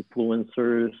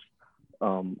influencers,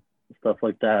 stuff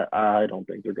like that, I don't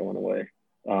think they're going away.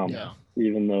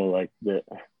 Even though like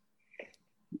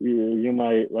you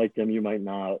might like them, you might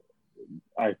not.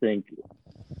 I think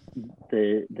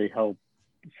they help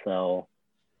sell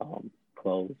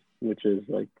clothes, which is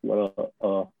like what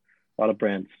a lot of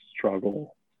brands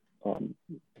struggle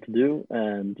to do,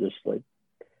 and just like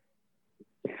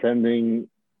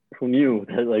who knew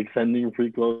that like sending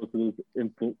free clothes to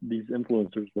these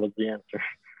influencers was the answer.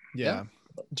 Yeah.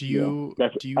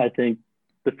 I think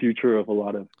the future of a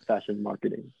lot of fashion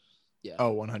marketing. Yeah.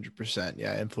 Oh, 100%.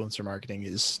 Yeah. Influencer marketing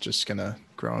is just going to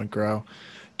grow and grow.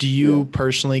 Do you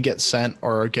personally get sent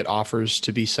or get offers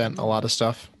to be sent a lot of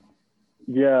stuff?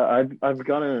 Yeah, I've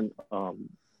gotten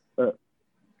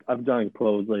I've done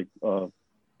clothes like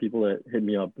people that hit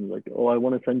me up and like, oh, I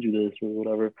want to send you this or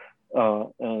whatever.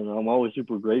 And I'm always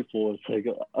super grateful. It's like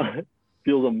it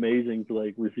feels amazing to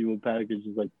like receive a package.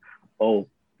 It's like, oh,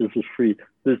 this is free.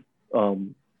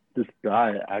 This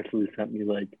guy actually sent me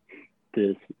like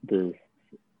this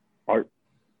art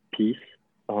piece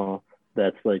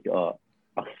that's like a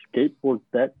skateboard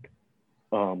deck,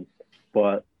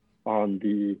 but on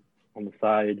the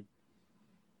side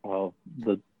of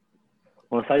on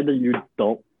the side that you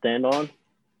don't stand on,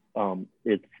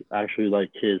 it's actually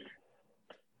like his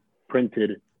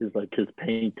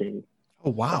painting. Oh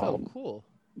wow! Cool.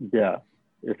 Yeah,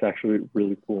 it's actually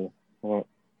really cool.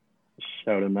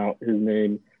 Shout him out. His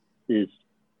name is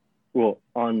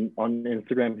on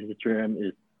Instagram. His Instagram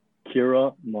is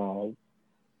Kira Mauve,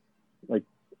 like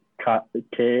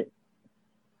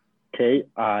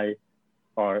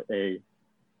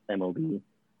KIRAMOB.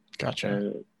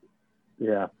 Gotcha.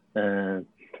 And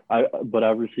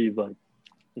I've received like,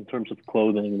 in terms of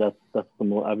clothing, that's the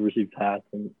most I've received. Hats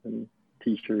and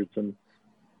t-shirts, and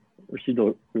received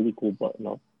a really cool button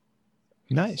up.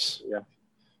 Nice.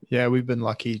 Yeah, we've been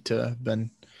lucky to have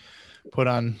been put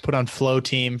on Flow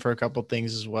Team for a couple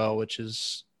things as well, which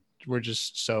is, we're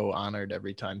just so honored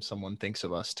every time someone thinks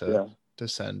of us to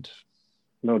send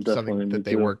something that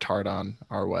they worked hard on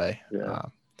our way.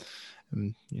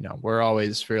 And we're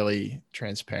always really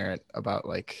transparent about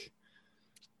like,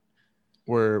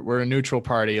 we're a neutral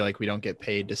party. Like, we don't get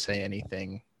paid to say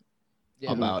anything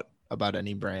about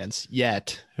any brands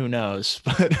yet. Who knows?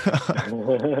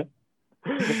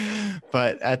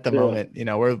 But at the moment,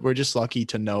 we're just lucky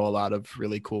to know a lot of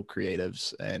really cool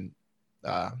creatives, and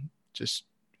just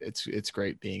it's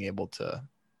great being able to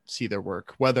see their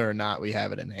work, whether or not we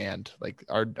have it in hand. Like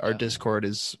our Discord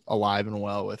is alive and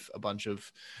well with a bunch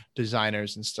of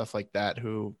designers and stuff like that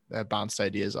who have bounced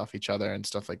ideas off each other and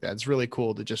stuff like that. It's really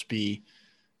cool to just be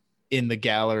in the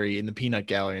gallery, in the peanut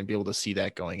gallery, and be able to see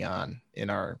that going on in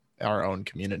our own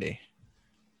community.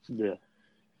 Yeah.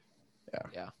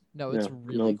 No, it's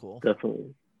really cool.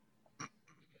 Definitely.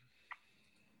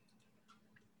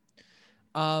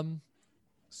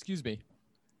 Excuse me.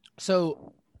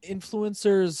 So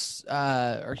influencers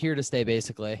are here to stay,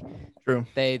 basically. True.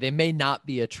 They may not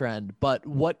be a trend, but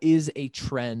what is a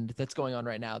trend that's going on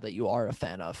right now that you are a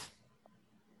fan of?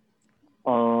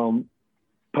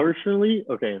 Personally,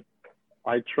 okay,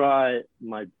 I try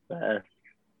my best,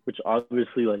 which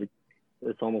obviously like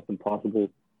it's almost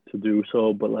impossible to do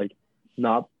so, but like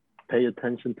not pay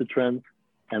attention to trends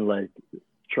and like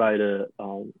try to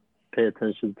pay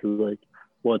attention to like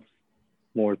what's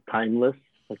more timeless,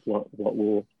 like what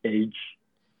will age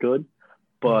good.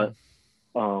 But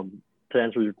to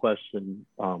answer your question,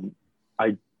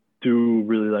 I do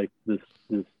really like this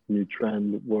new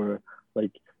trend where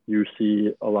like you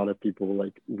see a lot of people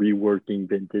like reworking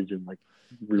vintage and like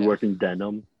reworking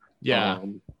denim. Yeah.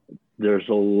 There's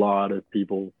a lot of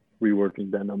people reworking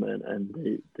denim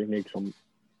and they make some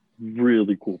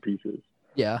really cool pieces.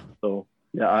 Yeah. So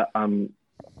yeah,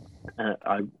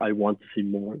 I want to see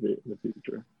more of it in the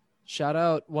future. Shout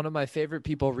out, one of my favorite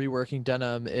people reworking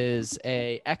denim is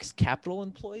a ex-Capital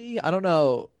employee. I don't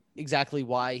know exactly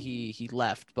why he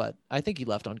left, but I think he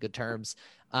left on good terms.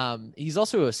 He's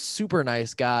also a super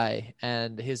nice guy,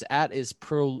 and his @ is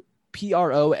PROLETAREART,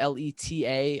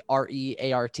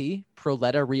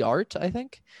 Proleta Reart, I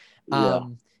think.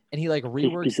 And he like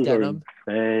reworks denim.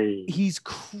 He's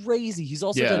crazy. He's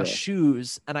also done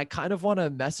shoes, and I kind of want to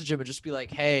message him and just be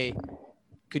like, hey,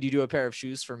 could you do a pair of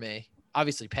shoes for me?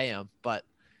 Obviously pay him, but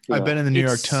I've been in the New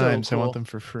York Times. So cool. I want them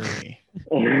for free.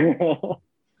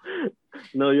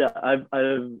 No, yeah, I've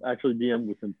actually DM'd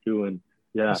with him too, and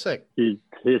yeah,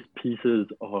 his pieces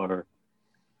are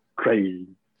crazy.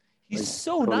 He's like,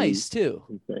 so nice too.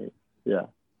 Insane. Yeah,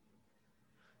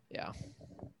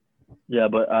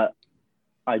 but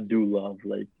I do love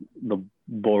like the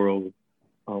Boro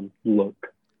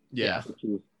look. Yeah, which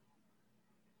is,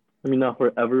 I mean, not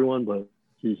for everyone, but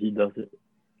he does it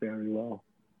very well.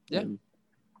 Yeah. And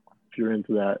if you're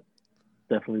into that,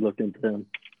 definitely look into him.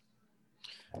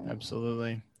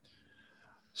 Absolutely.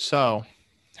 So,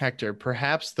 Hector,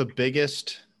 perhaps the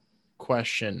biggest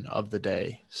question of the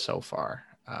day so far.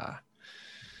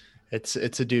 It's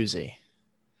a doozy.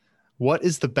 What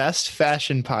is the best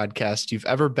fashion podcast you've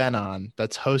ever been on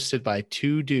that's hosted by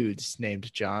two dudes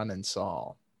named John and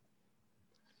Saul?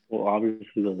 Well,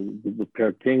 obviously the Pair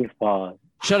of Kings pod.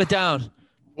 Shut it down.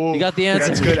 Oh, you got the answer.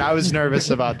 That's good. I was nervous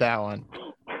about that one.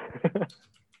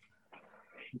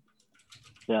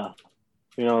 Yeah.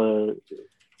 You know,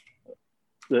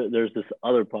 there's this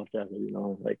other podcast that, you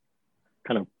know, like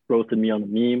kind of roasted me on the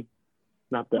meme.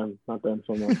 Not them so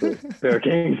much. Pair of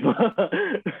Kings.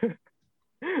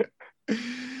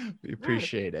 We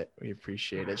appreciate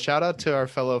it. Shout out to our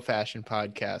fellow fashion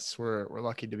podcasts. We're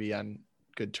lucky to be on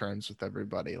good terms with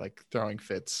everybody. Like Throwing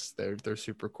Fits, they're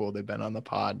super cool. They've been on the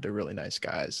pod. They're really nice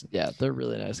guys. Yeah, they're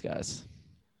really nice guys.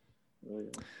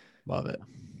 Love it.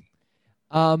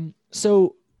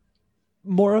 So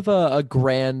more of a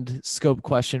grand scope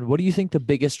question. What do you think the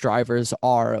biggest drivers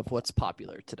are of what's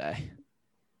popular today?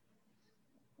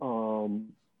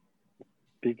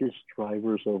 Biggest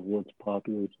drivers of what's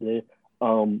popular today.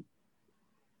 In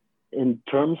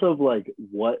terms of like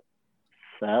what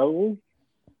sells,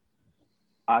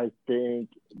 I think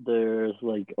there's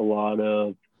like a lot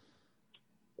of,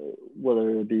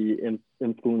 whether it be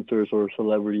influencers or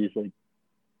celebrities like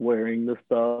wearing the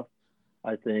stuff.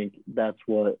 I think that's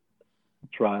what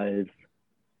drives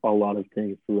a lot of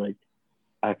things to like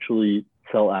actually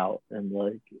sell out and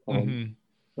like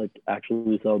like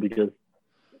actually sell, because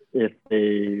if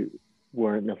they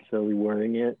weren't necessarily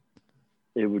wearing it,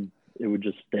 it would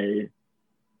just stay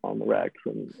on the racks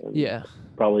and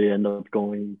probably end up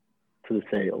going to the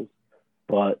sales.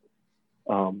 But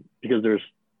because there's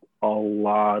a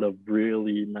lot of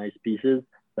really nice pieces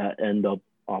that end up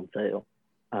on sale.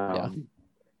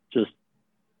 Just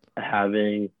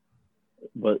having,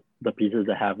 but the pieces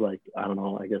that have like, I don't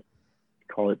know, I guess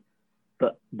call it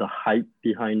the hype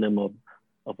behind them of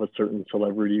a certain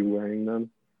celebrity wearing them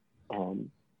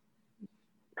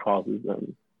causes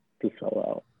them to sell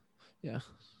out. Yeah.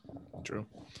 True.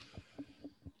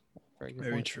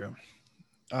 Very true.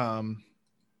 Kind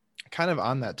of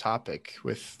on that topic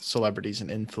with celebrities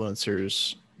and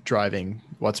influencers driving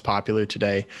what's popular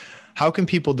today. How can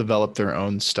people develop their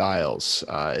own styles?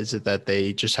 Is it that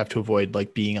they just have to avoid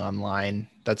like being online?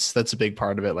 That's a big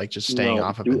part of it, like just staying No,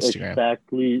 off of do Instagram.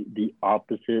 exactly the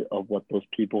opposite of what those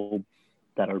people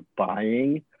that are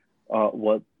buying,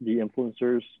 what the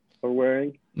influencers are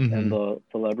wearing Mhm. and the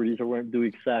celebrities are wearing. Do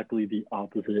exactly the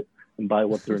opposite and buy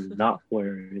what they're not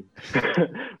wearing.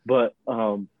 But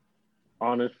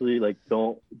honestly, like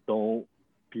don't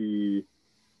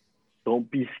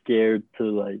be scared to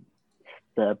like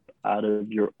step out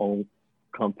of your own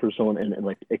comfort zone and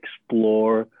like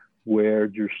explore where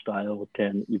your style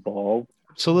can evolve.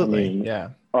 Absolutely. I mean,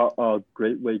 Yeah. a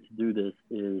great way to do this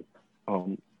is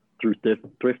through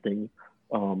thrifting,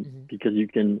 because you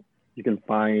can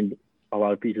find a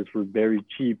lot of pieces for very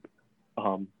cheap,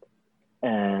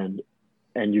 and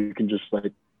you can just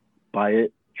like buy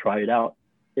it, try it out.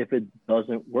 If it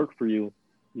doesn't work for you,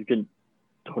 you can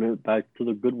donate it back to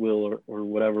the Goodwill or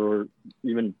whatever, or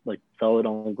even like sell it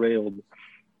on Grailed,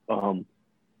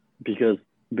 because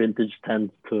vintage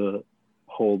tends to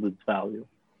hold its value.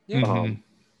 Yeah.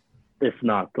 If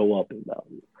not go up in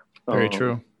value. Very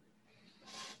true.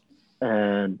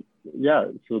 And yeah,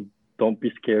 so don't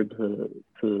be scared to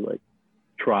like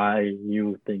try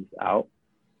new things out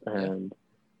and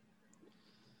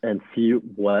see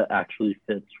what actually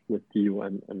fits with you.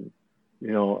 And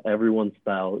you know, everyone's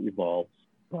style evolves,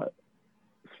 but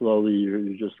slowly you're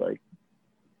just like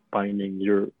finding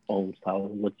your own style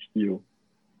and what's you.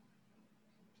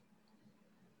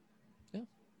 Yeah.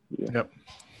 Yep.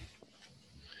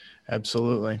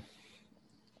 Absolutely.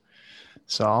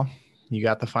 Saul, you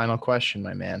got the final question,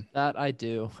 my man. That I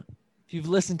do. If you've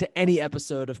listened to any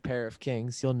episode of Pair of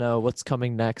Kings, you'll know what's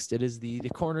coming next. It is the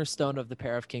cornerstone of the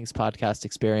Pair of Kings podcast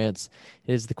experience.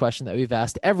 It is the question that we've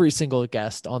asked every single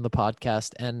guest on the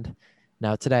podcast. And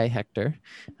now today, Hector,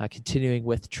 continuing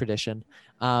with tradition,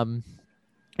 it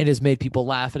has made people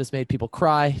laugh. It has made people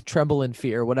cry, tremble in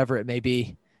fear, whatever it may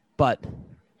be. But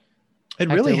it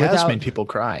Hector, really has made people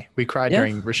cry. We cried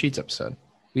during Rashid's episode.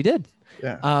 We did.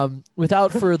 Yeah.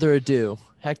 Without further ado,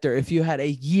 Hector, if you had a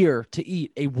year to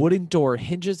eat a wooden door,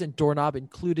 hinges and doorknob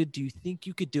included, do you think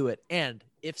you could do it? And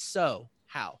if so,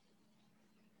 how?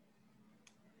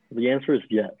 The answer is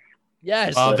yes.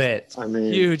 Yes. Love it. I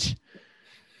mean, huge.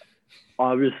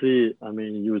 Obviously, I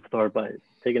mean, you would start by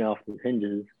taking off the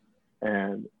hinges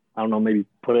and I don't know, maybe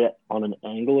put it on an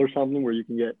angle or something where you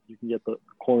can get the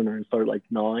corner and start like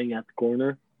gnawing at the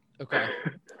corner. Okay.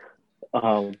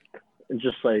 And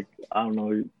just like, I don't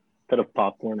know, instead of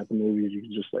popcorn at the movies, you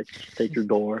can just like take your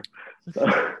door.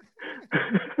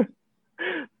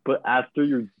 But after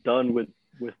you're done with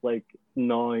like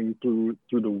gnawing through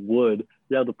the wood,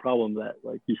 you have the problem that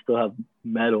like you still have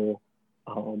metal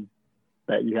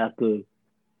that you have to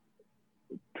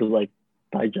like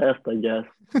digest, I guess.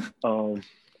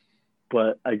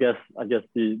 But I guess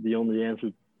the only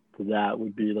answer to that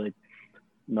would be like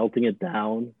melting it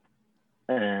down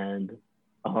and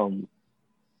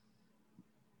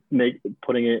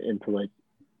putting it into like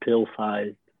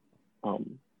pill-sized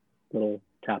little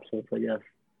capsules, I guess,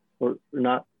 or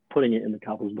not putting it in the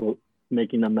capsules, but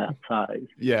making them that size.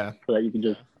 Yeah. So that you can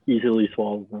just easily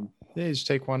swallow them. Yeah, you just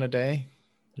take one a day.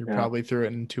 You're probably through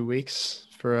it in 2 weeks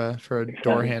for a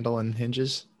door handle and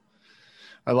hinges.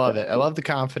 I love it. I love the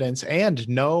confidence and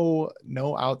no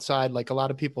outside. Like a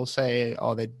lot of people say,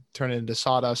 oh, they turn it into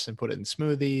sawdust and put it in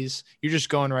smoothies. You're just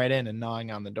going right in and gnawing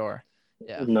on the door.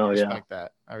 Yeah. No,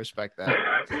 I respect that.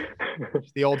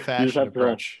 The old fashioned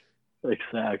approach.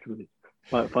 Exactly.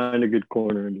 Find a good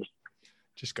corner and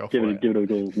just go give for it. Give it a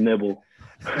good nibble.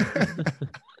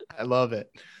 I love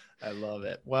it.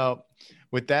 Well,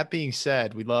 with that being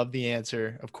said, we love the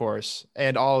answer, of course,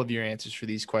 and all of your answers for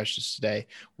these questions today.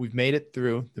 We've made it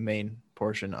through the main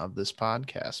portion of this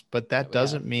podcast, but that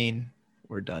doesn't mean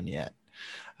we're done yet.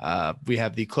 We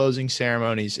have the closing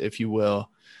ceremonies, if you will,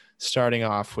 starting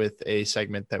off with a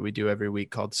segment that we do every week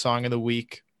called Song of the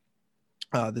Week.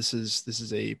 This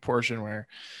is a portion where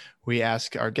we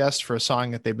ask our guests for a song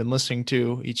that they've been listening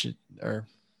to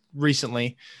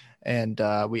recently. And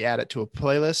we add it to a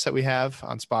playlist that we have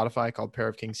on Spotify called Pair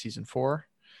of Kings Season 4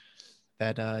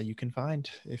 that you can find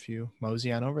if you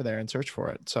mosey on over there and search for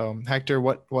it. So, Hector,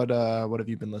 what have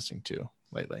you been listening to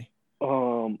lately?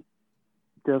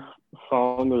 This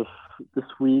song of this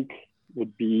week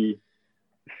would be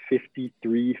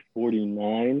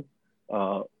 5349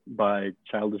 by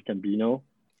Childish Gambino.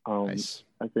 Nice.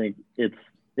 I think it's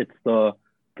the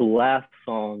last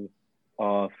song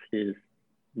of his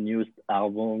newest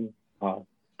album,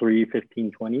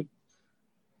 3:15:20.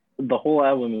 The whole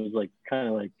album is like kind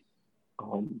of like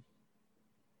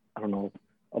I don't know,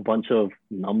 a bunch of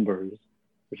numbers,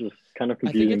 which is kind of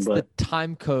I think confusing. it's But the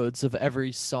time codes of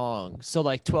every song. So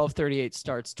like 12:38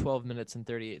 starts 12 minutes and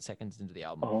 38 seconds into the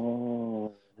album.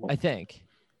 oh, I think.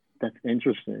 that's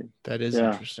interesting. That is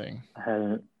Yeah. interesting.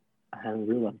 I hadn't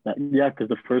realized that. Yeah, because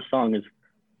the first song is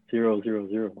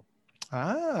 000.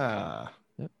 Ah.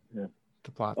 Yep. Yeah.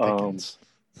 The plot thickens.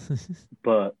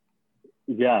 But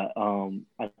yeah,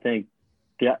 I think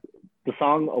the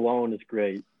song alone is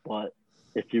great, but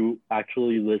if you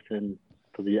actually listen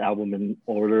to the album in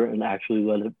order and actually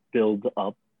let it build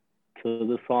up to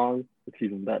the song, it's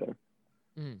even better.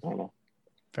 Mm. I don't know.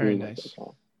 Very Really like that nice.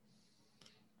 song.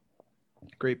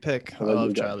 Great pick. I How about love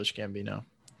you guys? Childish Gambino.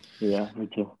 Yeah, me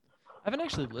too. I haven't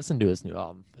actually listened to his new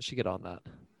album. I should get on that.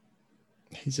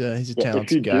 He's a Yeah,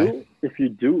 talented guy. if you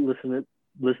do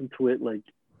listen to it like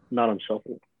not on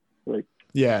shuffle, like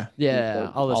Yeah.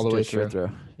 Yeah, I'll all listen the to way it straight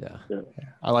through. Yeah.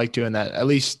 I like doing that. At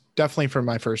least definitely for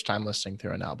my first time listening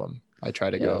through an album. I try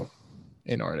to go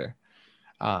in order.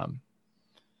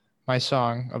 My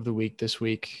song of the week this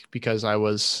week, because I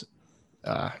was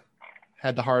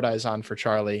had the hard eyes on for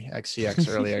Charlie XCX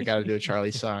earlier. I got to do a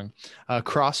Charlie song.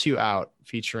 Cross You Out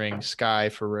featuring Sky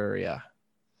Ferreira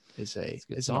is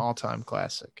an song. all-time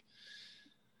classic.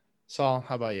 Saul,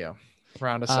 how about you?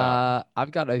 Round us out.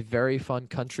 I've got a very fun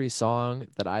country song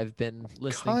that I've been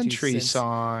listening to Country since.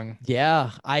 song.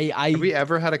 Yeah, Have we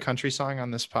ever had a country song on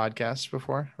this podcast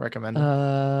before? Recommended?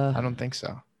 I don't think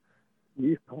so.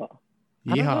 yeehaw.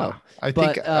 I don't know. I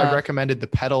think I recommended the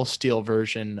pedal steel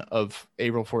version of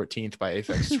April 14th by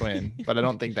Aphex Twin, but I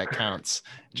don't think that counts.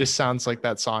 It just sounds like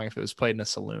that song if it was played in a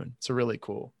saloon. It's a really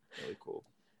cool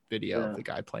video of the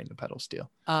guy playing the pedal steel.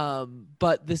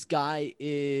 But this guy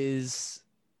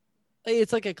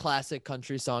it's like a classic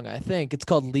country song, I think. It's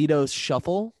called Lito's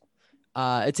Shuffle.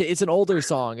 It's an older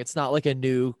song. It's not like a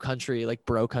new country, like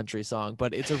bro country song,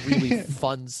 but it's a really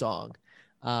fun song.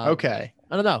 Okay.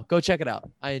 I don't know. Go check it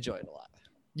out. I enjoy it a lot.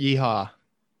 Yeehaw.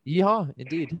 Yeehaw,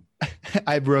 indeed.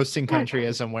 I'm roasting country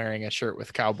as I'm wearing a shirt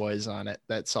with cowboys on it.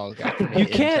 That's all got for me.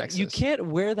 You can't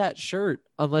wear that shirt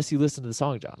unless you listen to the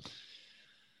song, John.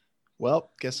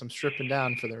 Well, guess I'm stripping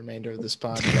down for the remainder of this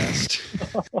podcast.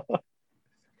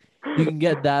 You can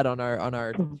get that on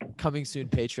our coming soon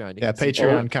Patreon. You Yeah, can see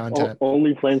Patreon content.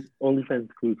 OnlyFans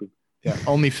exclusive. Yeah,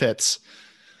 only fits.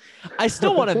 I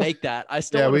still want to make that.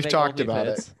 We've talked about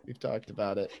it. We've talked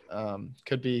about it.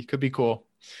 Could be cool.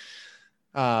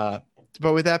 But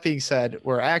with that being said,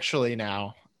 we're actually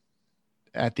now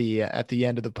at the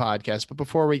end of the podcast. But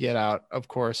before we get out, of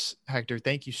course, Hector,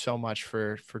 thank you so much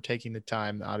for taking the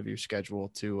time out of your schedule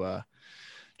to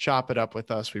chop it up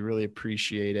with us. We really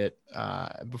appreciate it.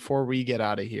 Before we get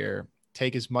out of here,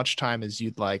 take as much time as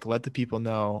you'd like. Let the people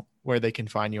know where they can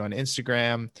find you on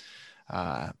Instagram.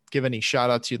 Give any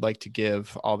shout outs you'd like to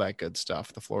give, all that good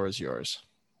stuff. The floor is yours.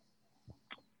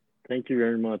 Thank you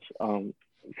very much.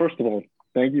 First of all,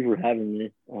 thank you for having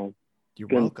me. You're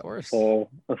been welcome.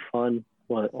 All a fun,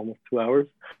 almost 2 hours.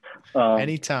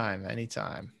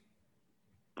 Anytime.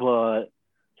 But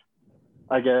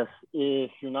I guess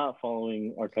if you're not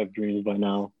following Archive Dreams by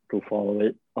now, go follow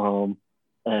it.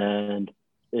 And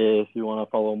if you want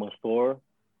to follow my store,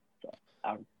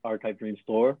 Archive Dreams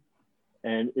Store.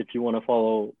 And if you want to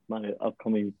follow my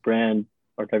upcoming brand,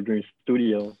 Archive Dreams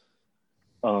Studio,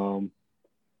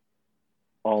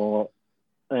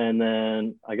 and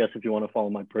then I guess if you want to follow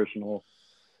my personal,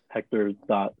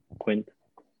 Hector.Quint.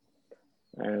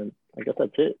 And I guess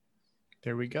that's it.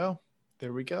 There we go.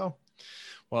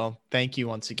 Well, thank you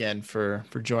once again for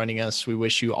joining us. We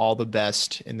wish you all the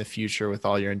best in the future with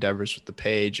all your endeavors with the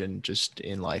page and just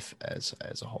in life as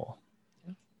a whole.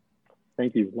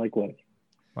 Thank you. Likewise.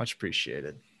 Much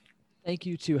appreciated. Thank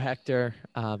you to Hector.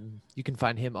 You can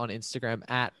find him on Instagram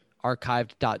at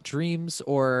archived.dreams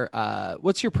or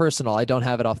what's your personal? I don't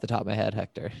have it off the top of my head,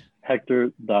 Hector.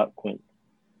 Hector.Quint.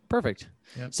 Perfect.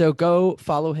 Yep. So go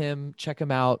follow him, check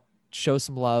him out, show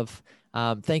some love.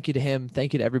 Thank you to him.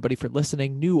 Thank you to everybody for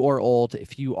listening, new or old.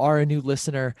 If you are a new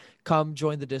listener, come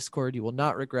join the Discord. You will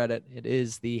not regret it. It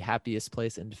is the happiest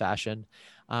place in fashion.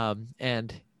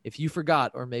 And if you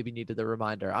forgot or maybe needed the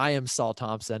reminder, I am Saul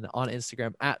Thompson on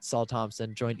Instagram at Saul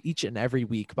Thompson, joined each and every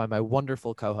week by my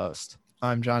wonderful co-host.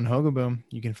 I'm John Hogaboom.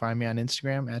 You can find me on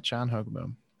Instagram at John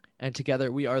Hogaboom. And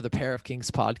together we are the Pair of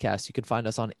Kings podcast. You can find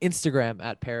us on Instagram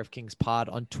at Pair of Kings Pod,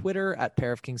 on Twitter at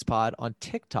Pair of Kings Pod, on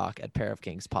TikTok at Pair of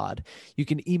Kings Pod. You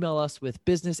can email us with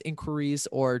business inquiries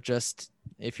or just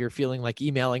if you're feeling like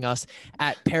emailing us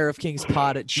at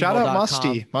pairofkingspod@gmail.com. Shout out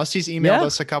Musty. Musty's emailed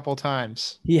us a couple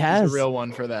times. He has. He's a real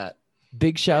one for that.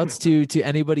 Big shouts to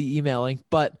anybody emailing.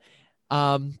 But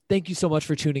Thank you so much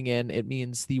for tuning in. It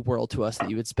means the world to us that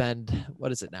you would spend,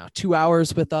 what is it now, 2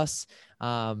 hours with us,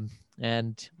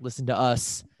 and listen to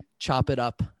us chop it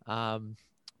up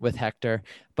with Hector.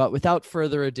 But without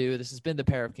further ado, this has been the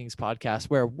Pair of Kings podcast,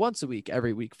 where once a week,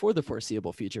 every week for the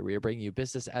foreseeable future, we are bringing you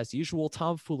business as usual,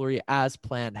 tomfoolery as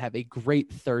planned. Have a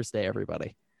great Thursday,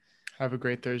 everybody. Have a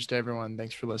great Thursday, everyone.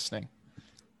 Thanks for listening.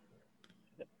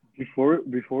 Before